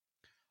time.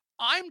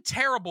 I'm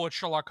terrible at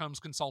Sherlock Holmes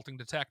Consulting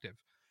Detective.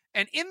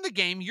 And in the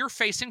game, you're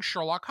facing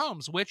Sherlock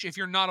Holmes, which if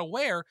you're not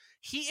aware,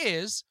 he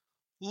is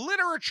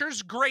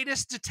literature's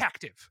greatest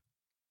detective.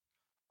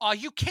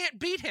 You can't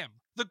beat him.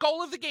 The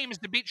goal of the game is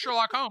to beat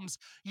Sherlock Holmes.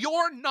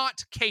 You're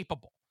not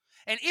capable.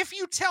 And if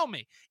you tell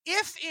me,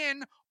 if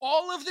in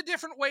all of the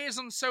different ways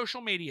on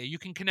social media you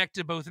can connect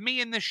to both me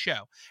and this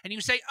show, and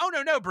you say, oh,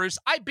 no, Bruce,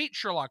 I beat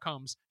Sherlock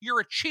Holmes, you're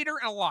a cheater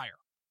and a liar.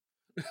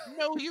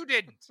 No, you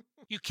didn't.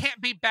 You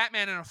can't beat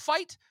Batman in a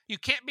fight. You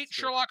can't beat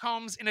Sherlock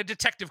Holmes in a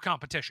detective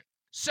competition.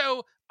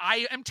 So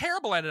I am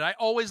terrible at it. I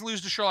always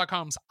lose to Sherlock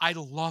Holmes. I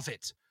love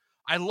it.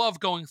 I love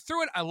going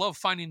through it. I love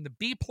finding the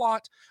B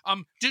plot.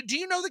 Do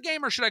you know the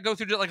game, or should I go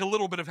through like a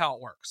little bit of how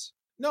it works?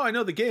 No, I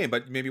know the game,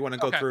 but maybe you want to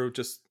go through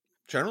just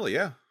generally,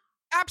 yeah.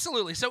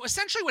 Absolutely. So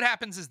essentially what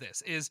happens is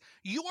this, is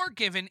you are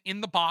given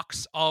in the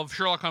box of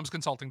Sherlock Holmes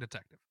Consulting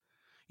Detective.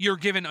 You're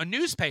given a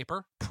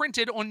newspaper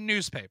printed on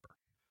newspaper.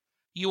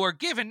 You are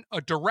given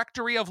a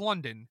directory of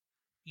London.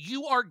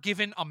 You are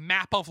given a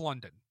map of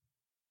London.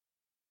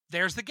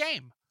 There's the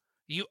game.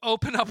 You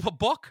open up a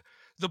book.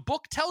 the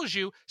book tells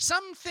you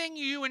something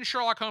you and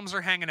Sherlock Holmes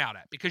are hanging out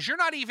at, because you're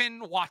not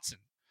even Watson.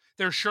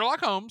 There's Sherlock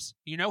Holmes,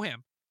 you know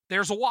him.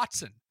 There's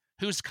Watson,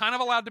 who's kind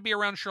of allowed to be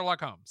around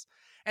Sherlock Holmes.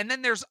 And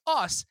then there's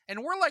us, and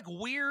we're like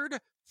weird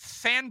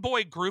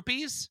fanboy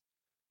groupies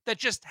that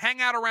just hang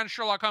out around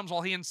Sherlock Holmes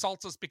while he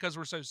insults us because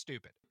we're so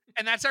stupid.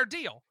 And that's our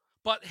deal.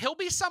 But he'll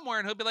be somewhere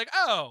and he'll be like,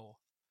 oh,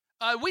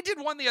 we did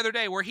one the other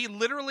day where he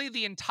literally,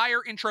 the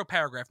entire intro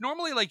paragraph,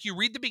 normally like you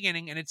read the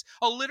beginning and it's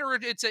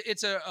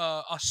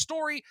a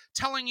story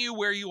telling you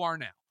where you are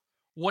now.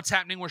 What's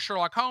happening with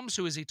Sherlock Holmes?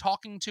 Who is he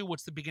talking to?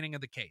 What's the beginning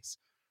of the case?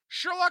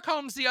 Sherlock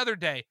Holmes the other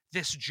day,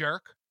 this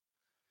jerk,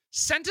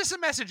 sent us a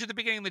message at the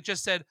beginning that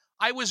just said,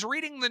 I was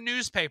reading the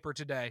newspaper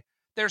today.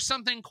 There's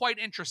something quite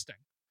interesting.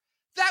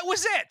 That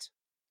was it.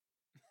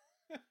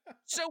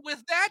 So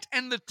with that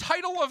and the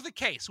title of the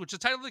case, which the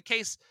title of the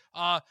case,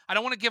 I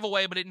don't want to give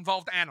away, but it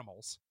involved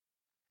animals.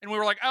 And we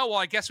were like, oh, well,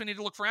 I guess we need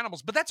to look for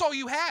animals. But that's all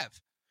you have.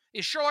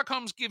 Is Sherlock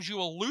Holmes gives you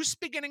a loose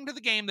beginning to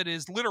the game that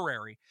is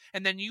literary,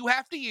 and then you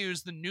have to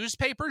use the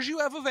newspapers you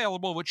have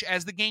available, which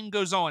as the game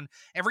goes on,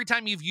 every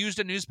time you've used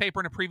a newspaper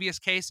in a previous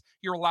case,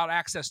 you're allowed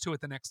access to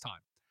it the next time.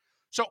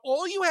 So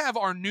all you have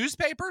are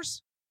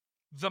newspapers,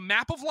 the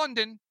map of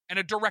London, and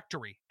a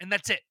directory, and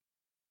that's it.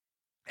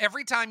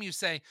 Every time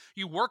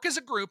you work as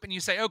a group and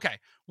you say, okay,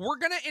 we're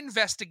going to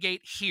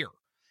investigate here.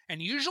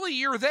 And usually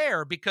you're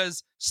there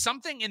because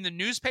something in the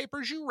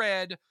newspapers you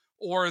read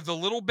or the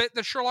little bit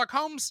that Sherlock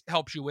Holmes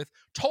helps you with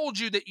told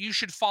you that you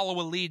should follow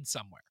a lead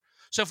somewhere.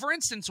 So for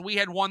instance, we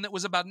had one that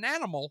was about an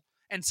animal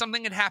and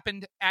something had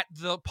happened at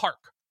the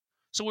park.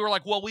 So we were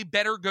like, well, we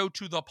better go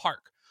to the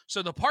park.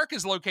 So the park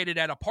is located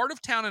at a part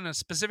of town in a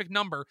specific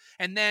number,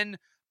 and then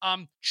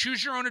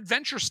choose your own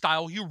adventure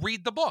style. You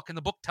read the book and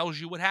the book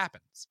tells you what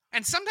happens.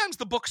 And sometimes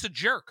the book's a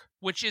jerk,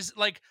 which is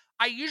like,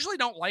 I usually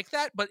don't like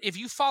that, but if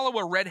you follow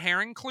a red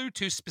herring clue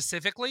too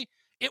specifically,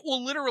 it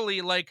will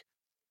literally like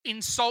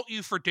insult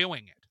you for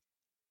doing it.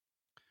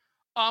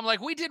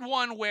 Like we did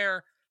one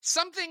where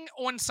something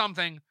on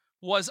something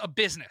was a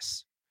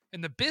business,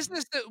 and the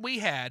business that we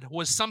had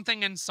was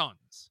Something and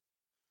Sons.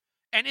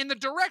 And in the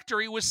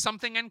directory was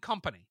Something and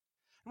Company.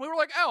 And we were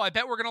like, oh, I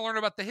bet we're going to learn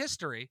about the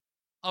history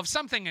of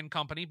Something and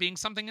Company being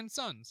Something and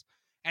Sons.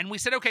 And we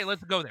said, okay,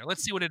 let's go there.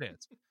 Let's see what it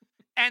is.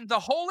 And the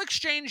whole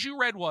exchange you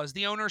read was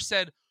the owner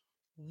said,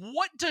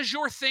 what does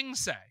your thing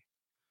say?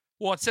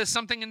 Well, it says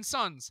Something and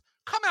Sons.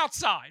 Come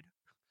outside.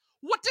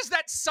 What does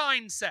that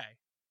sign say?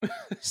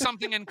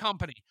 Something and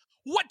Company.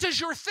 What does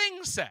your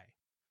thing say?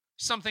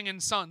 Something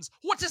and Sons.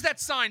 What does that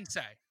sign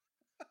say?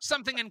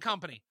 Something and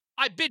Company.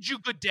 I bid you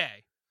good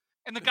day.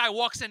 And the guy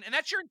walks in, and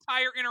that's your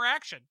entire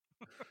interaction.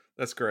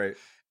 That's great.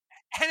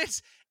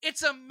 And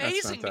it's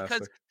amazing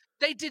because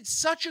they did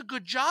such a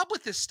good job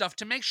with this stuff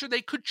to make sure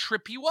they could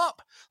trip you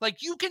up.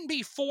 Like, you can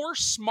be 4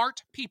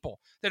 smart people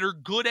that are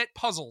good at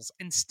puzzles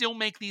and still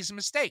make these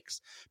mistakes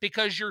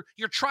because you're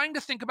trying to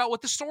think about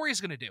what the story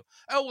is going to do.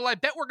 Oh, well, I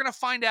bet we're going to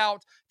find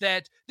out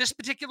that this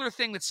particular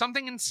thing, that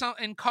Something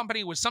in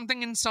Company was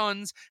Something in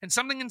Sons, and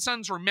Something in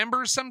Sons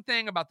remembers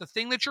something about the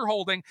thing that you're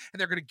holding, and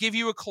they're going to give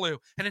you a clue.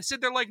 And instead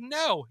they're like,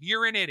 no,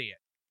 you're an idiot.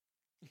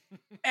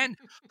 And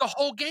the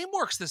whole game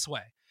works this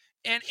way.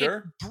 And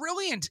it's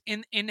brilliant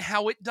in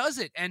how it does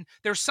it. And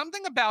there's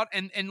something about,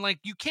 and like,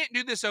 you can't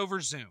do this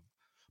over Zoom,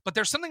 but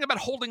there's something about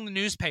holding the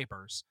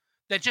newspapers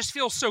that just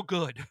feels so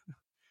good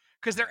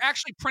because they're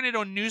actually printed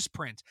on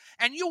newsprint.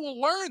 And you will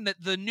learn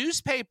that the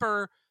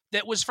newspaper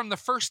that was from the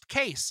first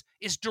case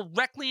is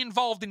directly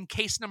involved in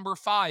case number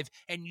 5,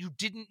 and you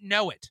didn't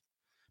know it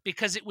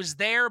because it was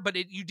there, but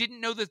you didn't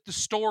know that the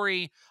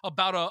story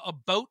about a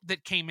boat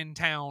that came in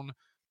town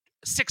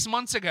 6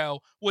 months ago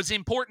was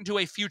important to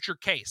a future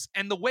case.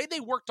 And the way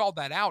they worked all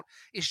that out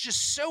is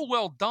just so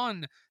well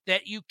done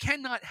that you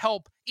cannot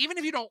help, even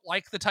if you don't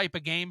like the type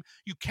of game,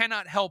 you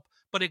cannot help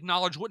but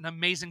acknowledge what an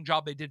amazing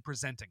job they did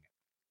presenting it.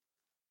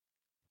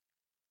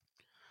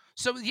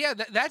 So yeah,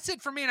 that's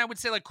it for me. And I would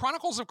say like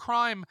Chronicles of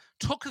Crime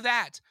took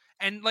that,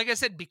 and like I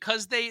said,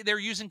 because they're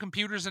using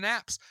computers and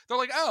apps, they're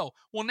like, oh,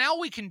 well, now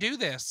we can do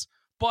this,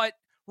 but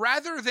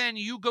rather than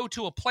you go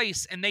to a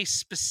place and they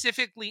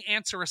specifically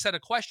answer a set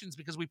of questions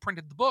because we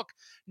printed the book,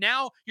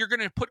 now you're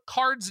going to put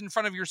cards in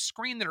front of your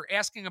screen that are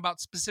asking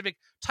about specific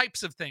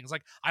types of things.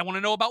 Like, I want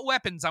to know about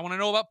weapons. I want to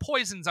know about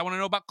poisons. I want to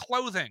know about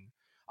clothing.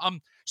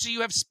 So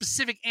you have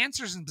specific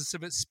answers in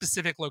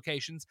specific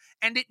locations,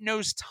 and it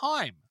knows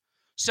time.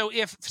 So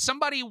if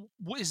somebody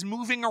is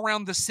moving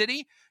around the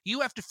city,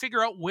 you have to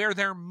figure out where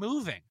they're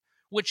moving.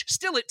 Which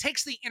still, it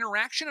takes the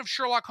interaction of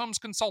Sherlock Holmes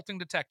consulting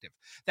detective,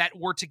 that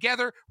we're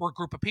together, we're a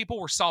group of people,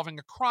 we're solving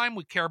a crime,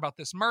 we care about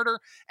this murder,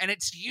 and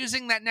it's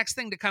using that next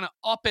thing to kind of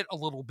up it a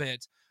little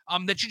bit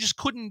that you just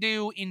couldn't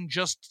do in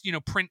just,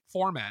 print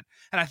format.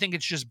 And I think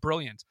it's just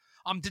brilliant.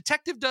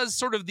 Detective does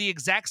sort of the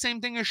exact same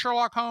thing as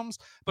Sherlock Holmes,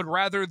 but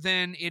rather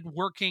than it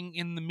working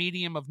in the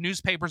medium of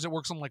newspapers, it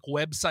works on like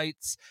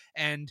websites,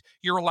 and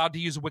you're allowed to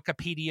use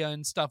Wikipedia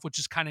and stuff, which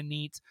is kind of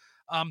neat.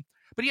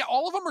 But yeah,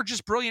 all of them are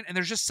just brilliant, and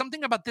there's just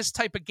something about this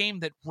type of game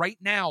that right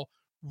now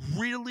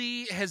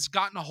really has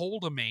gotten a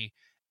hold of me,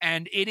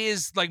 And it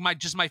is like my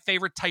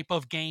favorite type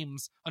of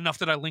games, enough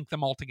that I link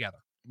them all together.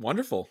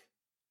 Wonderful.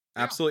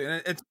 Yeah.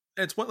 Absolutely. And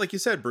it's what, like you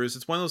said, Bruce,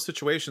 it's one of those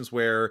situations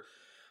where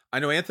I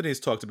know Anthony's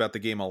talked about the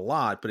game a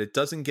lot, but it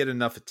doesn't get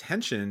enough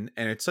attention,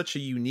 and it's such a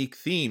unique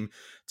theme.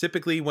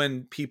 Typically,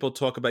 when people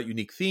talk about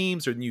unique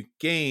themes or new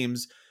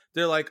games,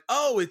 they're like,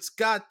 "Oh, it's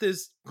got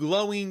this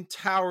glowing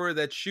tower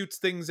that shoots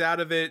things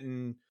out of it,"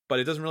 but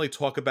it doesn't really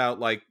talk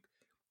about like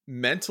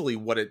mentally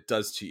what it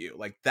does to you.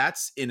 Like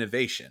that's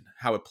innovation,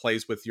 how it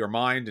plays with your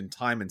mind and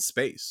time and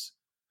space.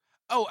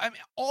 Oh, I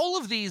mean, all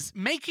of these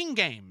making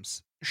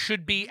games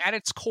should be at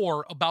its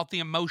core about the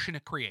emotion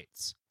it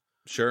creates.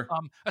 Sure.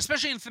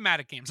 Especially in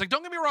thematic games. Like,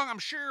 don't get me wrong, I'm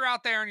sure you're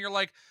out there and you're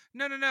like,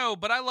 no,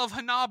 but I love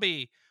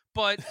Hanabi.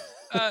 But,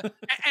 and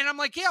I'm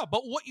like, yeah,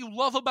 but what you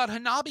love about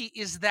Hanabi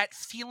is that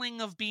feeling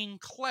of being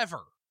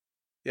clever.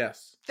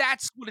 Yes.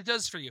 That's what it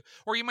does for you.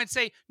 Or you might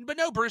say, but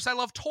no, Bruce, I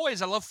love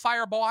toys. I love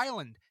Fireball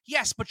Island.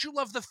 Yes, but you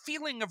love the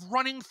feeling of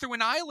running through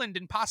an island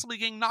and possibly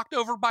getting knocked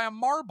over by a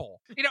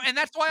marble. And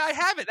that's why I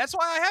have it. That's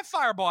why I have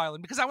Fireball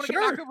Island, because I want to get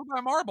knocked over by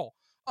a marble.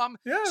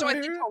 Yeah, so I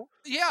hear think, you.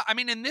 yeah, I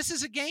mean, and this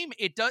is a game.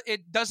 It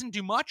doesn't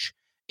do much.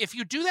 If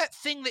you do that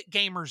thing that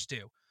gamers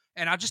do,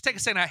 and I'll just take a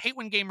second. I hate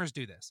when gamers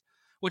do this,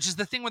 which is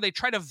the thing where they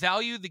try to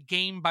value the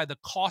game by the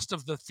cost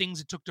of the things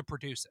it took to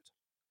produce it.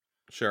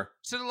 Sure.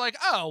 So they're like,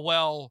 oh,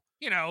 well,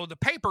 the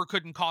paper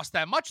couldn't cost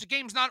that much. The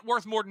game's not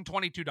worth more than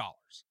 $22.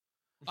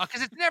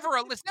 Because it's never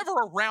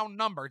a round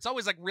number. It's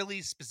always like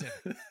really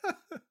specific.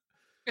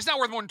 It's not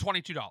worth more than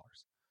 $22.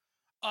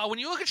 When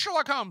you look at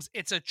Sherlock Holmes,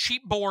 it's a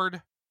cheap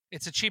board.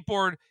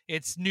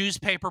 It's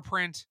newspaper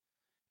print.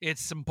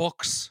 It's some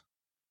books.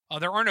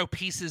 There are no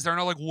pieces. There are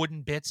no like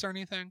wooden bits or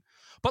anything.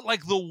 But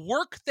like the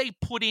work they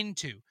put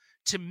into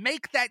to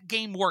make that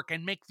game work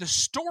and make the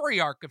story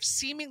arc of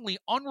seemingly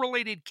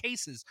unrelated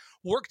cases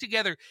work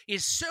together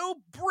is so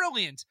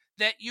brilliant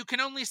that you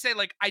can only say,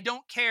 like, I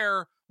don't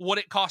care what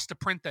it costs to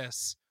print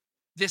this.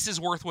 This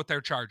is worth what they're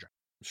charging.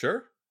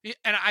 Sure.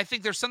 And I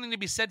think there's something to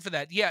be said for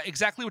that. Yeah,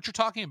 exactly what you're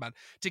talking about.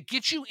 To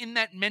get you in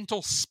that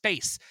mental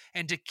space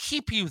and to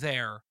keep you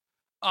there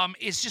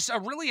is just a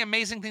really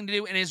amazing thing to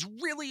do, and is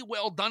really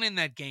well done in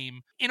that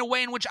game in a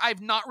way in which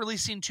I've not really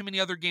seen too many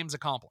other games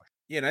accomplish.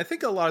 Yeah, and I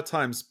think a lot of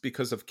times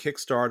because of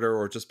Kickstarter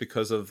or just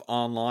because of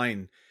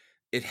online,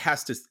 you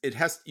have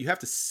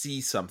to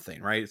see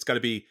something, right? It's got to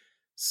be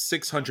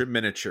 600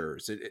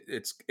 miniatures.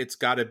 It's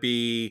got to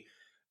be,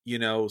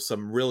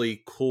 some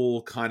really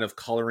cool kind of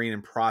coloring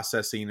and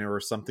processing or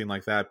something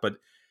like that. But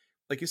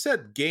like you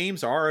said,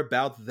 games are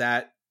about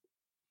that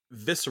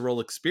visceral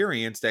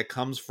experience that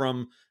comes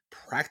from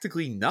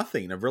practically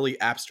nothing, a really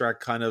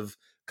abstract kind of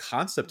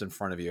concept in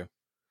front of you.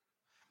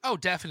 Oh,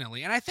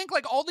 definitely. And I think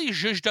like all these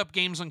zhuzhed up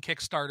games on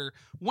Kickstarter,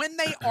 when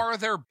they are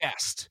their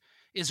best,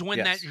 is when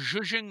that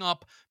zhuzhing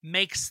up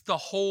makes the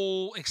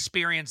whole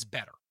experience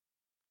better.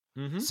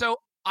 Mm-hmm. So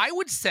I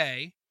would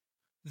say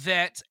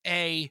that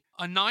a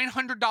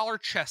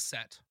 $900 chess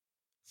set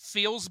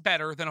feels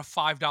better than a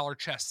 $5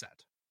 chess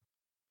set.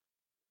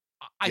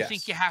 I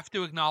think you have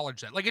to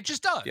acknowledge that. Like, it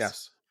just does.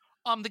 Yes.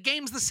 The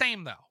game's the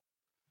same, though.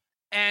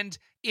 And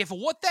if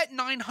what that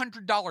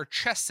 $900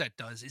 chess set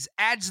does is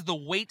adds the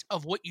weight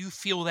of what you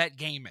feel that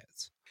game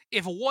is,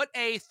 if what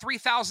a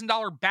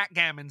 $3,000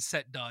 backgammon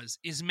set does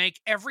is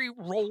make every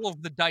roll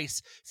of the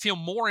dice feel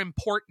more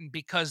important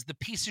because the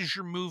pieces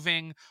you're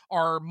moving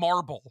are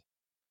marble,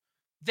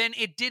 then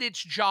it did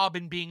its job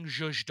in being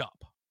zhuzhed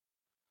up.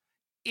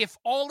 If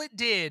all it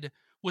did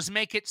was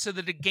make it so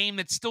that a game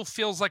that still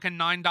feels like a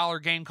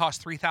 $9 game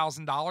costs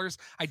 $3,000,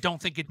 I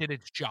don't think it did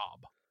its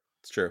job.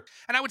 It's true.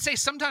 And I would say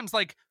sometimes,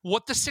 like,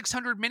 what the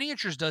 600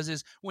 miniatures does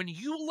is when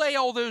you lay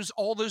all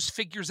those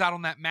figures out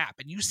on that map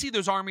and you see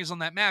those armies on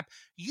that map,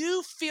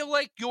 you feel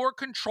like you're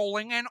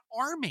controlling an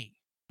army.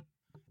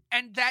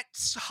 And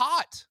that's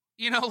hot.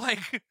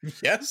 Like,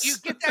 yes, you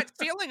get that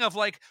feeling of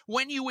like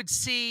when you would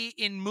see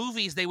in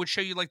movies, they would show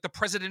you like the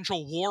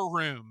presidential war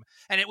room,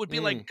 and it would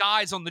be like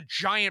guys on the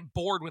giant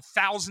board with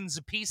thousands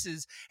of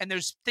pieces, and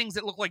there's things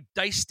that look like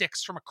dice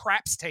sticks from a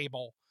craps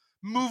table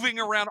moving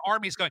around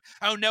armies going,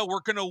 oh no, we're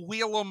going to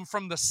wheel them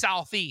from the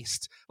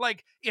southeast.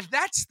 Like, if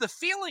that's the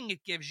feeling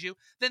it gives you,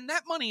 then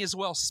that money is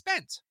well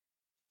spent.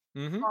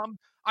 Mm-hmm.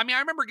 I mean, I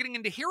remember getting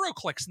into Hero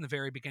Clicks in the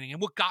very beginning,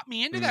 and what got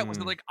me into that was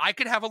that, like, I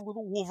could have a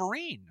little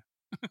Wolverine.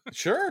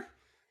 Sure.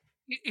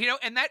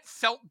 And that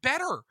felt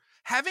better.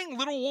 Having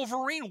little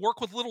Wolverine work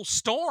with little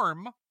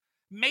Storm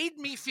made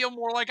me feel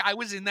more like I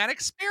was in that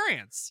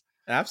experience.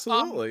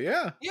 Absolutely,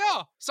 yeah.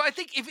 Yeah. So I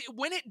think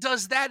when it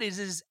does that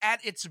is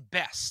at its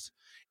best.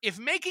 If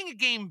making a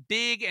game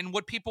big and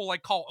what people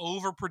like call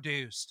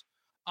overproduced,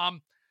 I've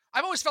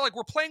always felt like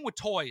we're playing with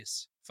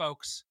toys,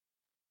 folks.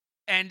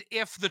 And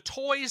if the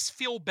toys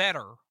feel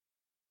better,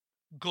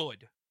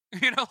 good.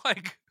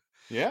 Like,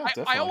 yeah,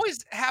 I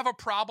always have a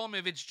problem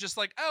if it's just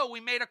like, oh, we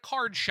made a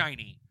card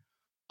shiny.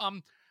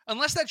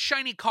 Unless that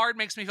shiny card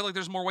makes me feel like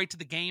there's more weight to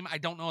the game, I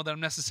don't know that I'm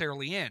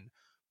necessarily in.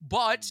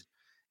 But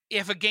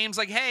if a game's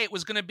like, hey, it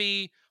was going to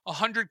be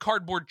 100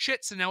 cardboard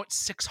chits and now it's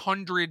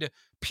 600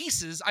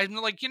 pieces, I'm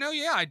like,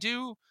 yeah, I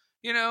do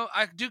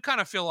I do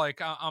kind of feel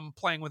like I'm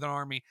playing with an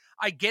army.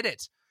 I get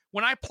it.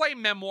 When I play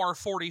Memoir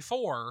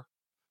 44,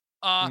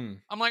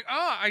 I'm like,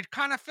 I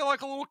kind of feel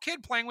like a little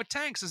kid playing with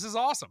tanks. This is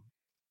awesome.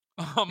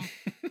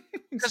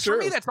 Because for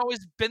me, that's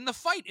always been the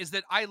fight, is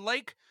that I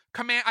like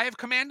I have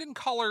Command and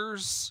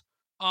Colors,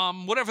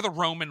 whatever the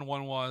Roman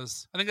one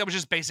was. I think that was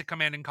just basic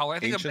Command and Color. I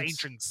think that was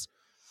Ancients.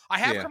 I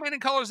have Command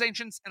and Colors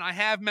Ancients, and I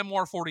have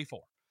Memoir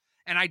 44.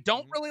 And I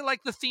don't really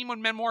like the theme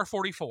on Memoir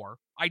 44.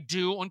 I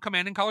do on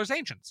Command and Colors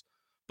Ancients.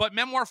 But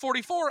Memoir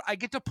 44, I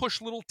get to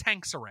push little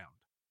tanks around.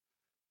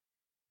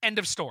 End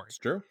of story. It's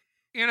true.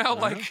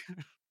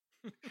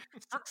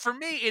 For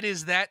me, it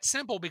is that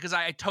simple, because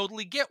I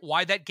totally get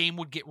why that game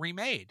would get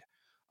remade.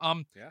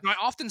 I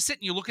often sit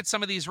and you look at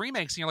some of these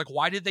remakes and you're like,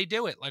 why did they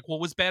do it? Like, what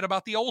was bad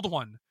about the old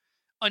one?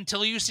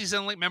 Until you see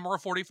something like Memoir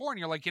 44 and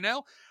you're like,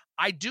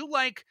 I do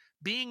like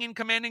being in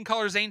Command and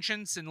Colors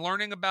Ancients and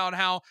learning about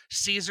how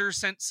Caesar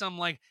sent some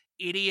like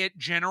idiot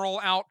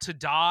general out to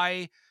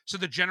die. So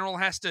the general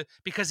has to,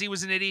 because he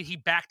was an idiot, he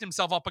backed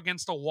himself up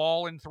against a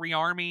wall in 3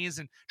 armies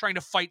and trying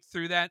to fight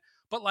through that.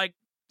 But like,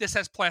 this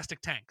has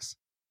plastic tanks.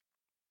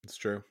 It's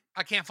true.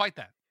 I can't fight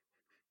that.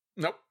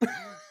 Nope.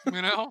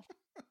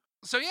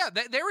 So yeah,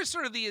 there was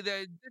sort of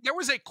there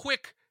was a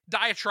quick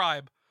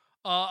diatribe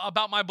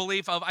about my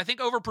belief of, I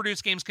think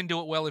overproduced games can do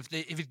it well if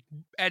it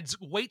adds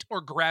weight or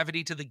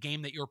gravity to the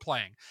game that you're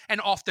playing, and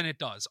often it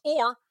does.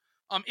 Or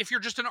if you're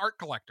just an art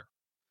collector,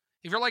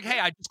 if you're like, hey,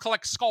 I just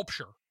collect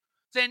sculpture,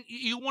 then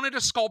you wanted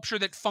a sculpture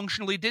that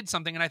functionally did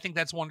something, and I think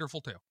that's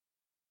wonderful too.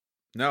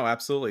 No,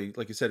 absolutely.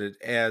 Like you said, it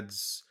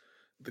adds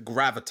the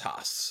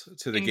gravitas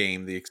to the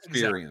game, the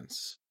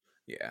experience.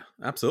 Exactly. Yeah,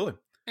 absolutely.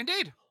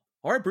 Indeed.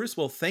 All right, Bruce.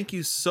 Well, thank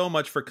you so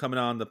much for coming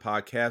on the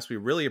podcast. We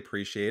really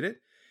appreciate it.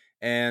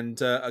 And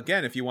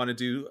again, if you want to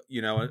do,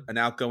 an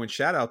outgoing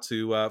shout out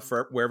to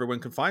for where everyone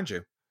can find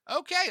you.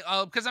 Okay,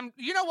 because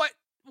you know what?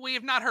 We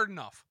have not heard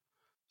enough.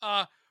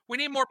 We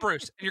need more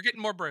Bruce, and you're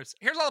getting more Bruce.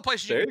 Here's all the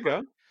places there you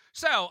go.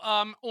 So,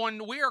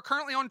 we are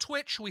currently on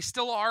Twitch. We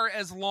still are,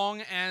 as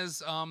long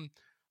as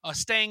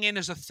staying in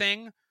is a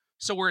thing.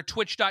 So we're at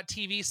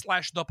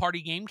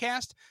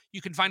twitch.tv/thepartygamecast.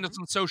 You can find us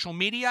on social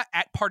media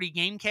at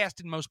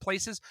partygamecast in most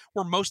places.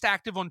 We're most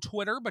active on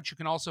Twitter, but you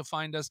can also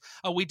find us.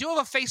 We do have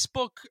a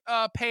Facebook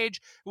page.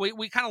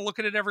 We kind of look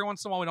at it every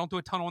once in a while. We don't do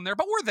a ton on there,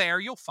 but we're there.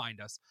 You'll find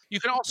us. You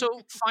can also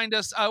find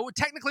us.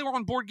 Technically, we're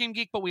on Board Game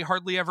Geek, but we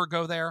hardly ever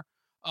go there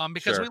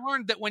because we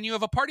learned that when you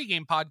have a party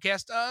game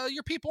podcast,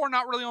 your people are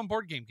not really on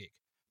Board Game Geek.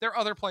 They're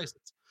other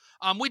places.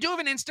 We do have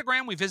an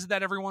Instagram. We visit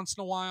that every once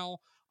in a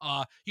while.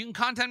 You can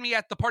contact me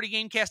at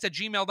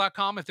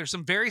thepartygamecast@gmail.com if there's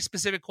some very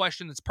specific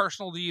question that's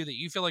personal to you that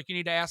you feel like you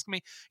need to ask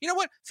me. You know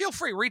what? Feel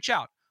free. Reach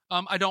out.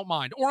 I don't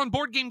mind. Or on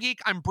Board Game Geek,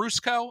 I'm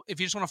Bruceco.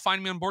 If you just want to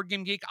find me on Board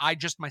Game Geek, I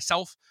just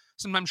myself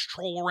sometimes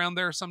troll around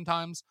there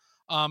sometimes.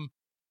 So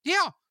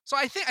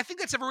I think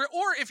that's everywhere.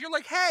 Or if you're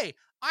like, hey,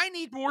 I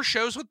need more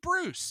shows with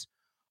Bruce.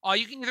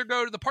 You can either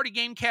go to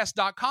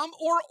thepartygamecast.com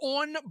or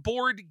on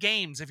Board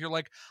Games. If you're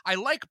like, I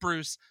like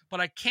Bruce, but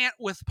I can't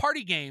with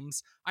party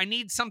games. I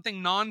need something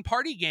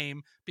non-party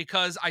game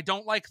because I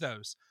don't like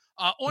those.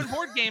 On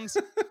Board Games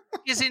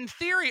is in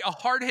theory a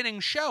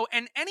hard-hitting show,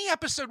 and any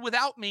episode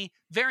without me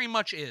very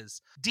much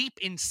is. Deep,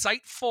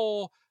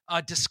 insightful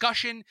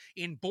discussion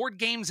in board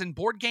games and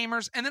board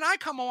gamers, and then I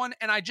come on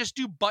and I just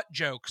do butt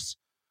jokes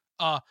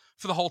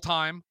for the whole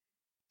time.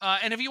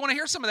 And if you want to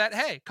hear some of that,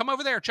 hey, come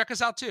over there. Check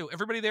us out too.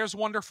 Everybody there is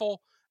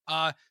wonderful.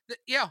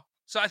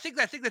 So I think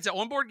that's it.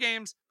 On Board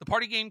Games, the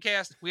Party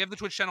Gamecast. We have the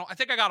Twitch channel. I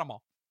think I got them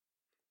all.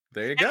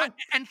 There you go.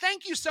 And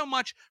thank you so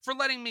much for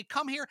letting me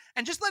come here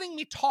and just letting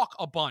me talk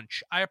a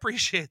bunch. I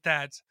appreciate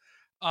that.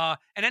 And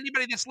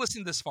anybody that's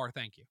listened this far,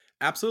 thank you.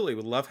 Absolutely.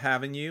 We love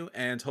having you,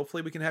 and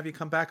hopefully we can have you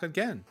come back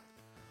again.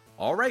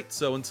 All right.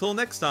 So until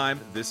next time,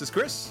 this is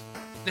Chris.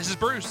 This is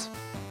Bruce.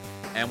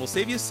 And we'll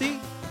save you a seat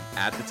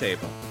at the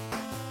table.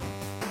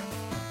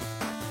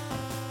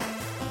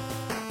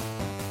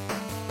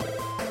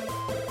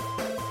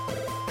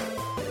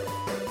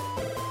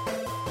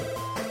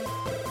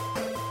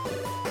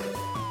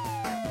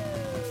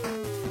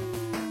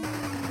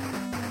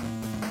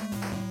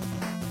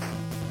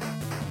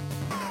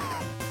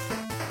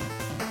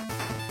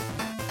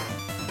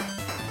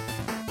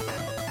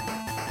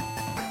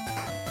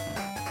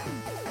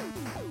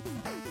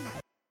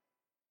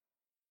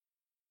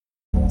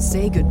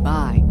 Say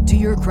goodbye to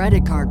your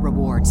credit card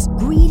rewards.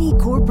 Greedy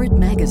corporate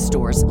mega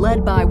stores,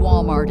 led by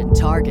Walmart and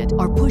Target,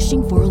 are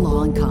pushing for a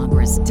law in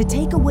Congress to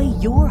take away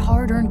your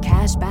hard-earned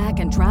cash back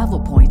and travel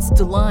points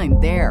to line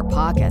their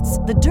pockets.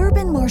 The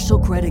Durbin-Marshall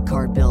credit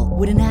card bill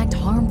would enact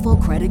harmful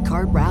credit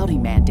card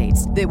routing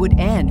mandates that would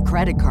end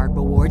credit card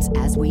rewards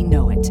as we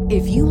know it.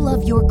 If you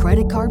love your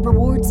credit card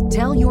rewards,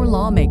 tell your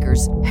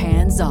lawmakers,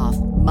 hands off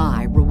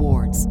my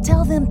rewards.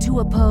 Tell them to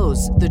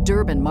oppose the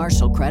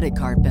Durbin-Marshall credit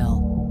card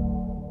bill.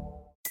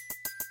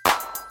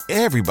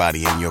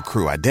 Everybody in your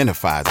crew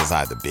identifies as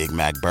either Big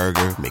Mac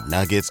Burger,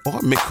 McNuggets, or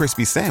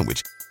McCrispy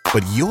Sandwich.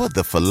 But you're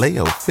the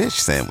Filet-O-Fish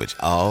Sandwich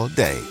all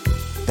day.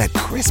 That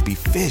crispy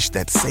fish,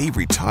 that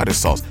savory tartar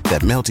sauce,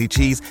 that melty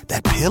cheese,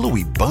 that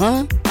pillowy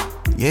bun.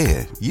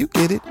 Yeah, you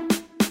get it.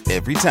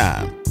 Every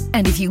time.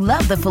 And if you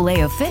love the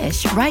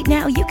Filet-O-Fish, right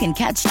now you can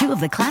catch two of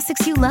the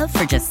classics you love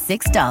for just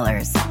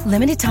 $6.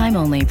 Limited time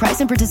only. Price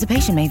and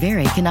participation may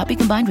vary. Cannot be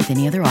combined with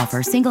any other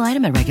offer. Single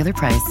item at regular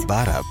price.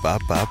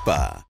 Ba-da-ba-ba-ba.